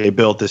they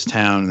built this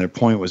town and their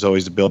point was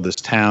always to build this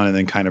town, and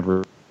then kind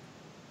of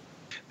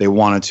they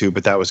wanted to,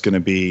 but that was going to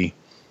be,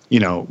 you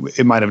know,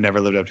 it might have never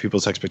lived up to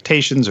people's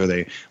expectations, or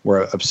they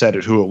were upset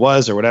at who it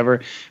was or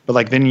whatever. But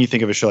like, then you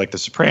think of a show like The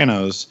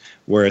Sopranos,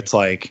 where it's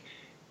like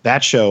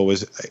that show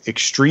was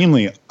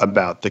extremely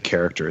about the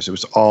characters. It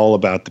was all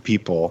about the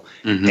people.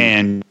 Mm-hmm.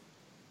 And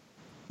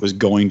was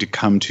going to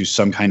come to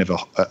some kind of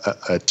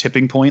a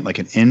tipping point, like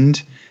an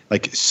end,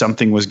 like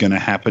something was going to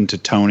happen to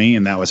Tony,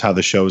 and that was how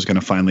the show was going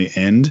to finally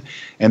end.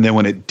 And then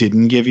when it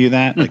didn't give you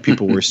that, like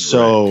people were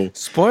so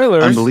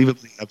spoilers,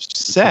 unbelievably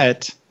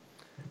upset.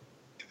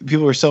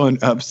 People were so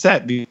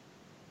upset.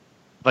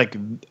 Like,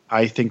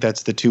 I think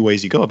that's the two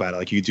ways you go about it.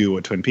 Like, you do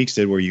what Twin Peaks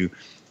did,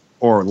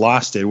 or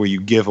Lost did, where you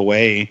give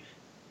away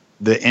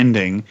the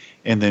ending,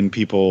 and then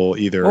people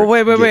either. Well,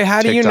 wait.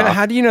 How do you know?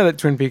 How do you know that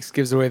Twin Peaks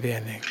gives away the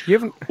ending? You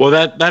haven't. Well,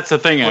 that's the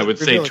thing. I would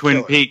say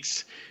Twin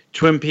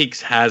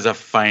Peaks has a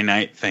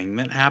finite thing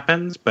that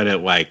happens, but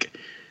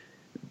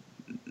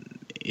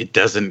it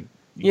doesn't.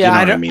 Yeah,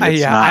 I mean?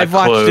 I've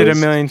watched it a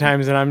million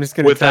times, and I'm just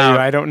going to tell you,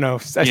 I don't know.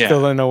 I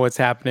still don't know what's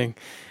happening.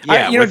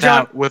 Yeah,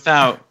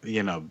 without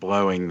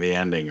blowing the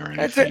ending or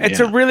anything. It's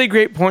a really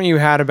great point you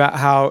had about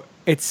how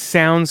it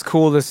sounds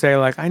cool to say,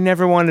 like, I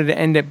never wanted to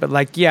end it, but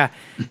like, yeah,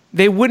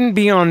 they wouldn't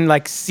be on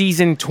like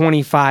season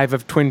 25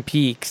 of Twin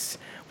Peaks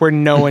where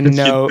no one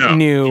knew.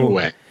 No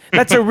way.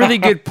 That's a really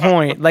good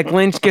point. Like,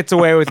 Lynch gets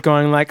away with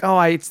going like, oh,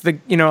 it's the,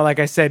 like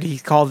I said, he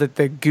called it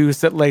the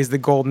goose that lays the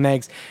golden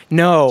eggs.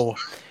 No.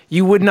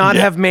 You would not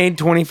have made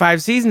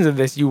 25 seasons of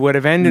this. You would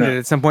have ended it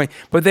at some point,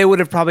 but they would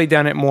have probably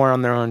done it more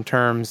on their own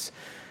terms.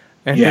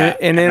 And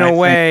in a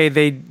way,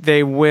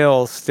 they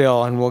will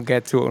still, and we'll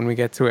get to it when we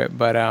get to it.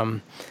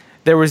 But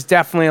there was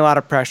definitely a lot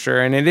of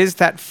pressure, and it is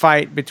that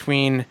fight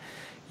between,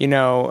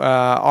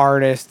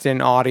 artist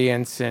and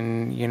audience,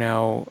 and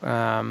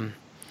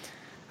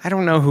I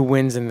don't know who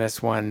wins in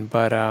this one,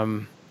 but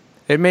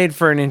it made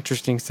for an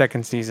interesting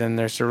second season.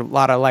 There's a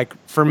lot of, like,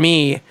 for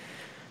me,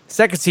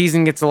 second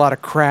season gets a lot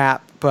of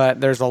crap,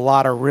 but there's a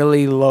lot of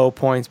really low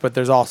points, but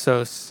there's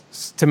also,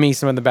 to me,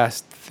 some of the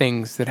best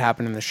things that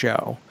happen in the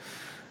show.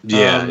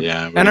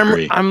 Yeah, and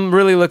I'm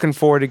really looking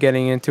forward to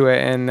getting into it,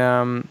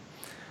 and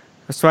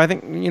so I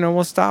think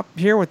we'll stop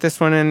here with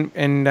this one,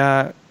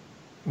 and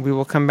we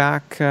will come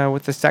back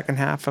with the second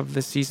half of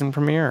the season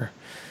premiere.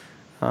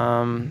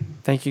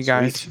 Thank you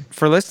guys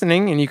for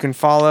listening, and you can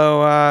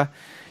follow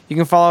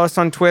us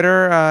on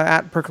Twitter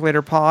at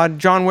Percolator Pod.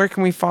 John, where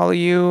can we follow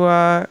you?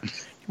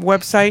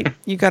 Website?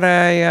 You got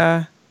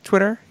a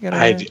Twitter?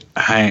 I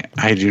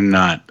do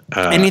not.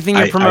 Anything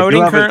you're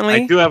promoting currently?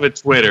 I do have a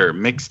Twitter,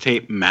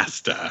 Mixtape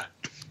Master.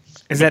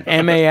 Is that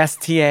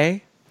MASTA?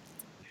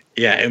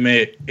 Yeah,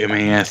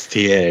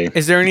 MASTA.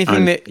 Is there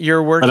anything that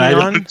you're working on? I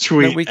don't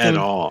tweet at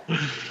all.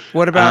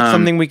 What about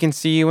something we can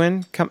see you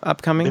in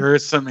upcoming? There are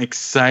some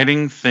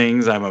exciting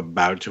things I'm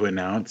about to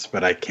announce,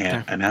 but I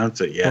can't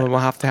announce it yet. Well, we'll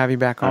have to have you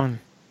back on.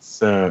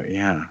 So,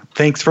 yeah.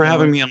 Thanks for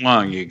having me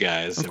along, you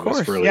guys. Of course.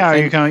 Was really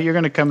you're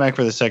going to come back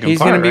for the second part, He's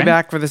going to be right?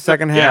 back for the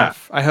second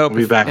half. I hope.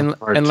 We'll be back for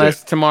part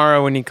unless two.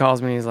 Tomorrow when he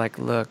calls me, he's like,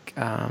 look,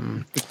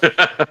 that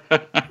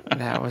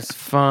was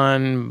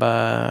fun,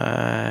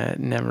 but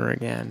never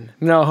again.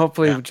 No,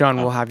 hopefully, John,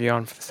 we'll have you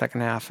on for the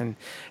second half. And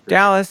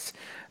Dallas,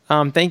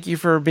 thank you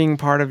for being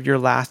part of your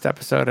last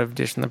episode of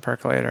Dish and the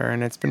Percolator,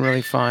 and it's been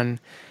really fun.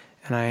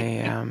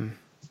 And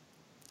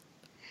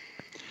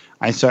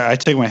I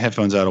took my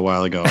headphones out a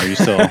while ago. Are you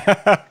still?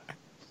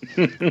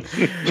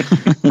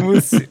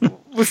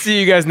 We'll see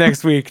you guys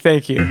next week.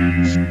 Thank you.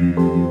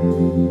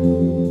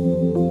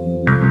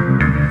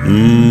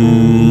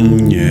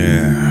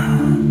 Yeah.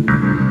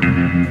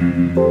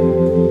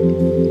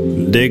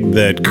 Dig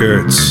that,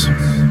 Kurtz.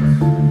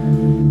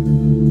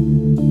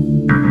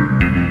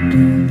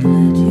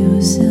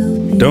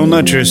 Don't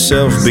let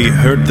yourself be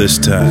hurt this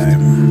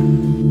time.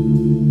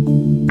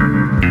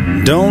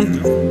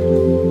 Don't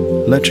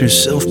let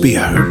yourself be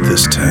hurt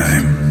this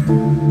time.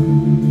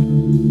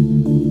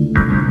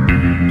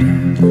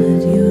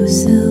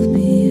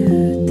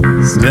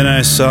 Then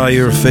I saw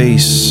your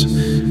face.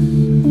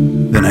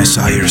 Then I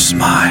saw your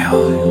smile.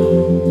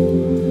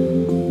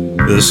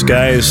 The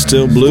sky is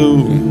still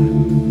blue.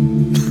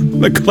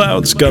 The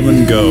clouds come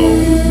and go.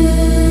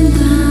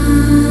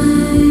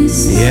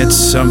 Yet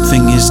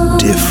something is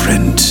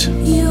different.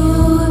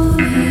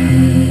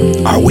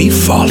 Are we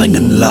falling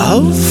in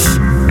love?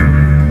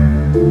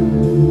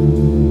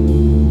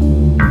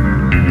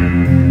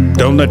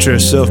 Don't let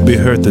yourself be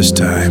hurt this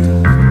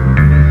time.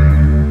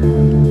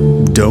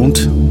 Don't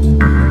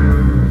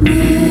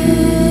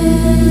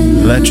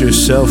let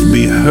yourself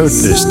be hurt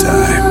this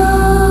time.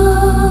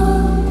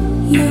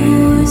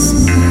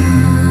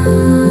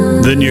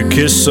 Then your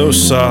kiss so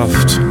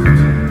soft,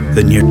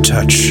 then your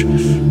touch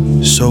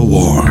so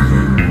warm.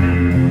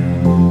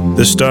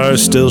 The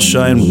stars still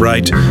shine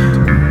bright,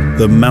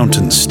 the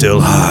mountains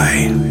still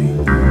high.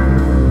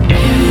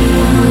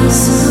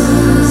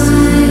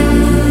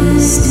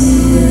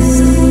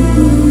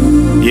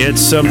 Yet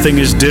something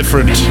is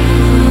different.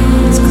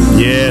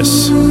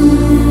 Yes,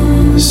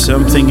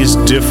 something is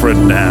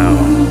different now.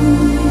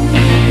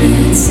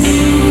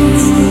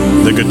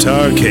 The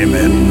guitar came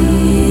in.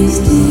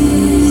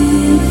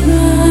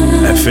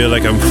 I feel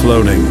like I'm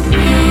floating.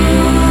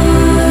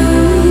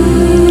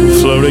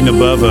 Floating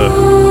above a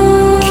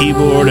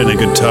keyboard and a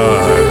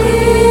guitar.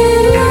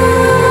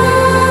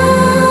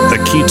 The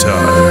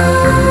guitar.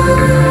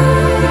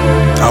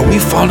 Are we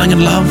falling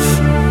in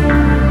love?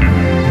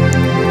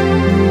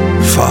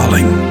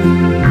 falling.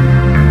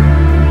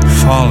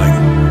 Falling.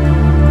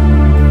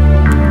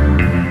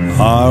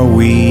 Are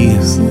we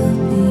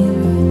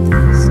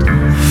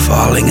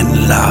falling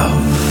in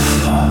love?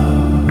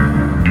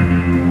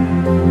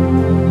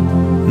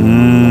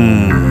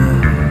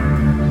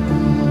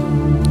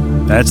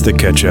 That's the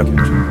ketchup.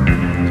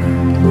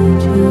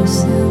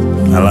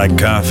 I like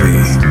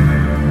coffee,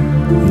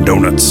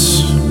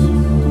 donuts.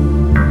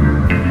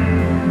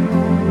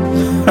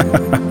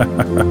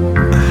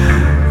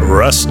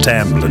 Russ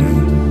Tamblyn.